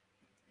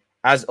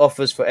 As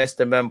offers for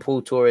Esteban,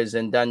 Paul Torres,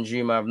 and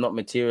Danjuma have not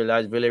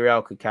materialized,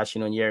 Villarreal could cash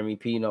in on Yeremy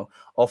Pino.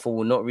 Offer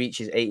will not reach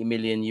his 80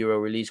 million euro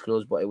release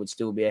clause, but it would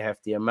still be a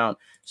hefty amount.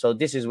 So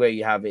this is where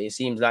you have it. It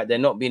seems like they're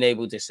not being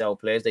able to sell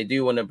players. They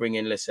do want to bring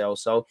in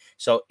Lascelles.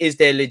 So is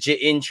there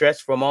legit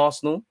interest from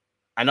Arsenal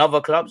and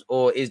other clubs,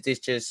 or is this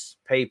just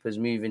papers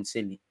moving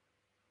silly?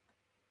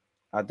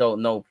 I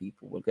don't know,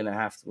 people. We're gonna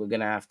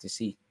have to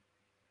see.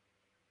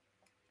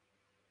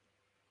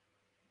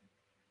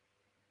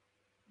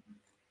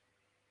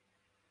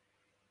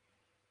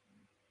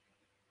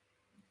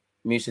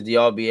 Moussa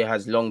Diaby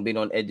has long been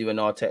on Edu and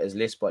Arteta's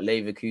list, but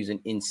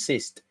Leverkusen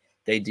insist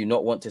they do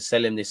not want to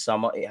sell him this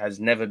summer. It has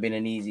never been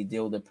an easy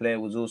deal. The player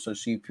was also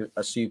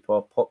a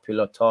super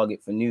popular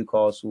target for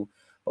Newcastle,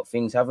 but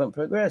things haven't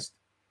progressed.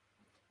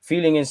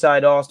 Feeling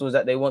inside Arsenal is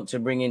that they want to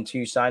bring in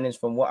 2 signings.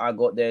 From what I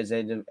got, there's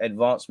an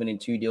advancement in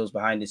 2 deals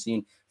behind the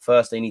scene.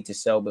 First, they need to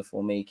sell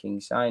before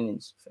making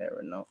signings. Fair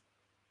enough.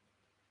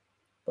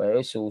 But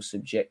it's all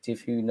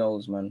subjective. Who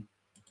knows, man?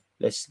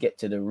 Let's get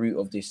to the root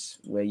of this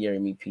where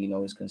Yeremy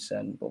Pino is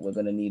concerned. But we're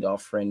going to need our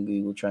friend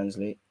Google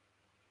Translate.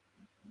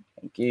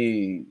 Thank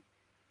you.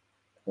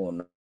 Or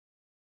no.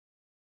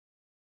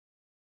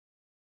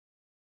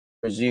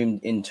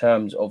 Resumed in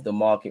terms of the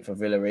market for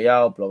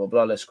Villarreal, blah, blah,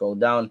 blah. Let's scroll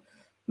down.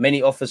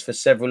 Many offers for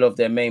several of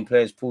their main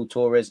players, Paul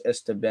Torres,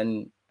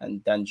 Esteban,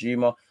 and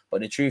Danjuma.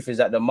 But the truth is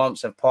that the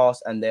months have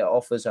passed and their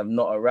offers have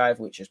not arrived,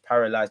 which has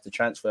paralyzed the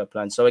transfer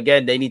plan. So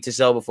again, they need to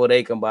sell before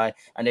they can buy,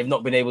 and they've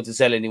not been able to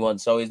sell anyone.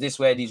 So is this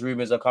where these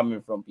rumors are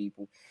coming from,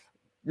 people?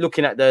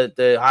 Looking at the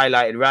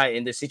highlighted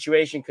writing, the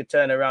situation could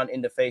turn around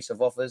in the face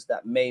of offers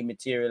that may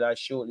materialize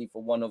shortly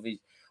for one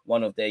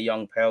of their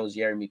young pals,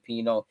 Yeremy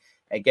Pino.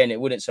 Again,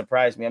 it wouldn't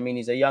surprise me. I mean,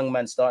 he's a young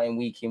man starting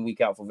week in, week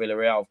out for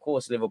Villarreal. Of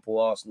course, Liverpool,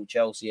 Arsenal,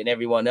 Chelsea, and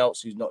everyone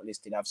else who's not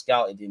listed have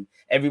scouted him.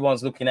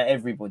 Everyone's looking at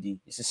everybody.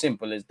 It's as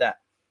simple as that,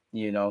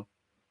 you know.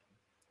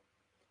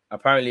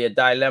 Apparently, a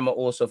dilemma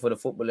also for the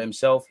footballer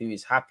himself, who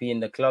is happy in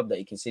the club that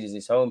he considers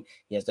his home.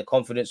 He has the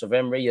confidence of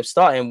Emery. You're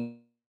starting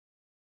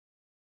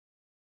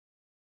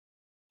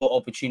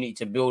opportunity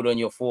to build on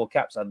your 4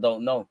 caps. I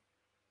don't know.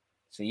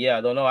 So, yeah,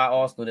 I don't know. At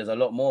Arsenal, there's a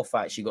lot more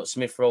fights. You got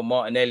Smith Rowe,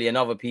 Martinelli, and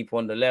other people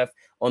on the left.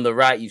 On the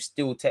right, you've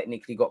still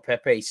technically got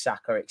Pepe,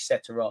 Saka,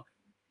 etc.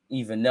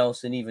 Even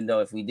Nelson, even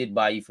though if we did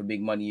buy you for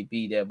big money, you'd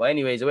be there. But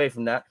anyways, away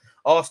from that,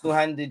 Arsenal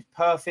handed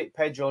perfect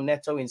Pedro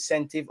Neto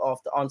incentive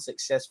after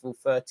unsuccessful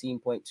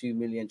 13.2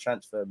 million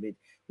transfer bid.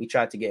 We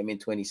tried to get him in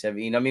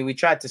 2017. I mean, we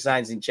tried to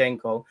sign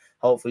Zinchenko.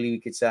 Hopefully, we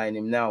could sign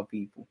him now,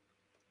 people.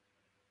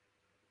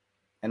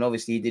 And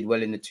obviously, he did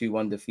well in the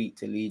 2-1 defeat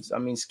to Leeds. I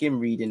mean, skim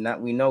reading that.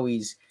 We know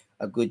he's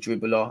a good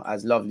dribbler,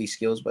 has lovely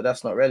skills, but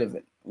that's not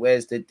relevant.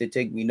 Where's the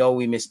thing? We know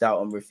we missed out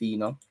on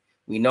Rafinha.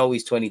 We know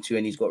he's 22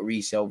 and he's got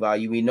resale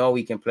value. We know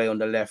he can play on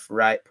the left,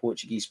 right,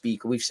 Portuguese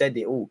speaker. We've said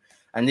it all.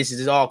 And this is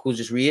his article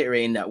just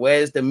reiterating that.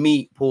 Where's the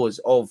meat pause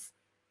of,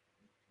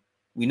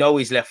 we know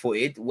he's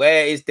left-footed.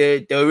 Where is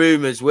the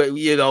rumours?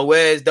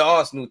 Where's the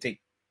Arsenal thing?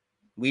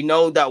 We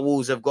know that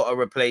Wolves have got a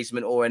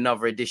replacement or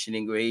another addition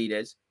in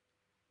Guedes.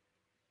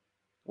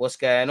 What's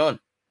going on?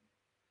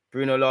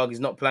 Bruno Lage is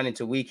not planning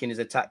to weaken his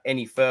attack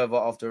any further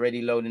after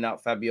already loading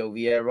out Fabio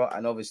Vieira,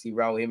 and obviously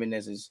Raul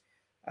Jimenez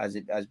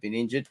has been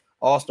injured.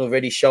 Arsenal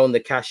already shown the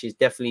cash is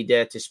definitely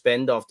there to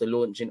spend after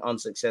launching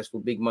unsuccessful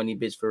big money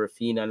bids for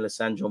Rafinha and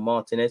Lisandro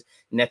Martinez.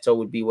 Neto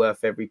would be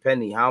worth every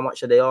penny. How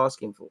much are they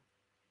asking for?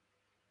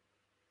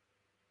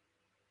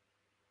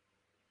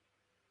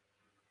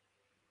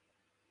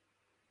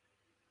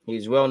 He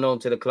is well known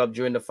to the club.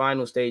 During the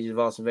final stages of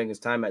Arsene Wenger's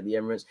time at the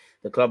Emirates,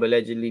 the club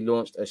allegedly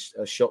launched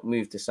a shock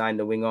move to sign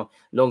the winger.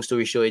 Long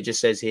story short, it just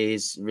says here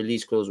his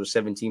release clause was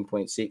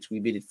 17.6. We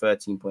bidded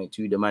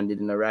 13.2. The man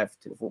didn't arrive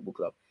to the football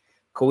club.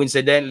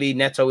 Coincidentally,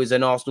 Neto is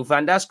an Arsenal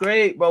fan. That's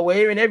great, but we're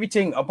hearing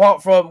everything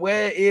apart from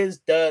where is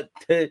the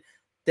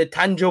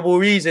tangible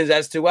reasons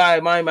as to why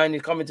my man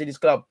is coming to this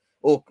club.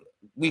 Or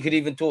we could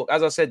even talk.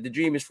 As I said, the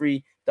dream is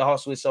free. The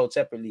hustle is sold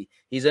separately.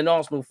 He's an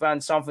Arsenal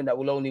fan, something that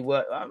will only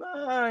work.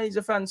 He's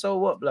a fan, so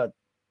what, blood?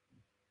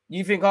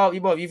 You think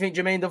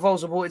Jermaine Defoe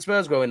supported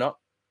Spurs growing up?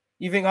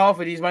 You think half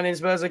of these men in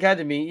Spurs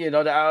Academy,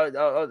 that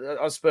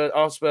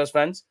are Spurs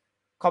fans?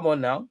 Come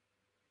on now.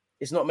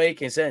 It's not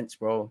making sense,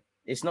 bro.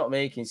 It's not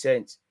making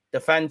sense. The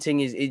fan thing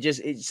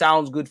it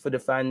sounds good for the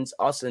fans,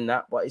 us and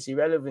that, but it's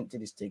irrelevant to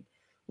this thing.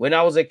 When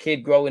I was a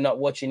kid growing up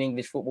watching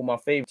English football, my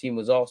favourite team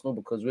was Arsenal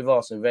because with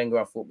Arsene Wenger,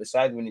 I thought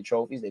besides winning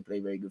trophies, they play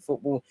very good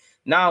football.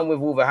 Now I'm with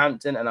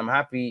Wolverhampton and I'm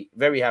happy,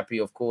 very happy,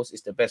 of course.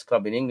 It's the best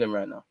club in England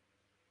right now.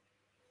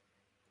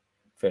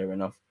 Fair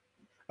enough.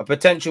 A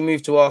potential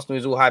move to Arsenal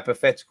is all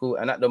hypothetical,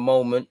 and at the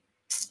moment,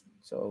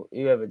 so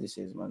whoever this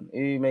is, man,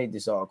 who made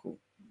this article?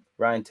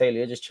 Ryan Taylor,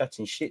 you're just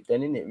chatting shit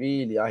then, isn't it?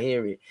 Really, I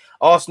hear it.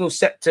 Arsenal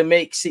set to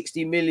make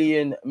 60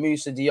 million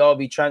Moussa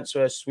Diaby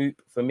transfer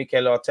swoop for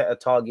Mikel Arteta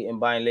targeting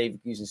buying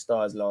Leverkusen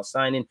stars last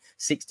signing.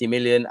 60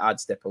 million,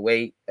 I'd step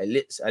away. A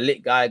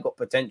lit guy, got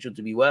potential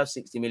to be worth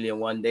 60 million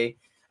one day.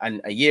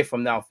 And a year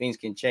from now, things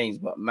can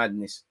change, but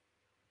madness.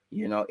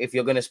 You know, if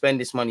you're going to spend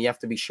this money, you have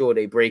to be sure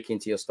they break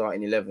into your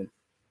starting 11,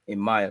 in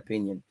my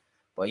opinion.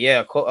 But yeah,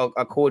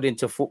 according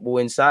to Football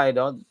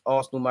Insider,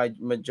 Arsenal, my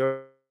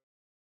majority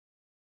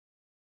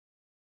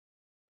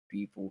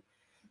people.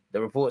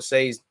 The report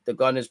says the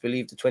Gunners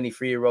believe the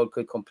 23-year-old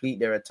could complete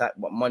their attack,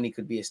 but money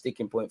could be a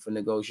sticking point for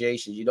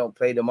negotiations. You don't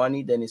play the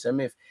money, then it's a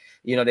myth.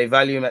 You know, they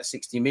value him at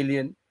 60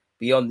 million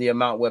beyond the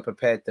amount we're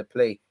prepared to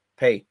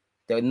pay.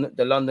 The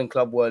London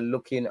club were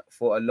looking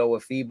for a lower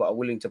fee, but are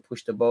willing to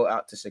push the boat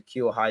out to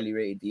secure highly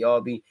rated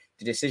Diaby.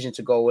 The decision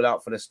to go all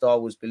out for the star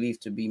was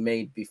believed to be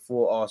made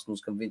before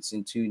Arsenal's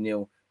convincing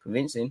 2-0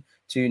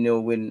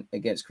 win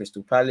against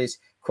Crystal Palace.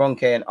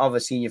 Kroenke and other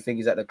senior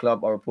figures at the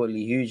club are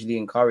reportedly hugely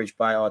encouraged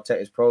by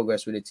Arteta's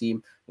progress with the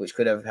team, which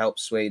could have helped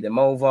sway them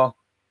over.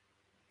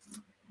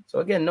 So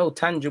again, no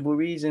tangible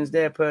reasons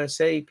there per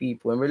se,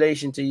 people. In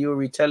relation to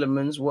Yuri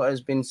Telemans, what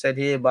has been said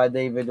here by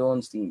David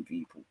Ornstein,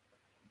 people.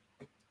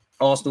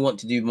 Arsenal want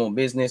to do more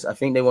business. I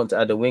think they want to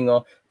add a winger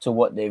to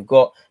what they've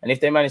got. And if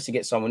they manage to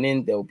get someone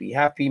in, they'll be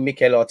happy.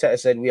 Mikel Arteta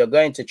said, we are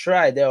going to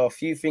try. There are a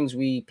few things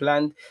we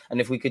planned.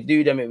 And if we could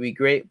do them, it'd be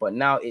great. But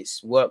now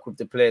it's work with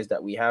the players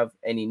that we have.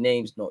 Any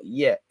names? Not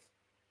yet.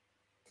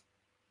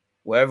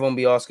 Will everyone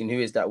be asking who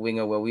is that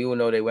winger? Well, we all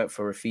know they went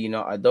for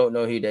Rafinha. I don't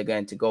know who they're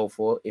going to go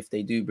for. If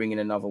they do bring in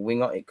another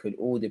winger, it could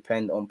all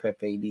depend on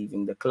Pepe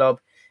leaving the club.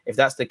 If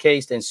that's the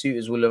case, then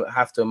suitors will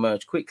have to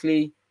emerge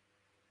quickly.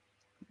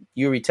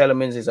 Yuri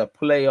Telemans is a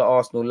player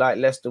Arsenal like.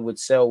 Leicester would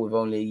sell with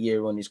only a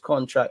year on his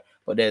contract,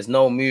 but there's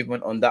no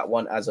movement on that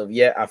one as of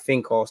yet. I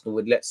think Arsenal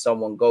would let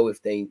someone go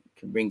if they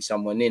can bring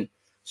someone in.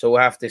 So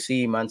we'll have to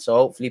see, man. So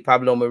hopefully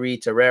Pablo Mari,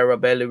 Torreira,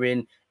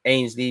 Bellerin,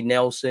 Ainsley,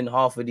 Nelson,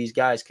 half of these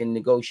guys can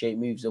negotiate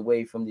moves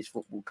away from this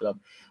football club.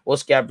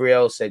 What's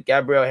Gabriel said?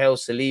 Gabriel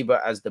hails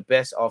Saliba as the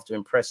best after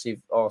impressive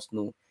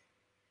Arsenal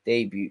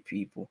debut,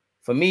 people.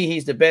 For me,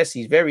 he's the best.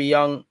 He's very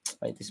young.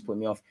 This put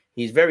me off.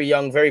 He's very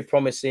young, very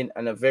promising,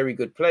 and a very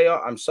good player.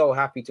 I'm so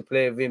happy to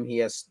play with him. He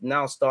has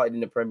now started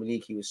in the Premier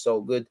League. He was so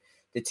good.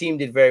 The team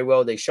did very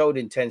well. They showed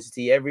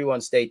intensity.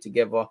 Everyone stayed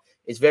together.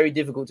 It's very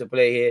difficult to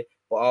play here,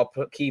 but our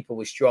keeper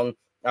was strong.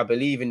 I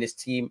believe in this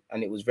team,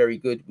 and it was very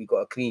good. We got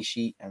a clean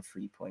sheet and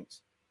 3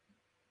 points.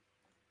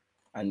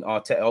 And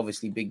Arteta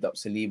obviously bigged up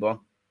Saliba.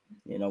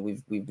 You know,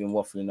 we've been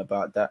waffling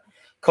about that.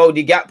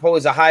 Cody Gakpo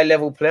is a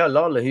high-level player,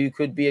 Lala, who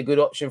could be a good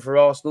option for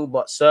Arsenal,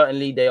 but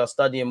certainly they are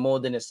studying more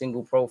than a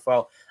single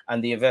profile,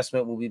 and the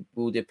investment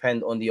will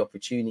depend on the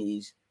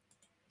opportunities.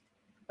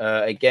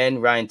 Again,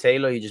 Ryan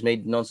Taylor, he just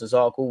made a nonsense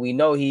article. We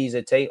know he's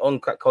on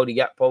Cody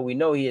Gakpo. We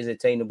know he is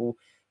attainable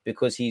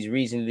because he's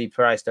reasonably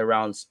priced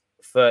around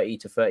 30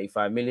 to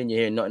 35 million.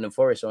 You're hearing Nottingham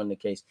Forest on the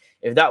case.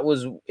 If that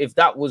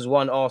was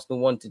one Arsenal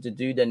wanted to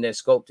do, then there's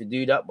scope to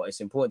do that. But it's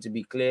important to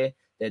be clear.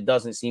 There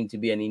doesn't seem to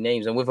be any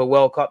names. And with a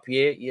World Cup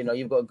here, you know,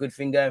 you've got a good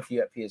thing going for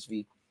you at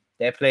PSV.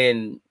 They're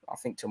playing, I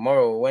think,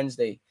 tomorrow or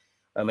Wednesday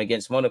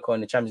against Monaco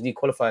in the Champions League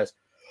qualifiers.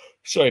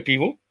 Sorry,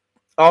 people.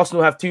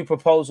 Arsenal have 2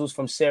 proposals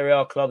from Serie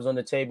A clubs on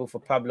the table for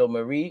Pablo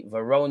Mari.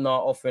 Verona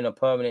offering a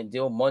permanent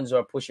deal. Monza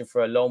are pushing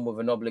for a loan with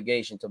an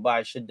obligation to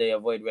buy should they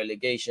avoid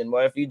relegation.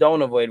 Well, if you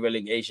don't avoid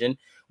relegation,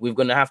 we're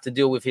going to have to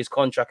deal with his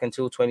contract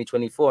until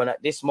 2024. And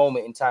at this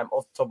moment in time,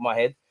 off the top of my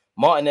head,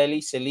 Martinelli,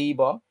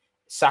 Saliba,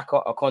 Saka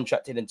are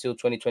contracted until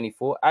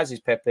 2024, as is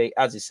Pepe,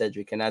 as is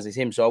Cedric, and as is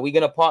him. So are we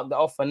going to park that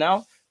off for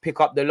now,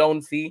 pick up the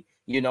loan fee,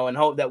 you know, and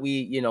hope that we,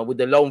 you know, with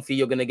the loan fee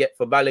you're going to get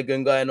for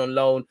Balogun going on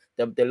loan,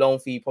 the loan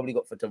fee you probably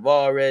got for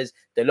Tavares,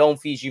 the loan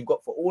fees you've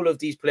got for all of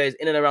these players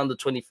in and around the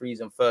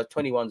 23s and first,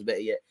 21s better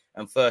yet,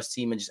 and first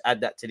team, and just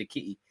add that to the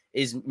kitty.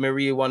 Is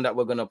Maria one that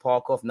we're going to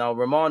park off? Now,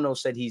 Romano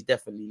said he's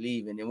definitely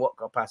leaving. In what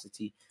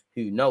capacity?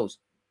 Who knows?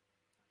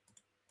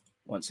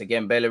 Once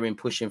again, Bellerin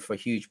pushing for a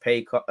huge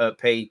pay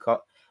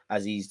cut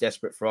as he's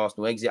desperate for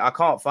Arsenal exit. I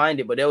can't find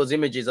it, but there was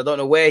images. I don't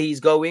know where he's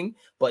going,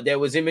 but there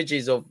was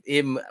images of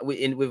him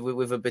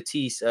with a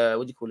Batiste.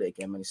 What do you call it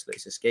again, man?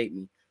 It's escaped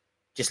me.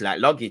 Just like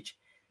luggage.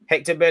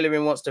 Hector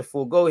Bellerin wants to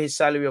forego his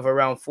salary of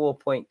around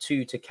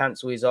 4.2 to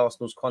cancel his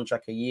Arsenal's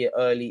contract a year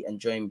early and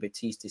join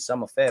Batiste this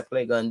summer. Fair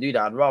play, go and do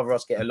that. I'd rather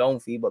us get a loan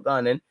fee, but go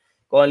on then.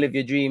 Go and live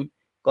your dream.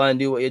 Go and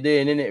do what you're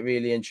doing, innit,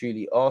 really and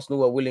truly.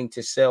 Arsenal are willing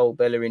to sell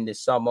Bellerin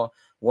this summer,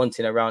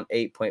 wanting around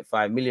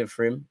 8.5 million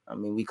for him. I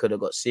mean, we could have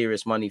got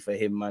serious money for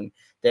him, man.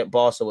 That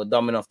Barca were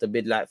dumb enough to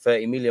bid like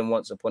 30 million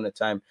once upon a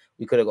time.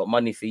 We could have got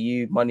money for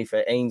you, money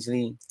for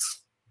Ainsley.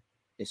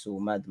 It's all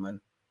mad,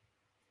 man.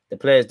 The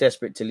player's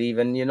desperate to leave,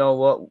 and you know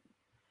what?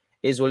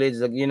 Is what it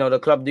is. You know, the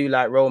club do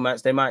like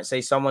romance. They might say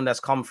someone that's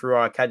come through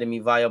our academy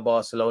via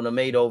Barcelona,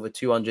 made over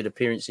 200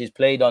 appearances,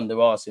 played under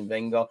Arsene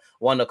Wenger,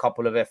 won a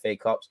couple of FA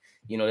Cups.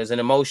 You know, there's an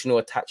emotional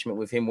attachment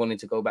with him wanting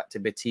to go back to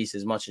Betis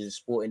as much as it's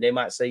Sporting. They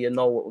might say, you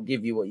know what, will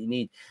give you what you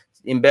need.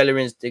 In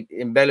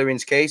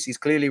Bellerin's case, he's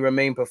clearly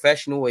remained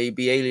professional, where he'd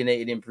be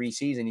alienated in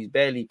pre-season. He's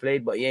barely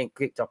played, but he ain't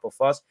kicked up a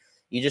fuss.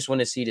 You just want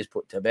to see this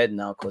put to bed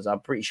now, because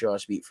I'm pretty sure I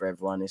speak for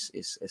everyone.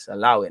 It's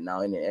allow it now,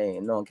 innit? Hey,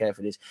 no one care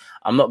for this.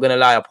 I'm not gonna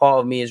lie. A part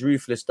of me is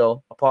ruthless,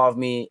 though. A part of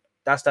me,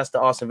 that's the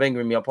Arsene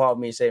Wenger in me. A part of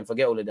me is saying,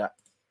 forget all of that,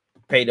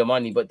 pay the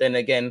money. But then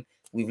again,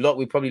 we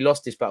probably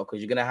lost this battle, because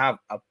you're gonna have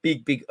a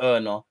big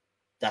earner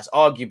that's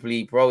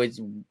arguably, bro,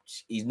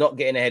 he's not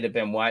getting ahead of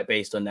Ben White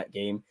based on that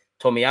game.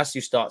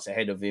 Tomiyasu starts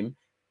ahead of him.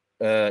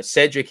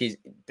 Cedric is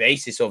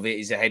basis of it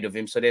is ahead of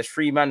him. So there's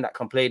 3 men that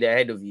can play there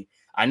ahead of you.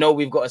 I know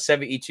we've got a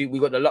 72. We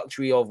got the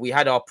luxury of, we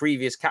had our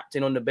previous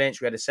captain on the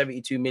bench. We had a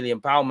 72 million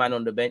pound man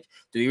on the bench.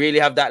 Do we really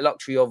have that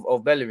luxury of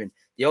Bellerin?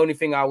 The only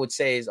thing I would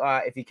say is, all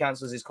right, if he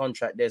cancels his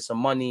contract, there's some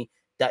money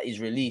that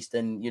is released,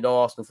 and you know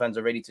Arsenal fans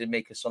are ready to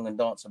make a song and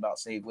dance about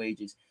save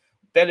wages.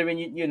 Bellerin,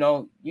 you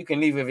know, you can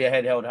leave with your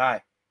head held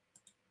high.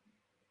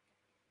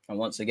 And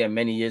once again,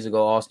 many years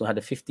ago, Arsenal had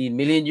a 15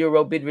 million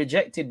euro bid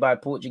rejected by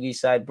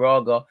Portuguese side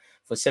Braga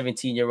for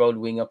 17-year-old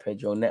winger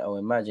Pedro Neto.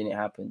 Imagine it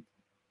happened.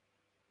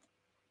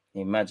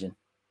 Imagine.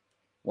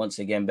 Once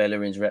again,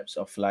 Bellerin's reps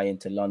are flying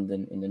to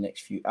London in the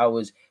next few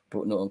hours.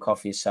 Brook Norton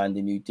Coffee has signed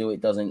a new deal. It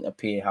doesn't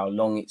appear how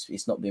long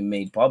it's not been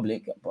made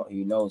public, but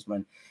who knows,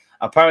 man.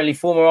 Apparently,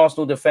 former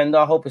Arsenal defender,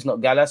 I hope it's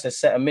not Gallas, has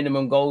set a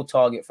minimum goal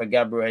target for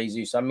Gabriel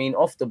Jesus. I mean,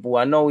 off the ball,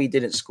 I know he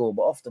didn't score,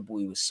 but off the ball,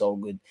 he was so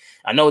good.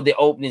 I know the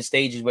opening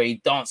stages where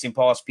he's dancing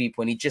past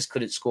people and he just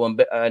couldn't score,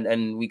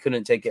 and we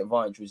couldn't take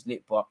advantage of his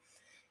lip, but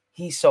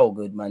he's so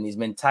good, man. His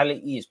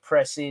mentality is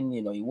pressing.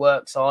 You know, he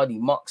works hard. He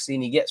mucks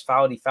in. He gets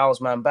fouled. He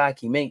fouls man back.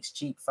 He makes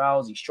cheap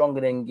fouls. He's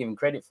stronger than given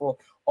credit for.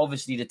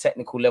 Obviously, the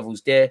technical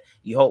level's there.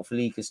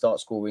 Hopefully he can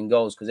start scoring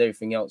goals, because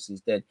everything else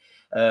is dead.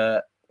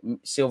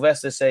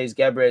 Sylvester says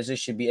Gabriel Jesus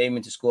should be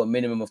aiming to score a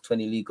minimum of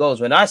 20 league goals.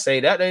 When I say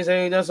that, they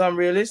say that's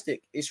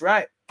unrealistic. It's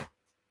right.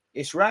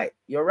 It's right.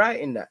 You're right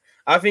in that.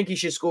 I think he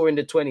should score in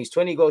the 20s.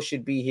 20 goals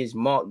should be his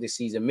mark this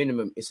season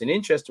minimum. It's an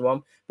interesting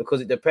one, because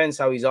it depends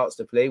how he's asked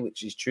to play,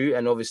 which is true,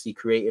 and obviously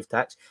creative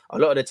tax. A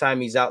lot of the time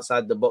he's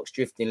outside the box,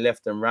 drifting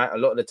left and right. A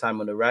lot of the time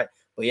on the right,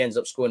 but he ends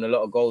up scoring a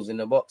lot of goals in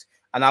the box.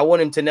 And I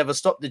want him to never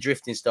stop the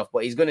drifting stuff,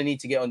 but he's going to need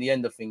to get on the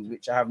end of things,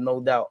 which I have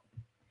no doubt.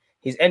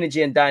 His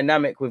energy and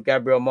dynamic with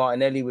Gabriel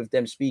Martinelli, with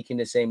them speaking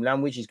the same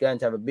language, is going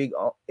to have a big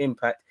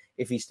impact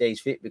if he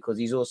stays fit, because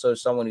he's also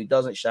someone who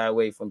doesn't shy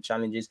away from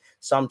challenges.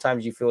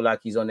 Sometimes you feel like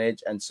he's on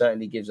edge, and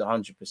certainly gives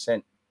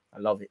 100%. I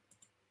love it.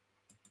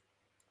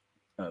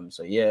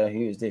 So yeah,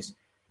 who is this?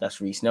 That's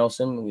Reece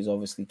Nelson. Who's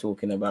obviously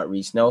talking about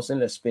Reece Nelson.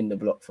 Let's spin the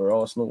block for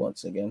Arsenal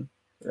once again.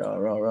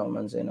 Rah,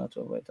 man, saying how to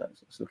avoid that.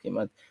 It's looking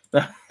mad.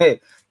 That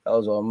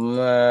was a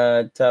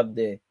mad tab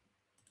there.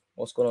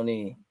 What's going on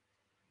here?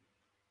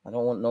 I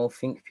don't want no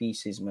think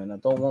pieces, man. I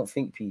don't want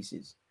think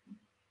pieces.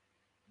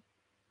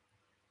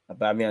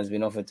 Aubameyang's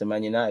been offered to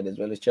Man United as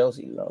well as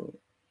Chelsea. Love it.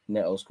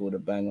 Neto scored a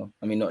banger.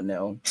 I mean, not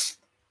Neto.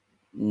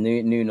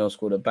 Nuno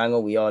scored a banger.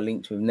 We are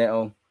linked with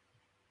Neto.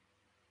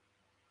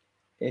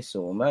 It's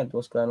all mad.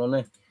 What's going on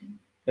there?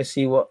 Let's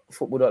see what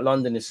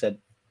Football.London has said.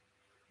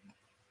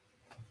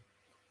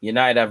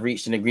 United have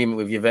reached an agreement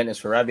with Juventus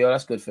for Rabiot.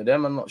 That's good for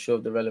them. I'm not sure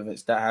of the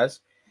relevance that has.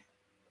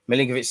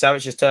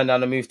 Milinkovic-Savic has turned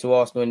down a move to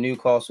Arsenal and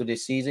Newcastle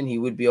this season. He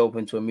would be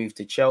open to a move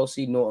to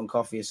Chelsea. Norton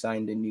Coffee has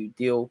signed a new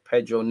deal.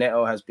 Pedro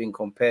Neto has been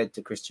compared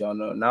to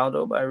Cristiano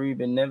Ronaldo by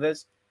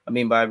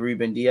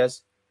Ruben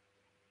Diaz.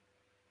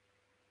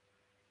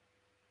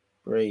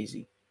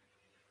 Crazy.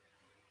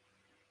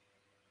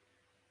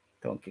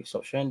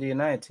 Stop showing the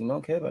United team.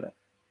 Don't care about that.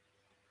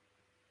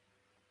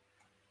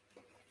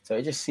 So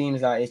it just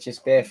seems like it's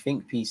just bare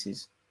think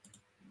pieces.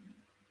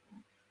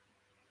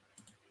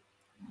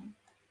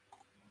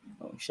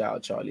 Oh, shout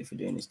out Charlie for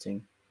doing his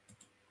thing.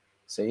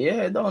 So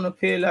yeah, it don't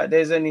appear like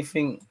there's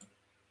anything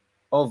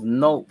of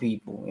note,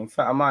 people. In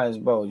fact, I might as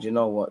well. Do you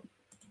know what?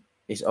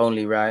 It's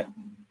only right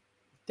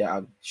that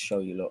I show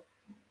you, look,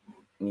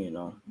 you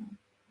know,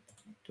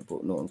 the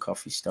Brook Norton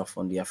Coffee stuff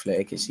on The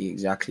Athletic. You see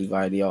exactly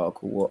via the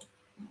article what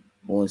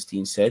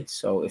Ornstein said.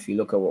 So if you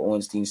look at what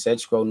Ornstein said,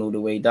 scroll all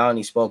the way down,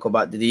 he spoke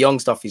about the young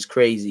stuff is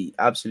crazy,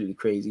 absolutely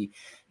crazy.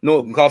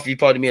 Norton Coffee,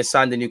 pardon me, has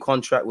signed a new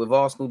contract with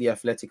Arsenal. The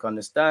Athletic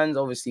understands.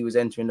 Obviously, he was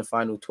entering the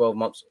final 12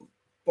 months,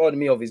 pardon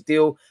me, of his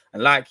deal.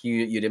 And like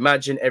you'd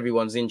imagine,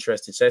 everyone's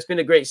interested. So it's been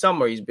a great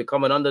summer. He's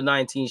become an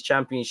under-19s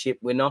championship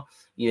winner.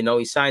 You know,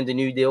 he signed a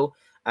new deal.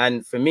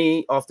 And for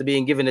me, after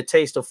being given a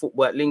taste of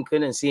football at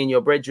Lincoln and seeing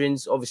your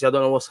brethrens, obviously, I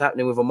don't know what's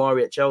happening with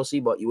Amari at Chelsea,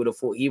 but you would have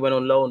thought he went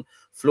on loan.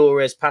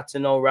 Flores,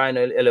 Patino, Ryan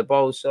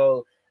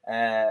Ilaboso,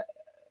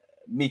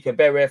 Mika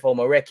Beref,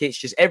 Omar Rekic,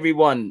 just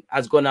everyone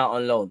has gone out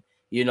on loan.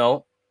 You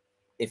know,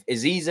 if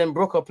Aziz and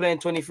Brook are playing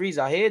 23s,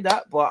 I hear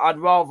that, but I'd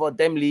rather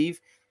them leave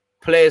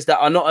players that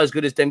are not as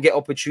good as them get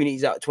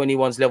opportunities at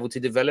 21's level to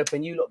develop,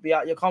 and you lot be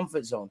out your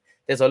comfort zone.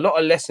 There's a lot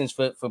of lessons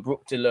for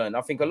Brook to learn.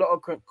 I think a lot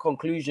of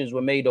conclusions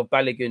were made of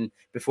Balogun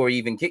before he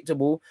even kicked a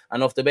ball,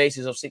 and off the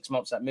basis of 6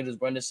 months at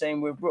Middlesbrough, and the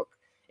same with Brook.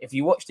 If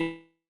you watched it,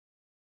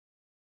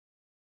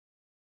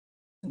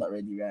 not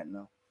ready right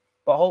now.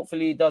 But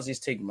hopefully he does his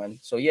thing, man.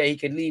 So yeah, he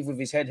could leave with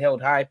his head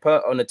held high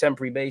on a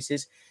temporary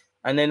basis.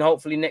 And then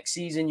hopefully next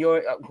season,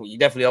 you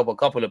definitely hope a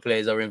couple of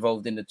players are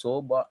involved in the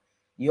tour, but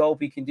you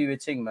hope he can do a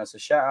thing, man. So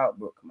shout out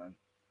Brook, man.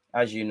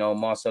 As you know,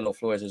 Marcelo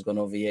Flores has gone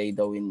over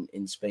Oviedo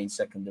in Spain's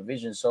second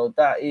division. So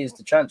that is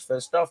the transfer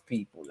stuff,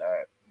 people.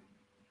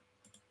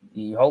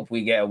 You hope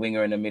we get a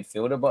winger and a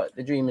midfielder, but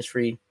the dream is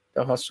free.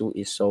 The hustle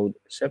is sold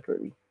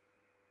separately.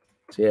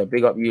 So yeah,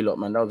 big up you lot,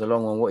 man. That was a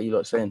long one. What are you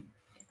lot saying?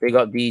 Big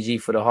up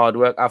DG for the hard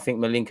work. I think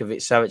Milinkovic,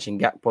 Savic, and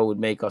Gakpo would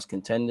make us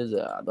contenders.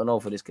 I don't know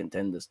for this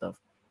contender stuff,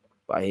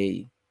 but I hear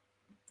you.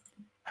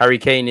 Harry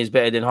Kane is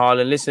better than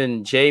Haaland.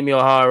 Listen, Jamie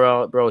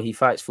O'Hara, bro, he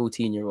fights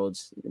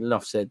 14-year-olds.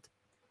 Enough said.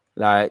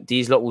 Like,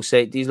 these lot will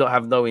say, these lot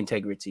have no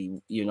integrity.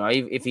 You know,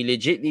 if he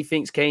legitimately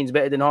thinks Kane's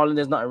better than Haaland,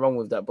 there's nothing wrong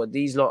with that. But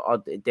these lot are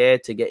there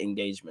to get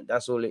engagement.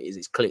 That's all it is.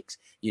 It's clicks.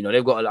 You know,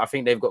 I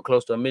think they've got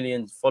close to 1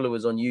 million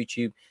followers on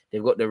YouTube.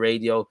 They've got the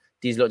radio.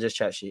 These lot just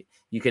chat shit.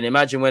 You can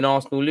imagine when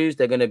Arsenal lose,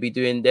 they're going to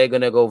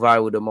go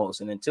viral the most.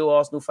 And until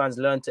Arsenal fans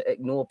learn to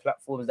ignore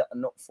platforms that are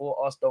not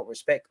for us, don't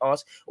respect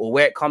us, or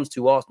where it comes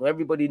to Arsenal,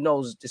 everybody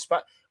knows,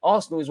 despite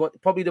Arsenal is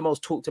probably the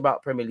most talked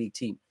about Premier League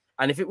team.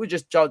 And if it were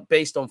just judged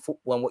based on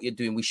football and what you're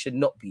doing, we should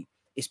not be.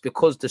 It's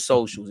because the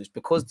socials, it's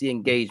because the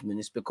engagement,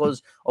 it's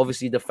because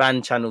obviously the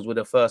fan channels were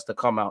the first to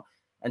come out.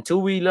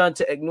 Until we learn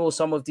to ignore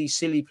some of these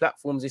silly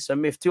platforms, it's a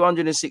myth.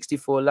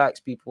 264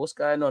 likes, people. What's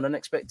going on?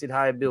 Unexpected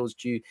higher bills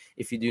due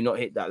if you do not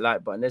hit that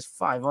like button. There's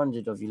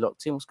 500 of you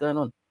locked in. What's going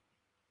on?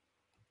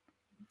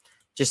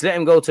 Just let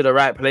him go to the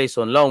right place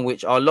on loan,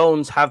 which our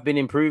loans have been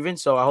improving.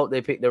 So I hope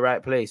they pick the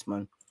right place,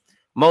 man.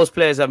 Most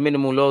players have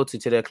minimal loyalty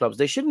to their clubs.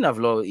 They shouldn't have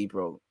loyalty,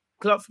 bro.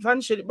 Club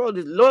fans should, bro.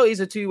 Loyalty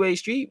is a two-way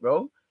street,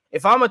 bro.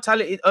 If I'm a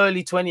talented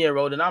early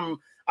 20-year-old and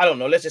I don't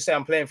know, let's just say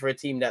I'm playing for a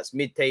team that's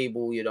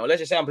mid-table, you know, let's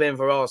just say I'm playing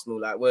for Arsenal,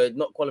 like we're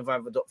not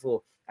qualifying for top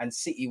 4, and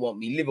City want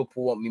me,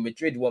 Liverpool want me,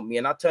 Madrid want me,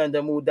 and I turn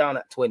them all down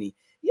at 20.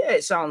 Yeah,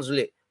 it sounds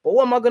lit. But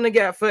what am I going to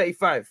get at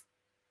 35?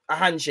 A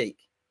handshake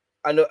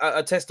and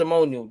a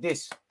testimonial.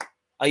 This.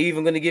 Are you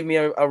even going to give me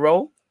a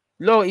role?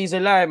 Loyalty's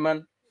a lie,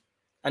 man.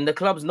 And the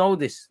clubs know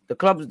this. The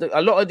clubs, a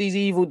lot of these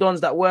evil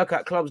dons that work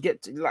at clubs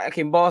get to, like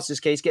in Barca's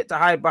case, get to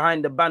hide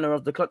behind the banner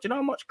of the club. Do you know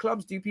how much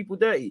clubs do people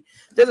dirty?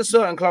 There's a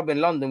certain club in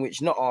London, which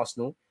not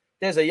Arsenal.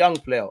 There's a young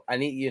player,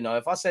 and he, you know,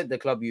 if I said the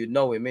club, you'd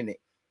know him, innit?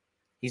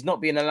 He's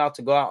not being allowed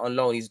to go out on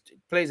loan. He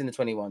plays in the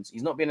 21s.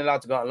 He's not being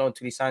allowed to go out on loan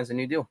until he signs a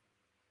new deal.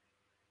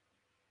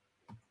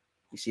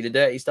 You see the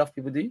dirty stuff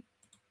people do?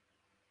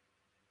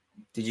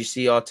 Did you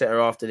see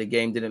Arteta after the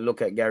game didn't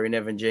look at Gary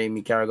Neville and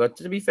Jamie Carragher?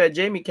 To be fair,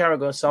 Jamie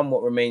Carragher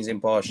somewhat remains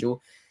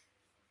impartial.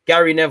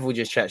 Gary Neville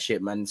just chat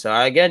shit, man. So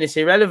again, it's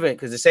irrelevant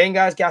because the same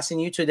guys gassing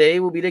you today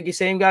will be the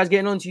same guys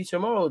getting on to you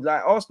tomorrow.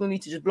 Like Arsenal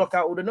need to just block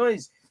out all the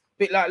noise.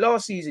 Bit like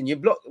last season, you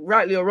blocked,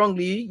 rightly or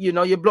wrongly, you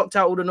know, you blocked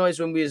out all the noise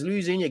when we was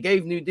losing. You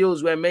gave new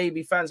deals where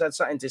maybe fans had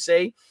something to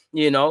say,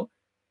 you know.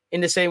 In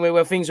the same way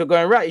when things were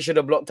going right, you should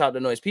have blocked out the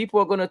noise. People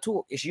are going to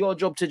talk. It's your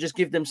job to just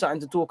give them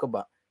something to talk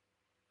about.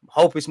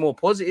 Hope it's more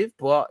positive,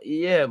 but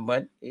yeah,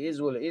 man, it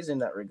is what it is in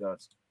that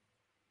regards.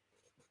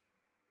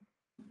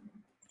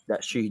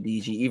 That's true,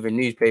 DG. Even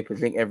newspapers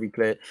link every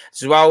player.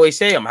 This is why I always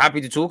say I'm happy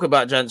to talk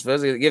about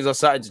transfers. It gives us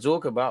something to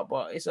talk about,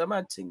 but it's a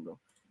mad thing, bro.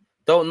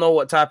 Don't know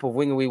what type of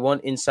winger we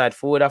want inside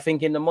forward. I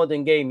think in the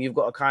modern game, you've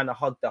got to kind of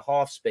hug the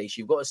half space.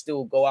 You've got to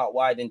still go out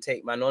wide and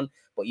take man on,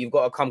 but you've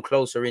got to come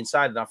closer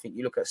inside. And I think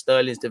you look at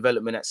Sterling's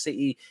development at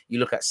City. You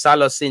look at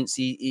Salah since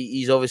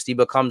he's obviously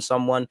become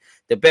someone.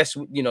 The best,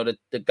 you know,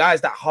 the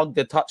guys that hug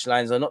the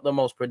touchlines are not the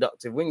most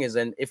productive wingers.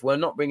 And if we're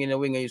not bringing a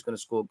winger who's going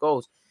to score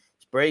goals,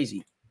 it's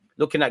brazy.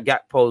 Looking at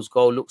Gakpo's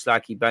goal, looks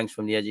like he bangs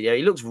from the edge of the area.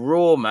 He looks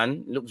raw,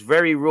 man. He looks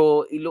very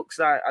raw. He looks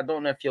like, I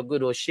don't know if you're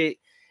good or shit.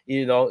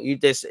 You know, he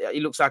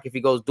looks like if he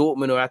goes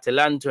Dortmund or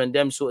Atalanta and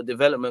them sort of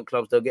development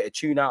clubs, they'll get a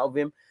tune out of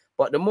him.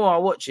 But the more I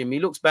watch him, he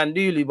looks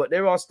banduli, but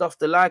there are stuff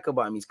to like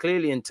about him. He's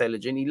clearly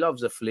intelligent. He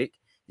loves a flick.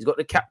 He's got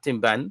the captain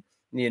band.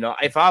 You know,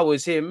 if I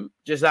was him,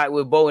 just like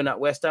with Bowen at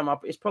West Ham,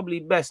 it's probably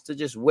best to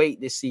just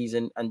wait this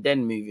season and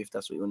then move if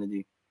that's what you want to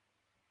do.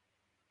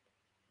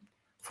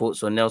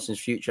 Thoughts on Nelson's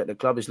future at the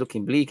club is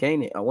looking bleak,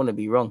 ain't it? I want to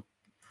be wrong.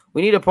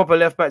 We need a proper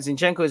left back.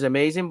 Zinchenko is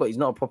amazing, but he's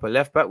not a proper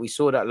left back. We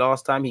saw that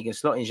last time. He can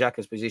slot in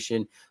Xhaka's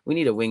position. We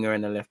need a winger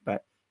and a left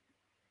back.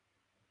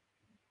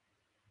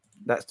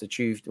 That's the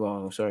truth.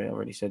 Well, sorry, I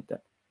already said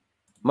that.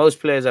 Most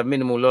players have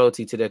minimal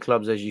loyalty to their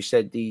clubs, as you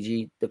said,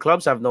 DG. The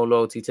clubs have no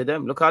loyalty to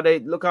them. Look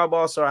how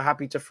Barca are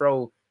happy to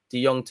throw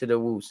De Jong to the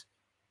Wolves.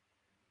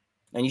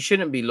 And you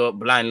shouldn't be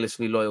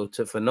blindlessly loyal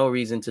to for no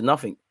reason to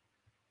nothing.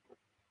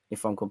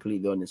 If I'm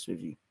completely honest with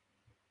you.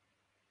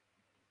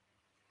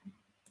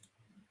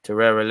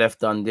 Torreira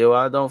left done deal.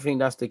 I don't think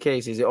that's the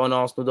case. Is it on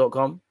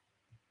Arsenal.com?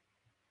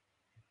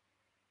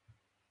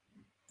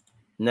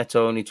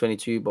 Neto only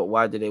 22, but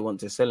why do they want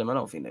to sell him? I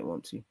don't think they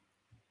want to.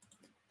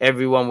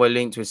 Everyone we're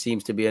linked with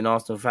seems to be an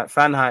Arsenal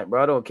fan hype,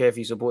 bro. I don't care if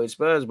you supported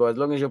Spurs, but as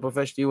long as you're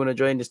professional, you want to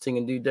join this thing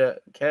and do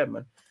that. Care,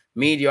 man.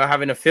 Media are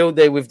having a field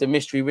day with the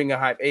mystery winger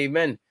hype.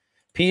 Amen.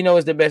 Pino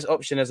is the best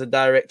option as a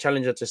direct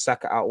challenger to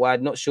Saka out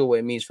wide. Not sure what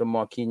it means for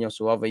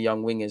Marquinhos or other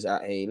young wingers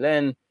at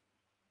Alen.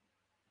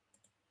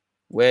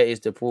 Where is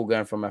the pool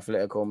going from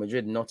Atletico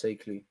Madrid? Not a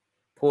clue.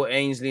 Poor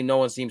Ainsley, no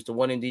one seems to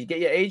want him. Get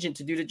your agent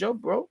to do the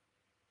job, bro.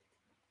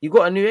 You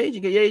got a new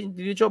agent, get your agent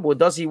to do the job. Or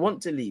does he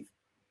want to leave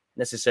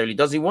necessarily?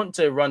 Does he want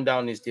to run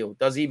down his deal?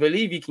 Does he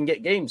believe he can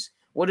get games?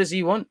 What does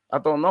he want? I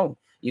don't know.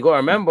 You got to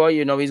remember,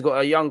 he's got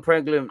a young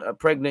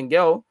pregnant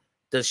girl.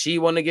 Does she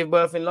want to give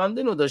birth in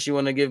London or does she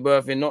want to give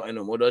birth in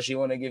Nottingham? Or does she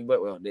want to give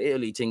birth? Well, the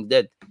Italy thing's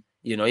dead.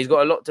 He's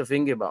got a lot to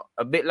think about.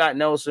 A bit like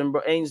Nelson,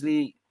 but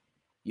Ainsley,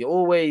 you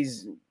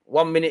always,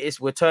 1 minute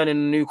we're turning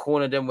a new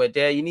corner, then we're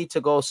there. You need to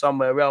go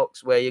somewhere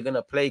else where you're going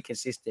to play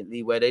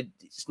consistently, where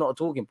it's not a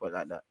talking point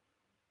like that.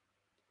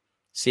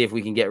 See if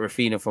we can get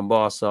Rafinha from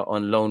Barca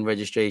on loan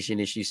registration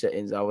issue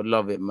settings. I would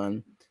love it,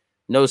 man.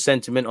 No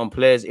sentiment on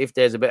players. If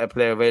there's a better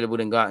player available,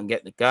 then go out and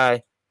get the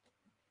guy.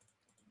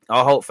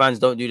 I hope fans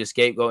don't do the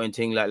scapegoating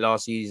thing like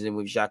last season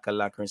with Xhaka,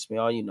 Laka, and Smith.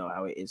 Oh, you know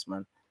how it is,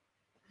 man.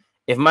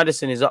 If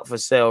Maddison is up for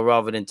sale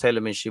rather than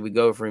Telemans, should we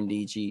go for him,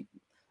 DG?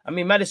 I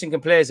mean, Maddison can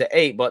play as an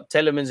 8, but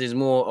Telemans is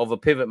more of a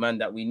pivot man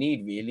that we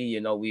need, really.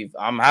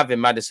 I'm having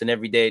Maddison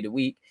every day of the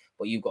week,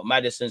 but you've got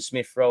Maddison,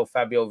 Smith Rowe,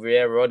 Fabio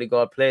Vieira,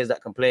 Odegaard, players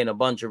that can play in a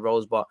bunch of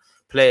roles, but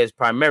players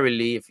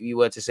primarily, if you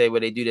were to say where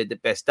they do the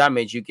best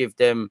damage, you give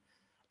them,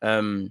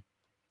 the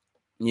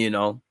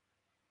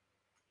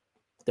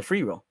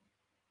free role.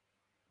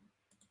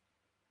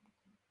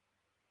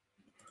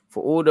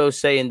 For all those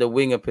saying the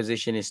winger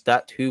position is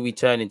stacked, who we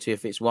turn into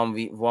if it's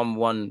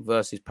 1v1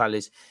 versus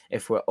Palace,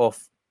 if we're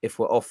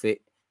off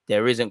it,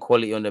 there isn't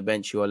quality on the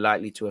bench who are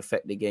likely to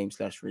affect the game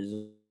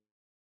 /result.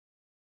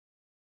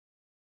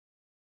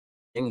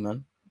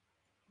 Man.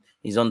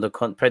 He's on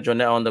Pedro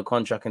Neto on the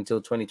contract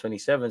until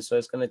 2027, so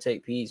it's going to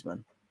take peas,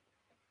 man.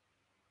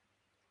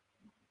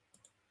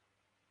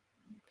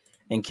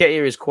 And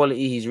Nketiah is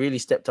quality. He's really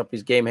stepped up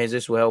his game.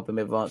 Jesus will help him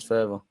advance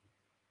further.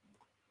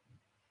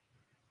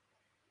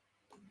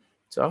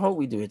 So I hope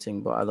we do a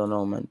thing, but I don't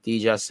know, man.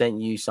 DJ, I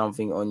sent you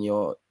something on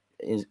your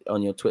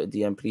Twitter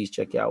DM. Please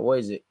check it out. What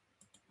is it?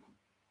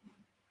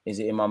 Is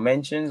it in my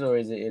mentions or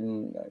is it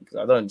in? Because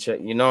I don't check,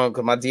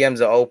 because my DMs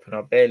are open.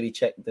 I barely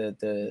check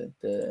the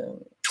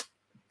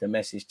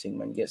message thing,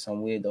 man. You get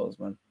some weirdos,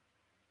 man.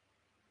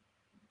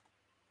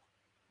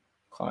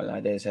 Can't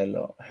lie. There's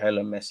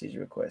hella message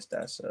request.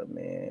 That's a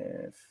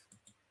myth.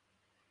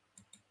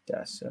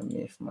 That's a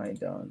myth, my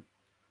don.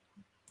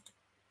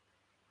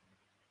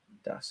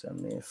 That's a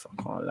myth.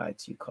 I can't lie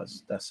to you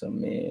because that's a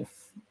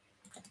myth.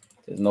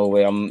 There's no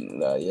way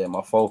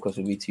my focus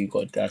will be too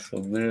good. That's a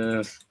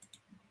myth.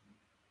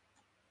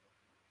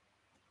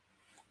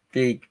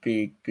 Big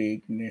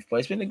myth. But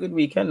it's been a good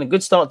weekend. A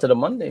good start to the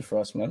Monday for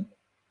us, man.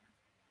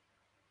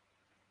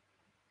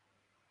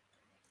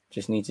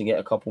 Just need to get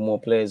a couple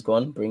more players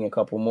gone, bring a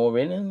couple more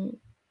in, and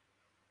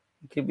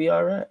it could be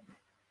all right.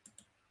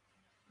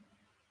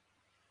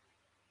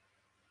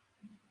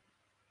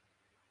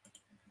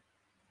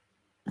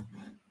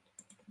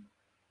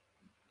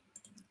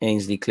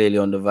 Ainsley clearly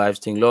on the vibes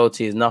thing.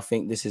 Loyalty is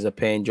nothing. This is a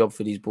paying job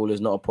for these ballers,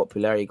 not a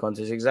popularity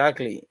contest.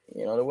 Exactly.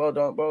 The world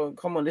don't, bro.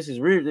 Come on, this is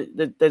rude.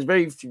 There's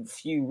very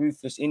few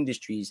ruthless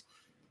industries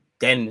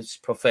than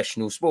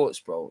professional sports,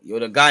 bro.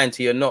 You're the guy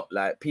until you're not.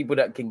 Like people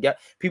that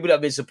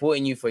have been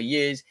supporting you for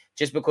years,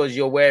 just because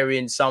you're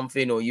wearing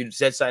something or you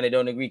said something they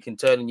don't agree can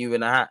turn you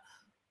in a hat.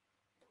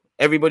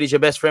 Everybody's your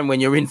best friend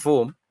when you're in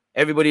form.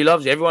 Everybody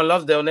loves you. Everyone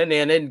loves Del Nene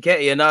and then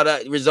Nketiah. And now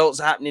that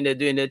results are happening, they're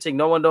doing their thing.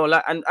 No one don't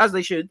like, and as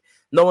they should,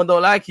 no one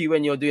don't like you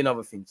when you're doing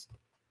other things.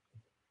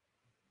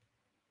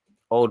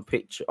 Old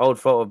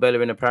photo of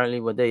Bellerin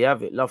apparently. Well, there you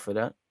have it. Love for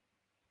that.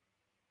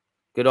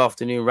 Good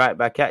afternoon. Right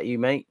back at you,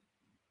 mate.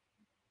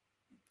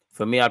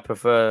 For me, I'd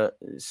prefer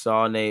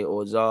Sane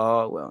or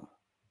Zaha. Well,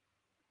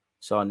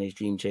 Sane's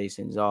dream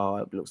chasing.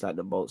 Zaha, it looks like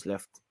the bolt's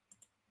left.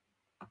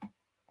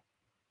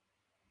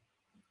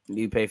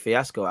 Lupe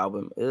Fiasco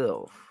album.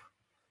 Ew.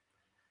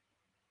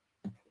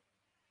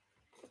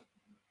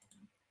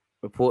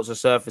 Reports are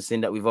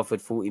surfacing that we've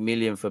offered 40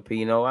 million for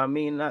Pino. I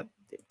mean,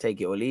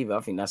 take it or leave it. I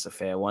think that's a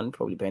fair one.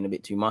 Probably paying a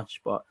bit too much,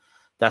 but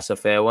that's a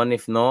fair one.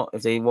 If not,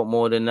 if they want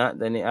more than that,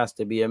 then it has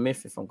to be a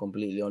myth, if I'm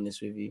completely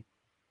honest with you.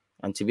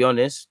 And to be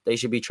honest, they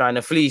should be trying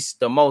to fleece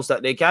the most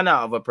that they can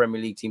out of a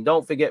Premier League team.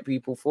 Don't forget,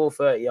 people,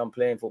 4:30, I'm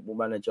playing Football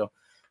Manager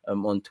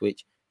on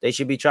Twitch. They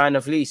should be trying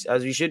to fleece,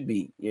 as we should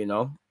be,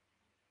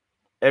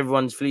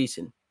 Everyone's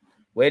fleecing.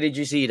 Where did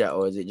you see that,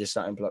 or is it just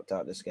something plucked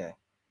out of the sky?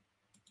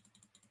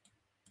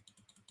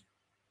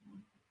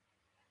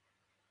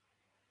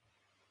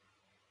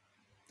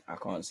 I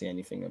can't see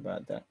anything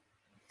about that.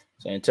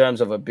 So in terms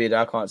of a bid,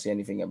 I can't see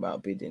anything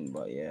about bidding,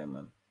 but yeah,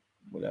 man,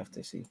 we'll have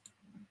to see.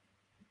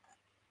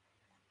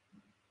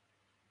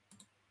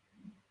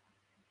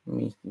 Let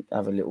me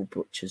have a little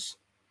butchers.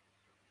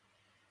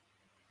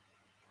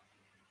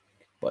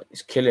 But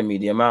it's killing me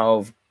the amount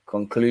of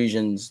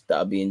conclusions that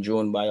are being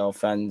drawn by our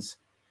fans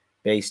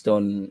based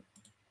on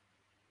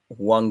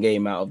one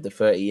game out of the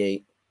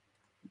 38.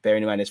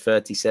 Bearing in mind there's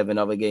 37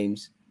 other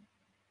games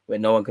where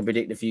no one can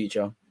predict the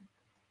future.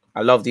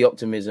 I love the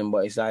optimism,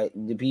 but it's like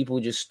the people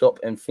just stop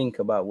and think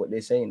about what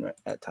they're saying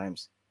at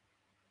times.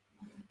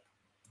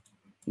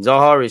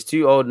 Zaha is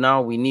too old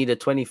now. We need a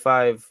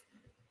 25,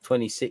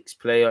 26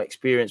 player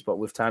experience, but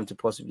with time to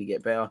possibly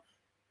get better.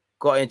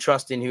 Got in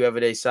trust in whoever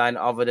they sign,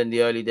 other than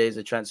the early days,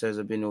 the transfers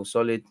have been all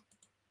solid.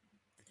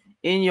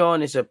 In your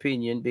honest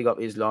opinion, big up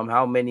Islam,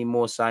 how many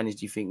more signings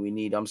do you think we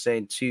need? I'm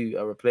saying 2,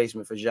 a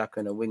replacement for Xhaka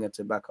and a winger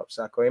to back up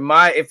Saka.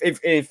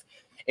 If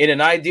in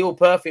an ideal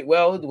perfect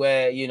world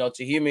where, you know,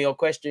 to humor your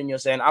question, you're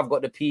saying I've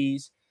got the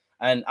P's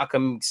and I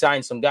can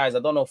sign some guys. I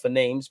don't know for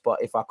names,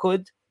 but if I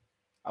could,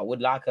 I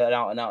would like an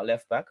out-and-out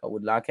left back. I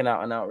would like an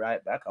out-and-out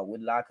right back. I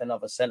would like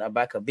another centre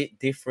back, a bit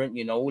different.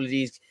 You know, all of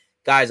these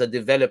guys are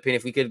developing.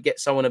 If we could get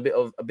someone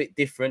a bit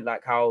different,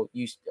 like how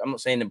I'm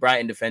not saying the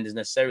Brighton defenders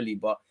necessarily,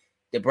 but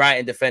the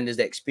Brighton defenders,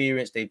 the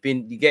experience,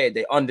 you get it,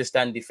 they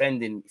understand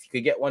defending. If you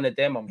could get one of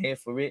them, I'm here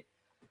for it.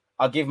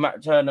 I'll give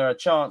Matt Turner a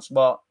chance,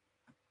 but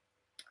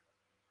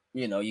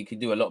you know, you could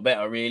do a lot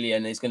better, really,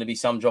 and there's going to be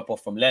some drop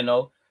off from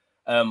Leno.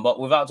 But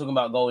without talking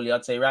about goalie,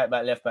 I'd say right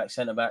back, left back,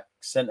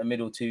 centre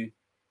middle 2,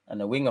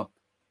 and a winger.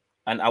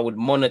 And I would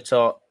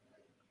monitor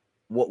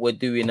what we're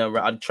doing.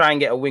 I'd try and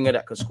get a winger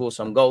that could score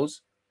some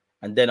goals,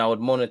 and then I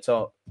would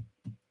monitor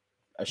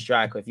a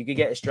striker. If you could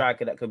get a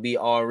striker that could be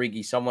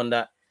Origi, someone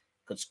that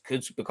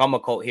could become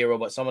a cult hero,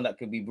 but someone that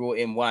could be brought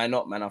in, why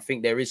not, man? I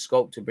think there is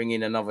scope to bring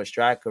in another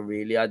striker,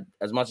 really.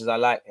 As much as I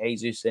like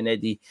Jesus and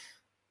Eddie,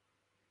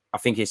 I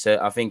think it's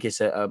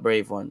a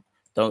brave one.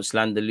 Don't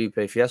slander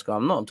Lupe Fiasco.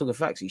 I'm talking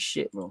facts. He's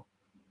shit, bro.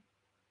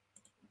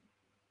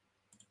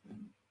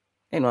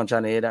 Ain't no one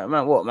trying to hear that,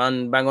 man. What,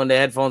 man? Bang on their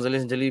headphones and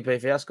listen to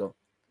Lupe Fiasco.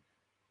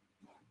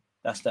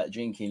 That's that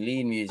drinking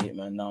lean music,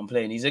 man. Now I'm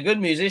playing. He's a good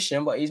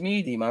musician, but he's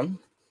meaty, man.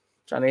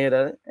 Trying to hear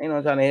that? Ain't no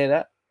one trying to hear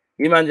that.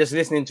 You man just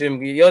listening to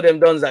him. You're them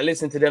dons that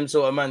listen to them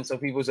sort of man. So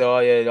people say, oh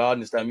yeah, I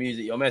understand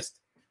music. You're messed.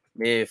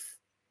 Now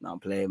I'm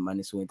playing, man.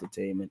 It's all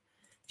entertainment.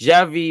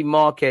 Javi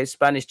Marquez,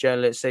 Spanish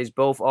journalist, says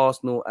both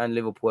Arsenal and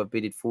Liverpool have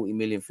bidded 40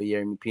 million for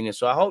Yeremy Pina.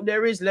 So I hope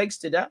there is legs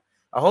to that.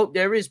 I hope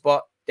there is,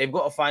 but they've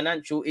got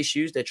financial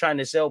issues. They're trying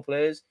to sell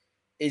players.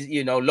 Is,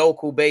 you know,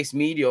 local based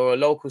media or a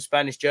local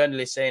Spanish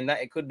journalist saying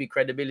that it could be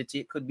credibility,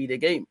 it could be the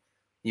game,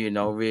 you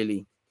know,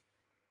 really.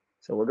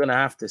 So we're gonna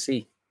have to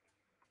see.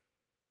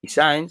 He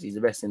signs, he's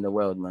the best in the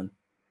world, man.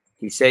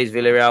 He says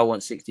Villarreal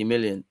wants 60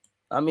 million.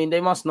 I mean,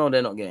 they must know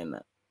they're not getting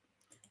that.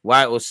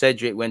 White or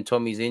Cedric when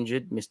Tommy's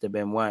injured, Mr.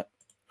 Ben White.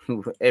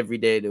 Every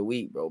day of the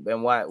week, bro.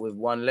 Ben White with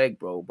one leg,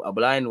 bro. A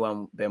blind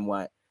one, Ben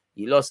White.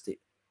 He lost it.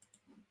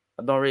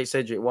 I don't rate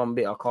Cedric one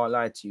bit. I can't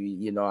lie to you.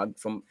 You know,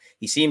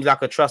 he seems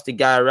like a trusted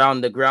guy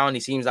around the ground. He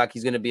seems like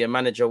he's going to be a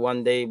manager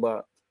one day,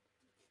 but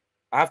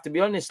I have to be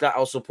honest. Like,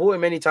 I'll support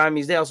him anytime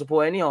he's there. I'll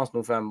support any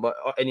Arsenal fan, but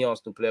any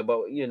Arsenal player.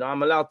 But you know,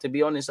 I'm allowed to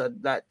be honest.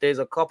 Like, there's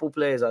a couple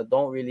players I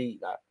don't really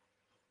like.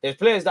 There's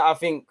players that I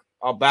think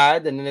are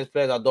bad, and then there's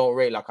players I don't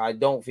rate. Like, I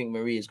don't think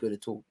Marie is good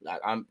at all.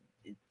 Like,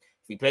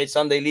 if he played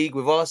Sunday League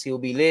with us, he'll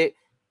be lit.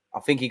 I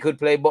think he could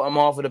play bottom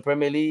half of the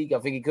Premier League. I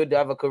think he could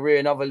have a career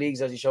in other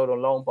leagues as he showed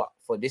on loan. But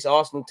for this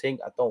Arsenal thing,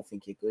 I don't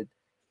think he could.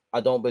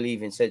 I don't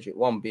believe in Cedric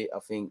one bit. I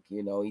think,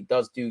 you know, he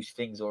does do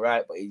things all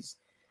right, but he's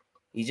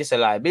just a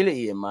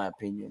liability in my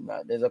opinion.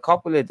 Like, there's a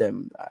couple of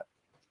them, like,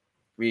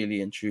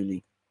 really and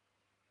truly.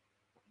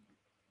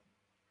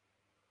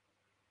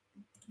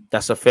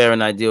 That's a fair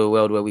and ideal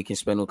world where we can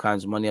spend all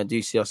kinds of money. I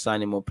do see us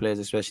signing more players,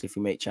 especially if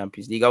we make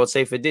Champions League. I would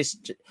say for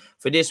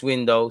this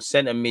window,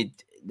 centre mid,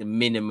 the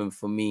minimum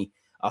for me.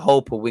 I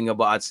hope a winger,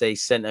 but I'd say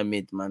centre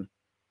mid, man.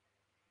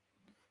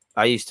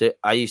 I used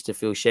to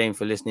feel shame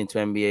for listening to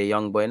NBA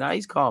Youngboy. Now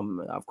he's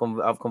calm.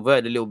 I've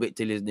converted a little bit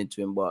to listening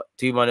to him, but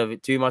too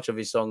much of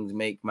his songs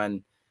make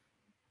man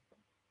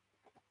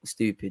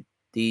stupid.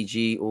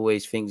 DG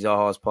always thinks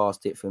Zaha's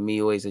past it. For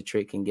me, always a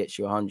trick and gets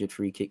you 100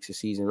 free kicks a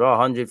season.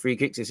 100 free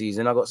kicks a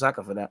season. I got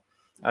Saka for that.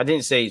 I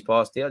didn't say he's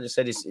past it. I just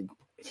said it's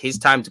his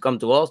time to come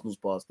to Arsenal's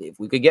past it. If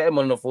we could get him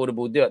on an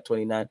affordable deal at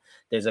 29,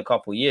 there's a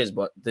couple years,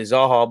 but the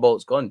Zaha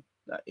boat's gone.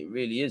 Like, it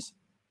really is.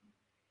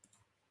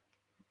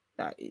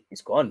 Like,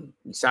 it's gone.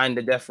 He signed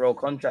the death row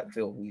contract,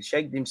 Phil. He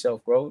shagged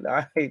himself, bro.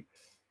 Like,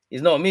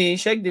 it's not me. He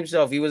shagged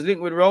himself. He was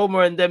linked with Roma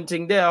and them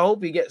thing there. I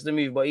hope he gets the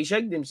move, but he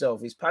shagged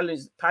himself. His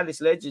Palace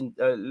legend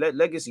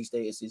legacy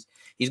statuses.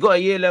 He's got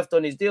a year left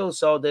on his deal,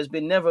 so there's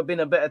never been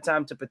a better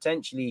time to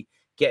potentially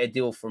get a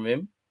deal from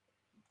him.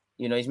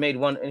 You know, he's made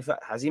one. In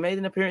fact, has he made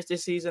an appearance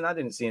this season? I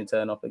didn't see him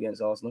turn up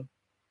against Arsenal.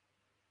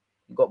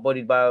 He got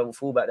bodied by a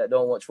fullback that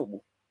don't watch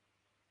football.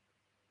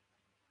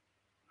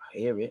 I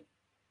hear it.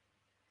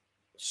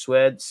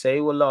 Swear, say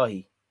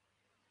wallahi.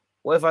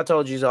 What if I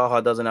told you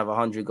Zaha doesn't have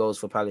 100 goals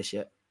for Palace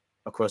yet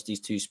across these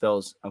two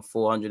spells and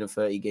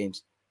 430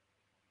 games?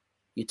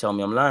 You tell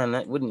me I'm lying,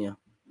 wouldn't you?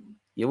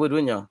 You would,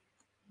 wouldn't you?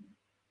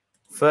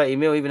 30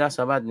 mil, even that's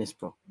a madness,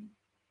 bro.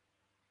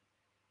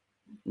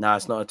 Nah,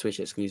 it's not a Twitch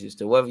exclusive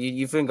still. Whether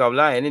you think I'm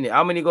lying, innit?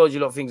 How many goals you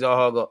lot think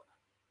Zaha got?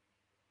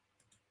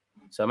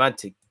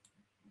 Semantic.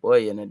 Boy,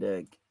 you know,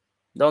 the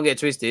don't get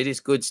twisted. It's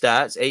good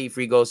stats.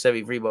 83 goals,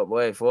 73, but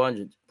boy,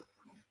 400.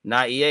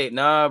 98.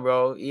 Nah,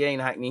 bro. He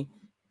ain't Hackney.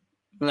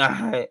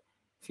 Nah.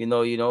 If you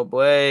know, you know.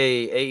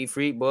 Boy,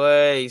 83.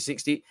 Boy,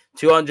 60.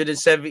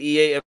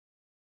 278.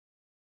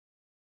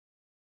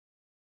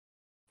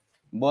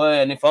 Boy,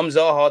 and if I'm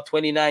Zaha,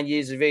 29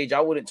 years of age,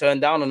 I wouldn't turn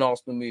down an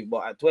Arsenal move.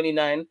 But at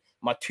 29,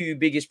 my two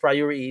biggest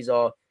priorities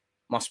are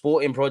my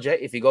sporting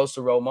project. If he goes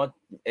to Roma,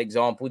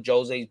 example,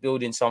 Jose's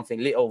building something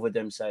lit over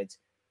them sides.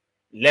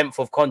 Length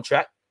of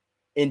contract.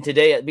 In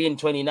today, at being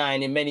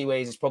 29, in many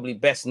ways, it's probably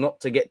best not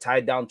to get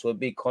tied down to a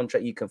big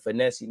contract. You can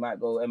finesse. You might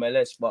go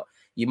MLS, but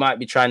you might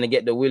be trying to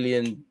get the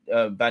William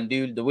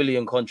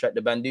contract,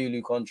 the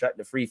Bandulu contract,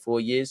 the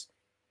 3-4 years.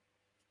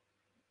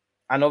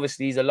 And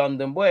obviously, he's a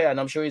London boy, and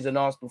I'm sure he's an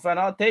Arsenal fan.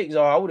 I'll take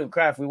Zaha. I wouldn't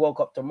cry if we woke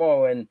up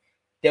tomorrow and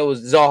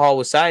Zaha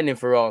was signing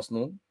for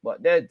Arsenal.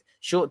 But they're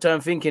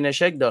short-term thinking has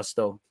shagged us,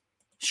 though.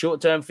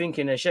 Short-term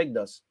thinking has shagged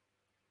us.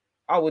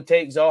 I would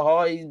take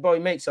Zaha. He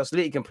makes us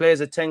lit. He can play as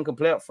a 10, can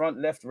play up front,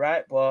 left,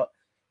 right. But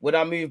would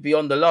I move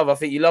beyond the love? I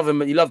think you love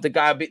him. You love the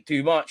guy a bit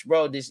too much,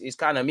 bro. This is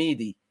kind of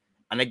meaty.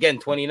 And again,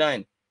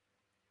 29.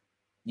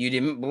 You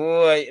didn't,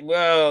 boy.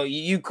 Well,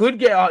 you could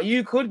get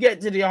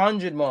to the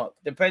 100 mark,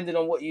 depending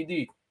on what you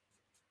do.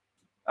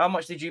 How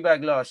much did you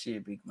bag last year,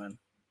 big man?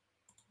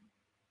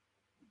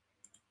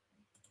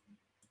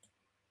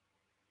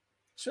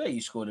 I swear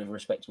you scored a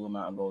respectable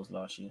amount of goals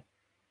last year.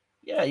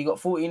 Yeah, you got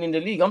 14 in the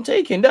league. I'm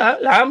taking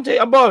that. Like,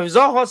 bro, if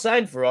Zaha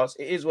signed for us,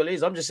 it is what it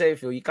is. I'm just saying,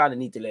 Phil, you kind of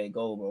need to let it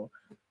go, bro.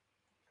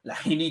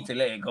 Like, you need to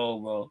let it go,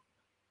 bro.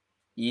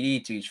 You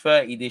need to. He's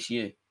 30 this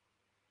year.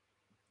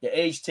 The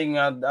age thing,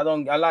 I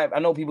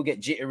know people get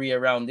jittery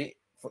around it.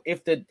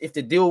 If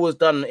the deal was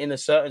done in a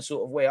certain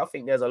sort of way, I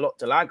think there's a lot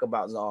to like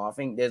about Zaha. I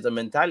think there's a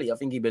mentality. I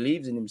think he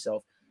believes in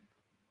himself.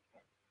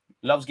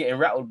 Loves getting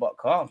rattled, but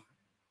calm.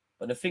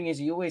 But the thing is,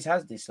 he always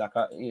has this. Like,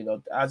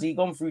 has he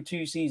gone through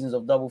 2 seasons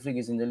of double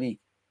figures in the league?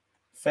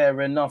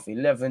 Fair enough.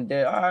 11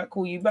 there. All right,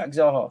 call you back,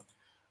 Zaha.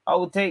 I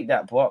would take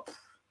that, but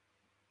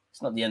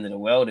it's not the end of the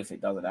world if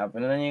it doesn't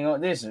happen. And then you got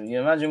this. You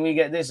imagine we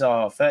get this,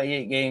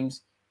 38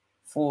 games,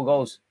 4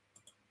 goals.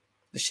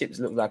 The ships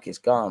look like it's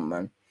gone,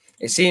 man.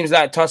 It seems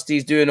like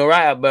Tusty's doing all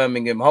right at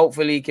Birmingham.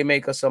 Hopefully, he can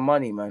make us some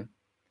money, man.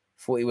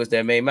 Thought he was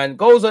their main man.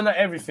 Goals are not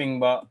everything,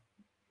 but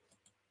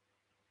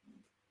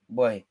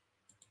boy,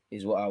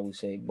 is what I would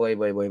say. Boy.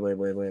 We're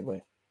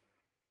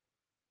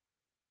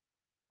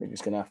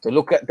just going to have to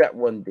look at that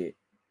one day.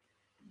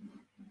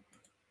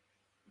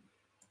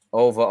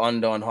 Over,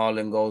 under on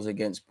Haaland goals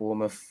against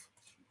Bournemouth.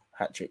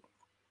 Hat-trick.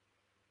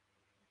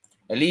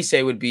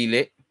 Elise would be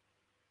lit.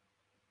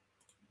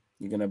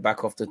 You're going to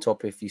back off the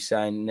top if you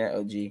sign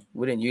Neto G.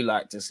 Wouldn't you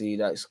like to see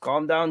that?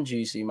 Calm down,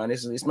 Juicy, man.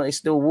 It's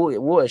still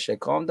watershed.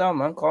 Calm down,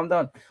 man. Calm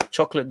down.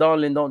 Chocolate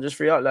darling, don't just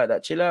free out like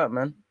that. Chill out,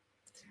 man.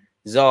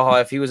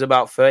 Zaha, if he was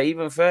about 30,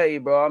 even 30,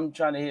 bro, I'm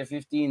trying to hear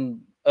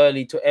 15,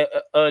 early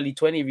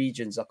 20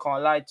 regions. I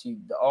can't lie to you.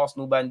 The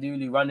Arsenal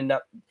Bandulu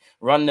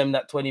run them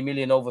that 20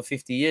 million over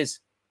 50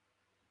 years.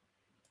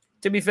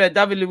 To be fair,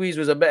 David Luiz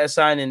was a better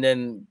signing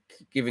than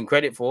giving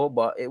credit for,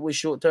 but it was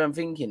short-term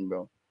thinking,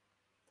 bro.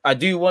 I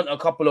do want a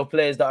couple of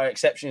players that are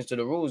exceptions to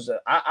the rules.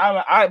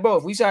 Bro,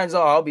 if we sign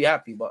Zaha, I'll be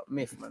happy, but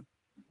myth, man.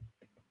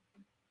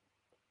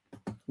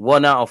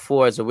 1 out of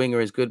 4 as a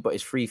winger is good, but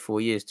it's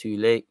 3-4 years too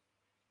late.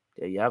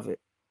 There you have it.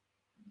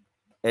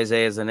 Eze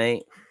as an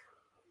 8.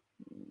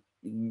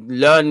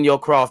 Learn your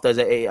craft as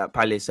an 8 at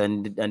Palace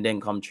and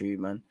then come true,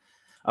 man.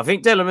 I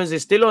think Telemans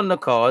is still on the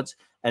cards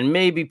and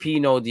maybe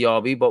Pino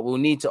Diaby, but we'll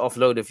need to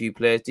offload a few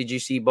players. Did you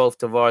see both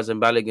Tavares and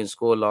Balogun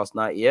score last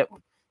night? Yep.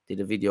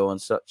 Did a video on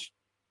such.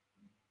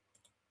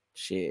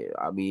 Shit,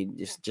 I mean,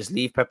 just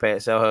leave Pepe at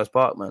Selhurst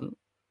Park, man.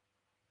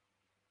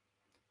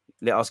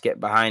 Let us get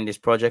behind this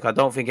project. I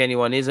don't think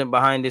anyone isn't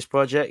behind this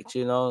project,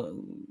 you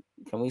know.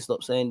 Can we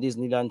stop saying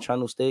Disneyland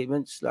channel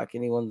statements like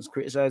anyone's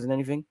criticizing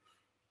anything?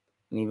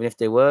 And even if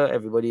they were,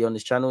 everybody on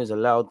this channel is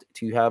allowed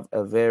to have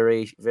a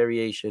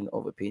variation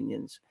of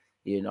opinions.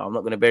 You know, I'm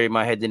not going to bury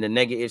my head in the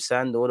negative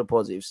sand or the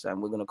positive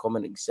sand. We're going to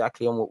comment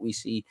exactly on what we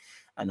see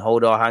and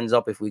hold our hands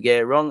up if we get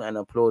it wrong and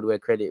applaud where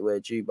credit where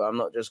due. But I'm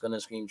not just going to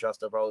scream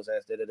trust the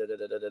process.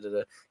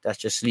 That's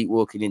just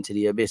sleepwalking into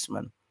the abyss,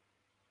 man.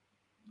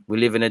 We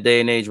live in a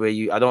day and age where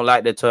I don't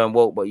like the term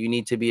woke, but you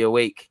need to be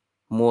awake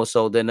more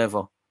so than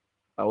ever.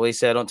 I always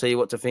say I don't tell you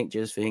what to think,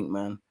 just think,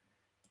 man.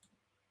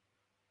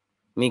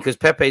 I mean, because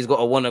Pepe's got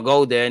to want to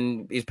go there,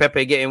 and is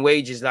Pepe getting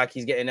wages like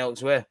he's getting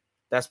elsewhere?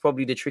 That's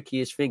probably the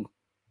trickiest thing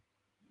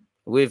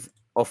with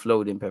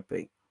offloading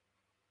Pepe.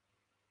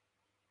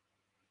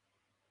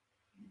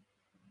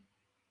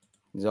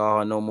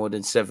 Zaha no more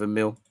than 7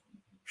 mil.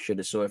 Should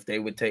have saw if they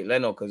would take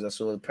Leno, because I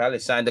saw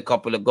Palace signed a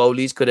couple of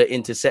goalies, could have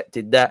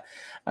intercepted that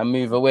and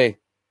move away.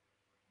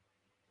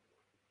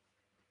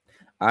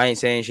 I ain't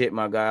saying shit,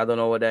 my guy. I don't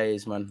know what that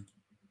is, man.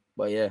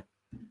 But yeah,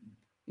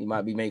 you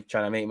might be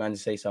trying to make man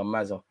say some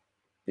mazza.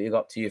 Big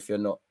up to you if you're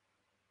not.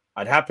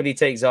 I'd happily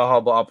take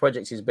Zaha, but our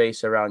project is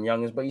based around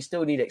youngers. But you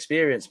still need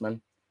experience,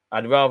 man.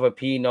 I'd rather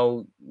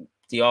Pino,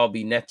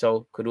 Diaby,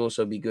 Neto could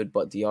also be good,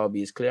 but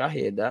Diaby is clear. I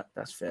hear that.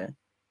 That's fair.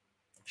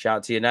 Shout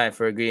out to United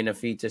for agreeing a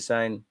fee to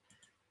sign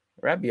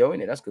Rabiot,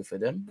 innit? That's good for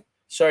them.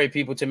 Sorry,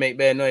 people, to make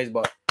bare noise,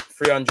 but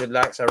 300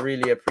 likes. I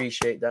really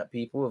appreciate that,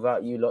 people.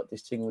 Without you lot,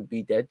 this thing would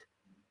be dead.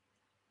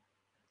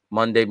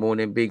 Monday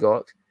morning, big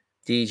arc.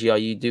 DG, are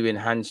you doing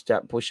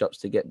handstand push-ups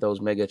to get those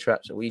mega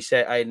traps? We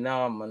say, I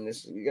know, man.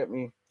 This, you get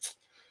me?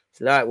 It's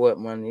light work,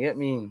 man. You get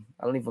me?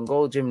 I don't even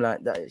go gym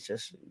like that. It's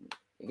just,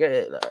 you get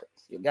it? Like,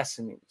 you're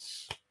gassing me.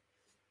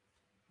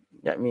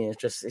 You get me?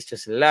 It's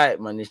just light,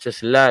 man. It's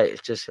just light.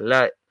 It's just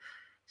light.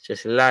 It's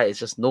just light. It's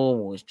just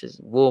normal. It's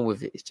just warm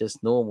with it. It's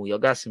just normal. You're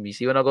gassing me.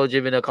 See, when I go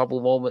gym in a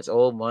couple moments,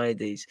 oh my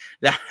days.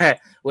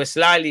 We're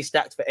slightly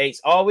stacked for 8s.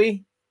 Are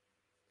we?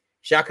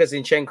 Xhaka,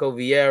 Zinchenko,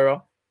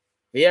 Vieira.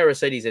 Vieira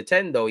said he's a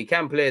 10, though. He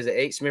can play as an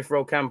 8. Smith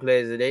Rowe can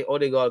play as an 8.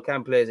 Odegaard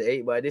can play as an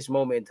 8. But at this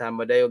moment in time,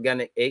 are they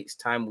organic 8s?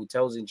 Time will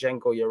tell.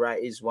 Zinchenko, you're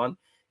right, is one.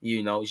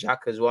 You know,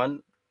 Xhaka's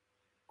one.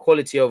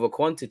 Quality over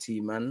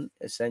quantity, man,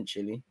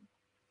 essentially.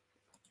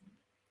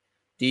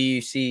 Do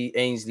you see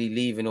Ainsley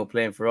leaving or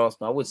playing for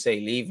Arsenal? I would say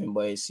leaving,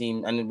 but it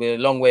seemed, and we're a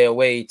long way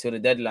away to the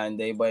deadline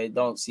day, but it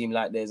don't seem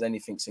like there's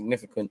anything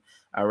significant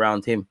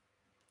around him.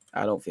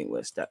 I don't think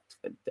we're stacked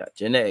for that.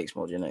 Genetics,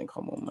 more genetic.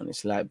 Come on, man.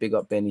 It's like, big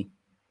up Benny.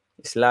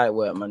 It's light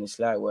work, man. It's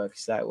light work.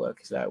 It's light work.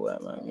 It's light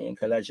work, man. Me and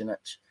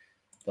Kalajinac,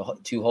 the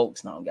two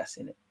Hulks now, I'm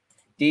guessing it.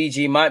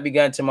 DG might be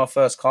going to my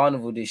first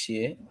carnival this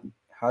year.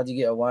 How do you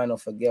get a wine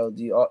off a girl?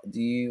 Do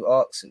you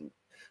ask?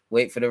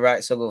 Wait for the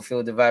right song or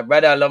feel the vibe.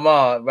 Brother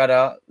Lamar,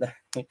 brother.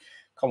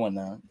 Come on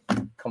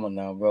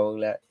now, bro.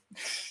 Like,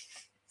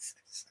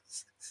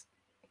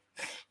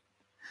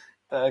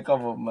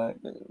 come on, man.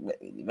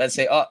 Let's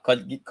say,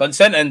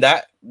 consent and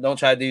that. Don't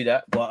try to do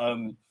that. But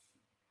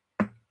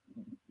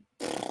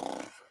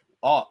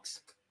arcs.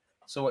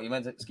 So what you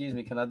meant to? Excuse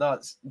me. Can I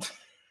dance?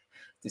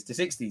 It's the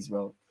 60s,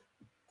 bro.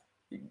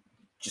 You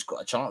just got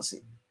to chance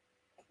it.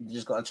 You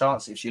just got a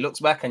chance. If she looks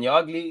back and you're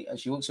ugly and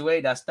she walks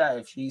away, that's that.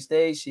 If she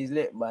stays, she's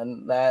lit,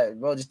 man. Like,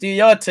 bro, just do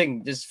your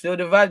thing. Just feel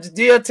the vibe. Just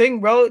do your thing,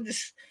 bro.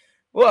 Just,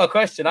 what a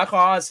question. I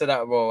can't answer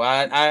that, bro.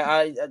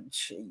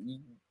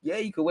 Yeah,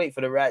 you could wait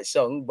for the right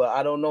song, but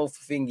I don't know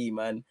for thingy,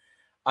 man.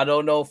 I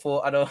don't know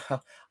for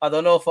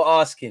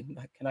asking.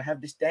 Like, can I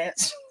have this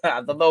dance?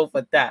 I don't know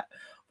for that.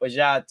 But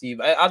shout out to you.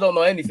 I don't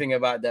know anything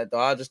about that, though.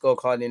 I just go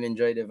card and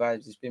enjoy the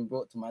vibes. It's been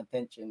brought to my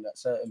attention that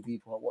certain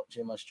people are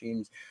watching my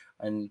streams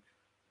and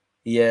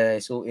yeah,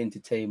 it's all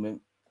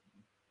entertainment.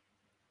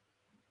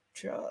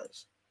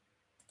 Trust.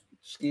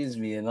 Excuse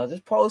me, and I'll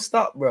just post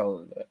up,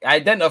 bro.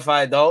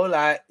 Identify though,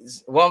 like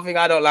one thing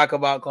I don't like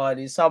about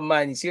Cardi is some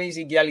man. You see when you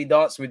see Gally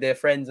dance with their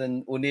friends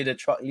and or near the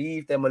truck,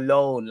 leave them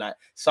alone. Like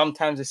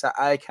sometimes it's an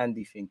eye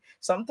candy thing.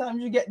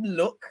 Sometimes you get the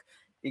look,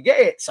 you get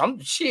it.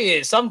 Sometimes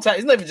it's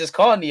not even just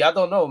Cardi. I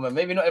don't know, man.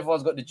 Maybe not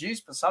everyone's got the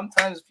juice, but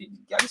sometimes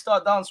Gally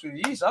start dancing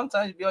with you.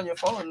 Sometimes you be on your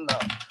phone now.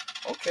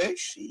 Okay,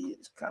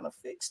 it's kind of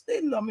fixed.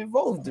 Still, I'm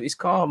involved. It's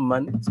calm,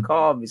 man. It's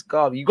calm.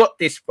 You got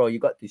this, bro. You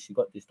got this.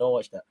 Don't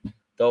watch that.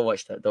 Don't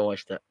watch that. Don't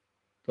watch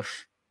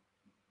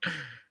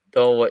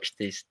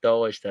this.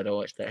 Don't watch that.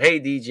 Hey,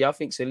 DG, I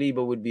think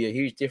Saliba would be a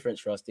huge difference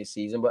for us this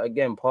season. But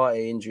again,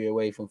 Partey injury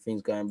away from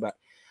things going back.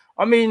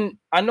 I mean,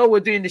 I know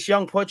we're doing this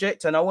young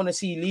project and I want to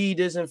see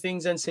leaders and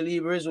things, and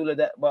Saliba is all of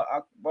that. But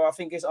I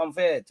think it's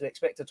unfair to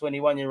expect a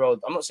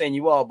 21-year-old. I'm not saying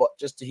you are, but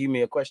just to humor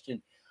your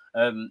question.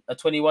 A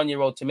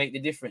 21-year-old to make the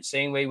difference.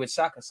 Same way with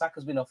Saka.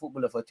 Saka's been a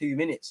footballer for 2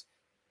 minutes.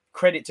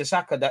 Credit to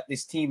Saka that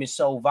this team is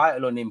so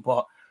vital on him.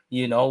 But,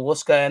 you know,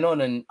 what's going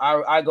on? And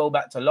I go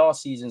back to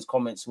last season's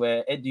comments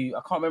where Edu, I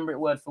can't remember it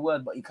word for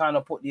word, but he kind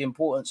of put the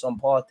importance on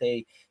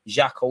Partey,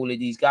 Xhaka, all of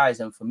these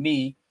guys. And for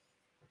me,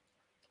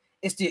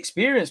 it's the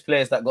experienced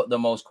players that got the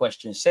most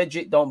questions.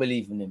 Cedric, don't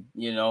believe in him.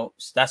 You know,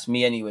 that's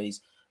me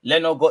anyways.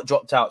 Leno got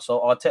dropped out,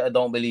 so Arteta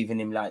don't believe in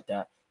him like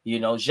that.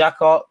 You know,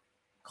 Xhaka,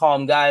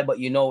 calm guy, but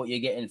you know what you're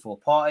getting for.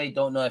 Partey,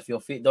 don't know if you're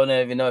fit, don't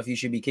even know if you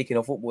should be kicking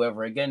a football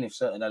ever again if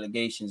certain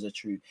allegations are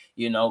true.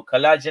 You know,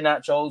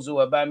 Kalajinac,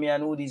 Ozu,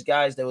 Aubameyang, all these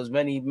guys, there was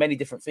many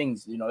different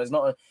things. You know, there's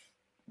not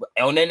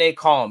El Nene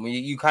calm.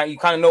 You kind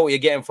of know what you're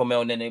getting from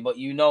El Nene, but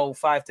you know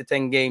 5 to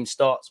 10 games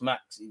starts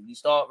max. If you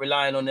start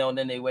relying on El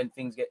Nene when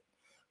things get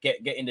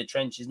in the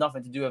trenches,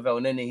 nothing to do with El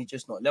Nene. He's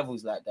just not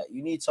levels like that.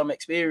 You need some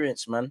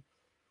experience, man.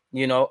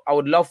 You know, I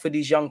would love for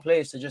these young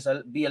players to just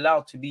be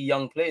allowed to be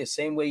young players.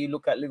 Same way you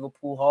look at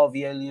Liverpool,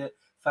 Harvey Elliott,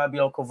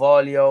 Fabio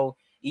Carvalho,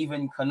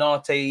 even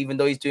Konate, even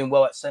though he's doing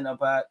well at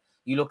centre-back.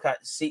 You look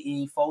at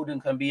City,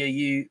 Foden can be a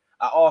youth.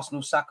 At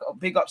Arsenal, Saka,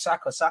 big up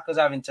Saka. Saka's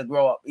having to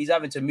grow up. He's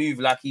having to move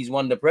like he's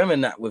won the Premier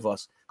and that with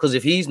us. Because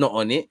if he's not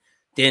on it,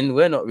 then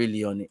we're not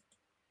really on it.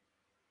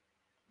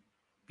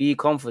 Be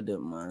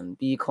confident, man.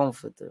 Be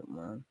confident,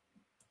 man.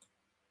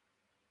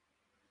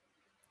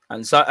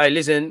 And so,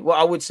 listen, what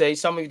I would say,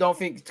 some of you don't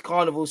think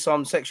Carnival's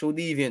some sexual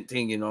deviant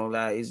thing, you know,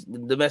 like, is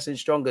the message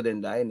stronger than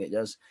that, isn't it?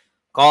 Just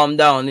calm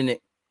down, innit?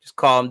 Just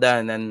calm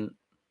down and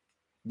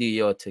do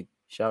your thing.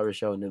 Shout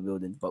Rochelle in the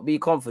building. But be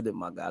confident,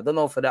 my guy. I don't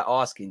know for that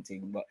asking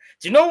thing. But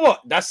do you know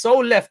what? That's so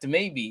left.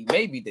 Maybe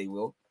they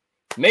will.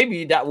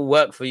 Maybe that will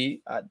work for you.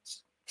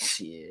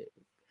 Shit.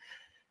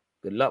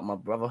 Good luck, my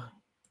brother.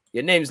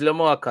 Your name's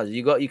Lamar, cuz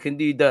you can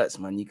do dirts,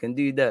 man. You can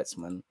do dirts,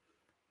 man.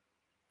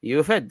 You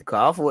were fed, cuz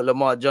I thought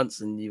Lamar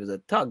Johnson, he was a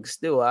tug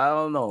still. I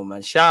don't know,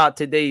 man. Shout out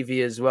to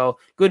Davey as well.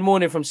 Good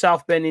morning from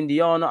South Bend,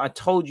 Indiana. I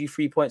told you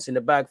 3 points in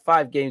the bag,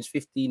 5 games,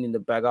 15 in the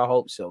bag. I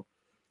hope so.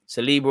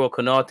 Saliba or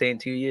Konate in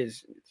 2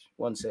 years.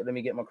 One sec, let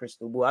me get my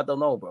crystal ball. I don't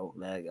know, bro.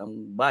 Like,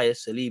 I'm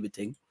biased, Saliba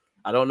thing.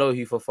 I don't know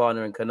who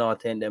Fofana and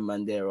Konate and them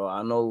man there are.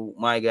 I know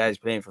my guy's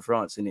playing for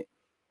France, innit?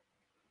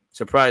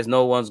 Surprised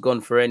no one's gone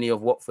for any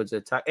of Watford's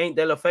attack. Ain't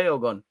Delafeo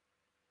gone?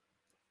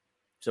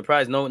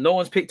 Surprised no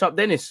one's picked up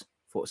Dennis.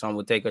 Thought someone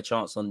would take a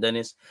chance on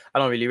Dennis. I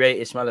don't really rate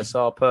Ismail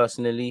Assar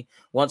personally.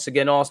 Once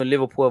again, Arsenal and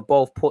Liverpool have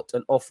both put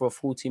an offer of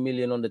 40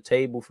 million on the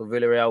table for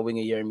Villarreal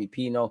winger Jeremy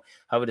Pino.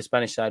 However, the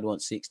Spanish side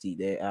wants 60.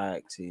 They're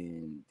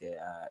acting.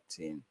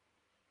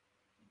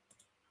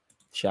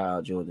 Shout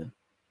out Jordan.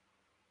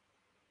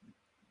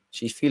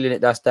 She's feeling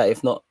it. That's that.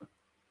 If not,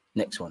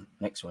 next one.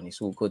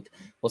 It's all good.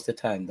 What's the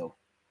time though?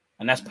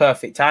 And that's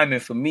perfect timing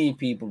for me,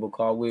 people,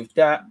 because with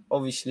that,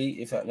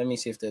 obviously, let me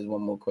see if there's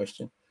one more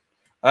question.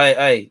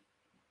 Hey.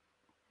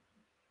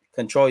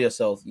 Control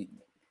yourself.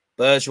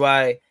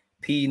 Bourgeois,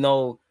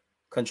 Pino,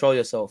 control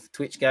yourself.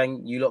 Twitch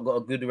gang, you lot got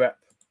a good rap.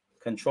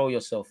 Control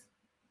yourself.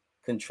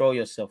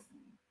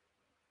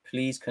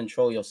 Please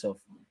control yourself.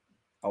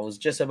 I was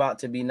just about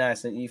to be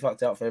nice and you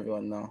fucked out for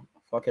everyone now.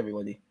 Fuck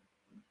everybody.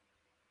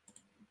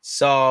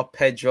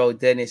 Pedro,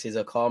 Dennis is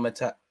a calm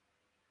attack.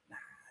 Nah,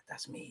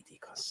 that's meaty,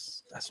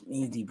 cuz. That's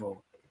meaty,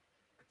 bro.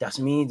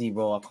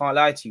 I can't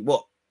lie to you.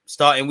 What?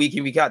 Starting week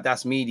in, week out,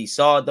 that's meaty.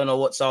 Don't know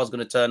what Sar's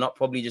going to turn up.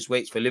 Probably just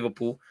waits for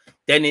Liverpool.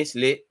 Dennis,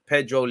 lit.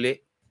 Pedro,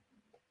 lit.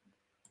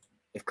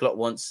 If Klopp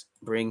wants,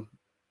 bring.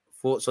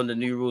 Thoughts on the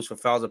new rules for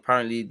fouls?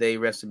 Apparently, they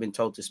refs have been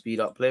told to speed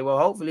up play. Well,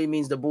 hopefully it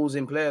means the ball's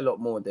in play a lot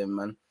more then,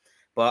 man.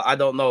 But I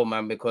don't know,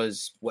 man,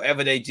 because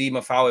whatever they deem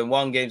a foul in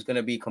one game is going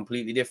to be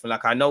completely different.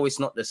 Like, I know it's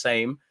not the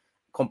same,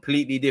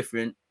 completely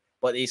different,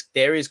 but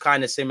there is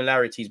kind of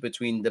similarities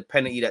between the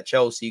penalty that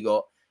Chelsea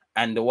got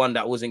and the one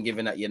that wasn't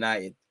given at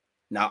United.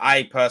 Now,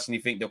 I personally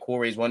think the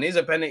Corey's one is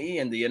a penalty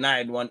and the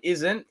United one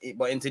isn't.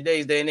 But in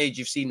today's day and age,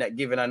 you've seen that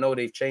given. I know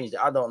they've changed it.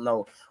 I don't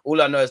know. All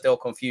I know is they'll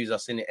confuse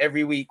us in it.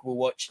 Every week we'll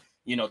watch,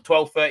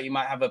 12:30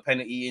 might have a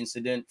penalty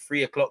incident.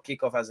 3 o'clock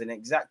kickoff has an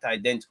exact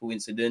identical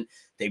incident.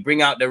 They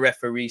bring out the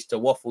referees to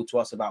waffle to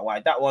us about why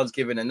that one's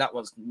given and that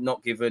one's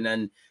not given.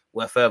 And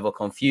we're further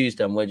confused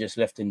and we're just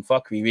left in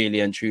fuckery, really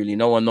and truly.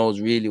 No one knows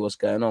really what's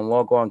going on.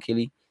 Well, go on,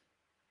 Killy.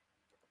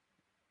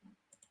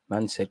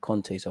 Man said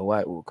Conte's a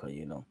White Walker,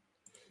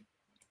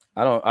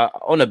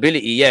 on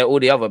ability, yeah, all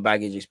the other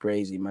baggage is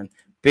crazy, man.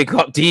 Big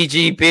up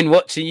DG, been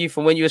watching you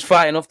from when you was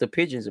fighting off the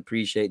pigeons.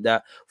 Appreciate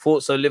that.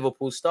 Thoughts on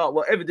Liverpool start?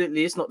 Well,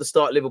 evidently it's not the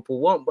start Liverpool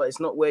want, but it's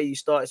not where you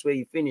start, it's where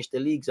you finish. The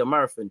league's a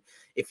marathon.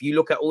 If you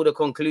look at all the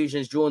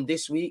conclusions drawn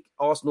this week,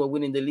 Arsenal are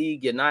winning the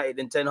league, United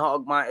and Ten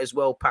Hag might as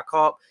well pack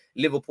up.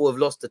 Liverpool have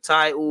lost the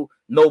title.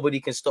 Nobody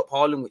can stop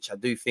Haaland, which I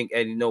do think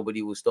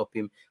nobody will stop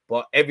him.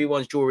 But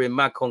everyone's drawing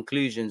mad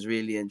conclusions,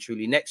 really and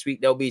truly. Next week,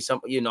 there'll be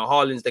some,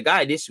 Haaland's the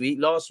guy this week.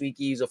 Last week,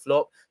 he was a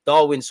flop.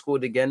 Darwin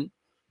scored again.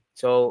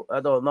 So, I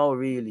don't know,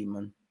 really,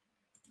 man.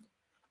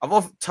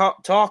 I've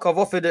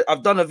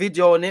done a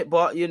video on it,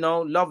 but,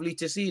 lovely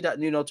to see that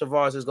Nuno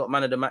Tavares has got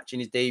man of the match in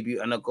his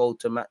debut and a goal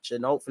to match.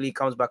 And hopefully he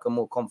comes back a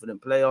more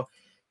confident player.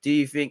 Do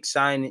you think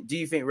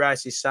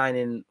Rice is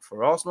signing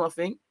for Arsenal, I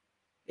think?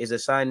 Is a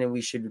signing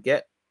we should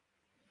get?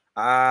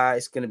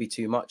 It's going to be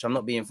too much. I'm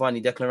not being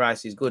funny. Declan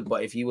Rice is good,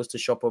 but if he was to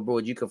shop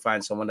abroad, you could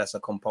find someone that's a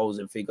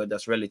composing figure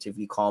that's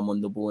relatively calm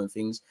on the ball and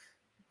things.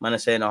 Man are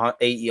saying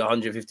 80,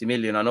 150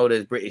 million. I know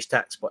there's British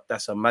tax, but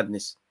that's a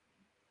madness.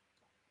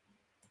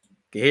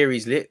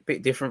 Gahiri's lit,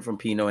 bit different from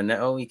Pino and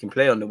Neto. He can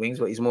play on the wings,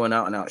 but he's more an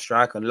out-and-out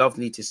striker.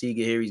 Lovely to see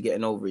Gahiri's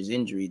getting over his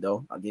injury,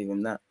 though. I'll give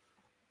him that.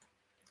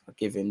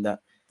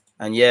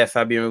 And yeah,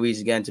 Fabian Ruiz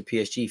is getting to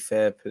PSG.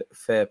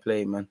 Fair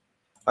play, man.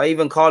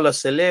 Even Carlos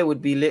Soler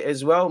would be lit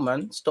as well,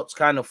 man. Stock's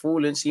kind of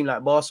falling. Seemed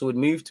like Barca would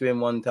move to him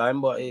one time,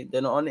 but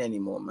they're not on it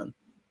anymore, man.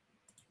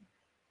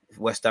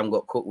 West Ham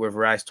got cooked with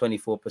Rice,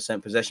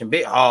 24% possession.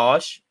 Bit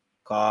harsh.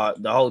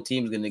 The whole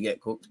team's going to get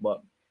cooked,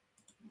 but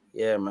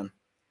yeah, man.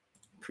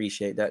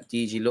 Appreciate that.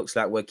 DG, looks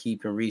like we're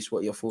keeping Reece. What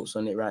are your thoughts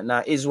on it right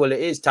now? Is what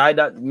it is. Tied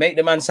up. Make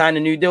the man sign a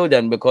new deal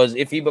then, because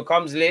if he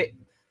becomes lit,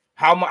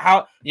 how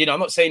I'm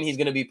not saying he's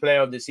going to be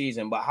player of the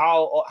season, but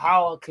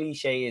how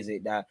cliche is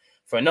it that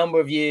for a number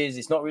of years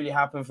it's not really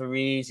happened for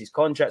Reece? His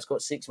contract's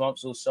got 6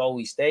 months or so.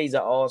 He stays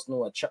at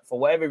Arsenal for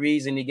whatever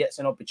reason. He gets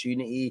an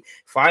opportunity,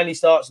 finally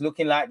starts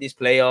looking like this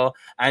player,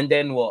 and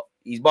then what?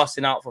 He's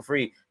busting out for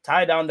free.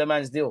 Tie down the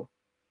man's deal.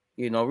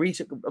 Reece,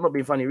 I'm not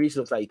being funny. Reece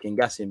looks like you can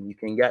gas him. You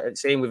can get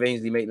same with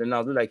Ainsley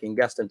Maitland-Niles. Look like you can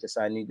gas them to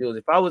sign new deals.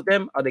 If I was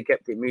them, I'd have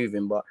kept it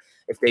moving. But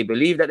if they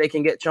believe that they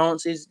can get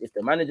chances, if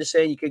the manager's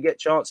saying you could get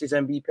chances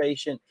and be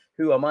patient,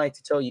 who am I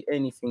to tell you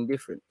anything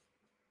different?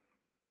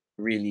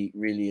 Really,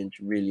 really, and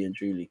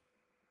truly.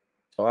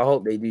 So I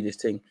hope they do this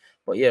thing.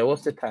 But yeah,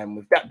 what's the time?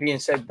 With that being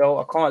said, though,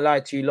 I can't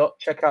lie to you lot.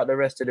 Check out the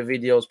rest of the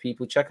videos,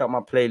 people. Check out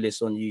my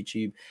playlist on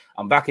YouTube.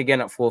 I'm back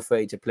again at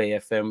 4:30 to Play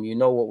FM. You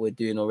know what we're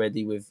doing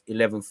already with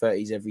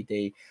 11:30s every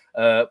day.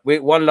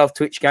 One love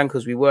Twitch gang,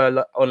 because we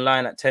were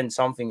online at 10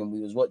 something and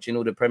we was watching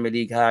all the Premier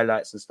League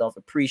highlights and stuff.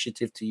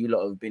 Appreciative to you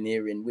lot who've been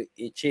here in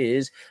which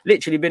is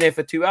literally been here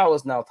for 2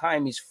 hours now.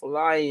 Time is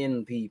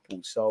flying,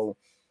 people. So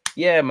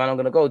yeah, man, I'm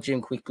going to go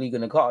gym quickly,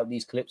 going to cut out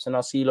these clips, and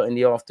I'll see you lot in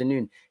the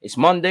afternoon. It's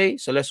Monday,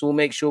 so let's all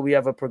make sure we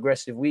have a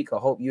progressive week. I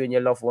hope you and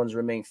your loved ones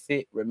remain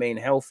fit, remain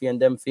healthy,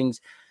 and them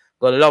things.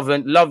 Got to love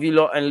you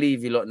lot and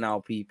leave you lot now,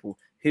 people.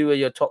 Who are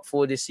your top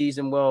 4 this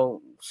season?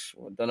 Well,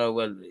 I don't know.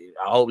 Well,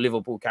 I hope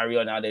Liverpool carry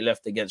on how they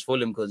left against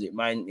Fulham, because it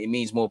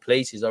means more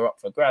places are up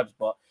for grabs.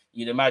 But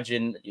you'd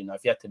imagine,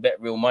 if you had to bet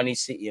real money,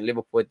 City and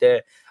Liverpool are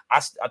there.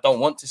 I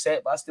don't want to say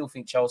it, but I still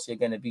think Chelsea are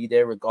going to be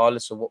there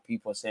regardless of what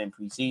people are saying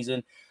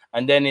pre-season.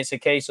 And then it's a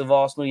case of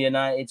Arsenal,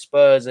 United,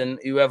 Spurs, and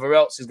whoever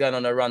else is going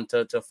on a run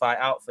to fight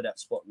out for that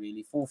spot,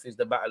 really. Fourth is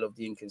the battle of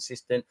the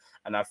inconsistent.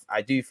 And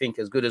I do think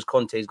as good as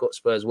Conte's got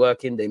Spurs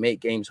working, they make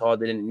games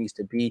harder than it needs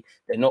to be.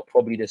 They're not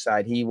probably the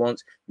side he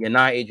wants.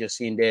 United, you're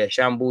seeing their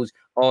shambles.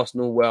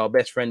 Arsenal, we're our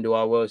best friend to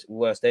our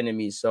worst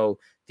enemies. So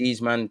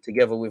these men,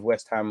 together with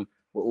West Ham,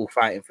 we're all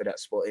fighting for that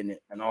spot in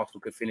it. And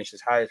Arsenal could finish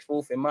as high as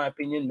 4th, in my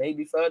opinion,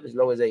 maybe 3rd, as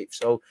low as 8th.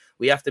 So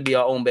we have to be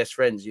our own best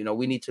friends.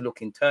 We need to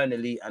look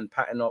internally and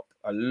pattern up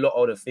a lot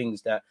of the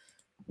things that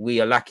we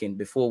are lacking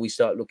before we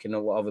start looking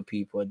at what other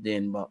people are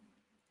doing. But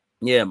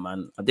yeah,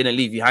 man, I didn't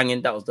leave you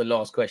hanging. That was the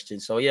last question.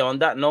 So yeah, on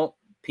that note,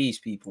 peace,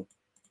 people.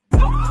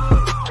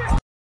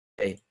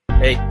 Hey,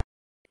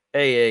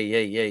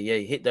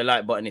 hit the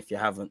like button if you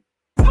haven't.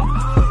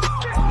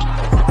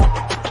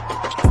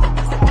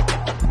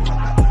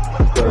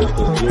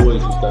 Because you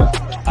always use that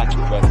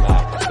active red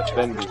light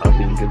defending. I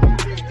think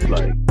it's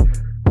like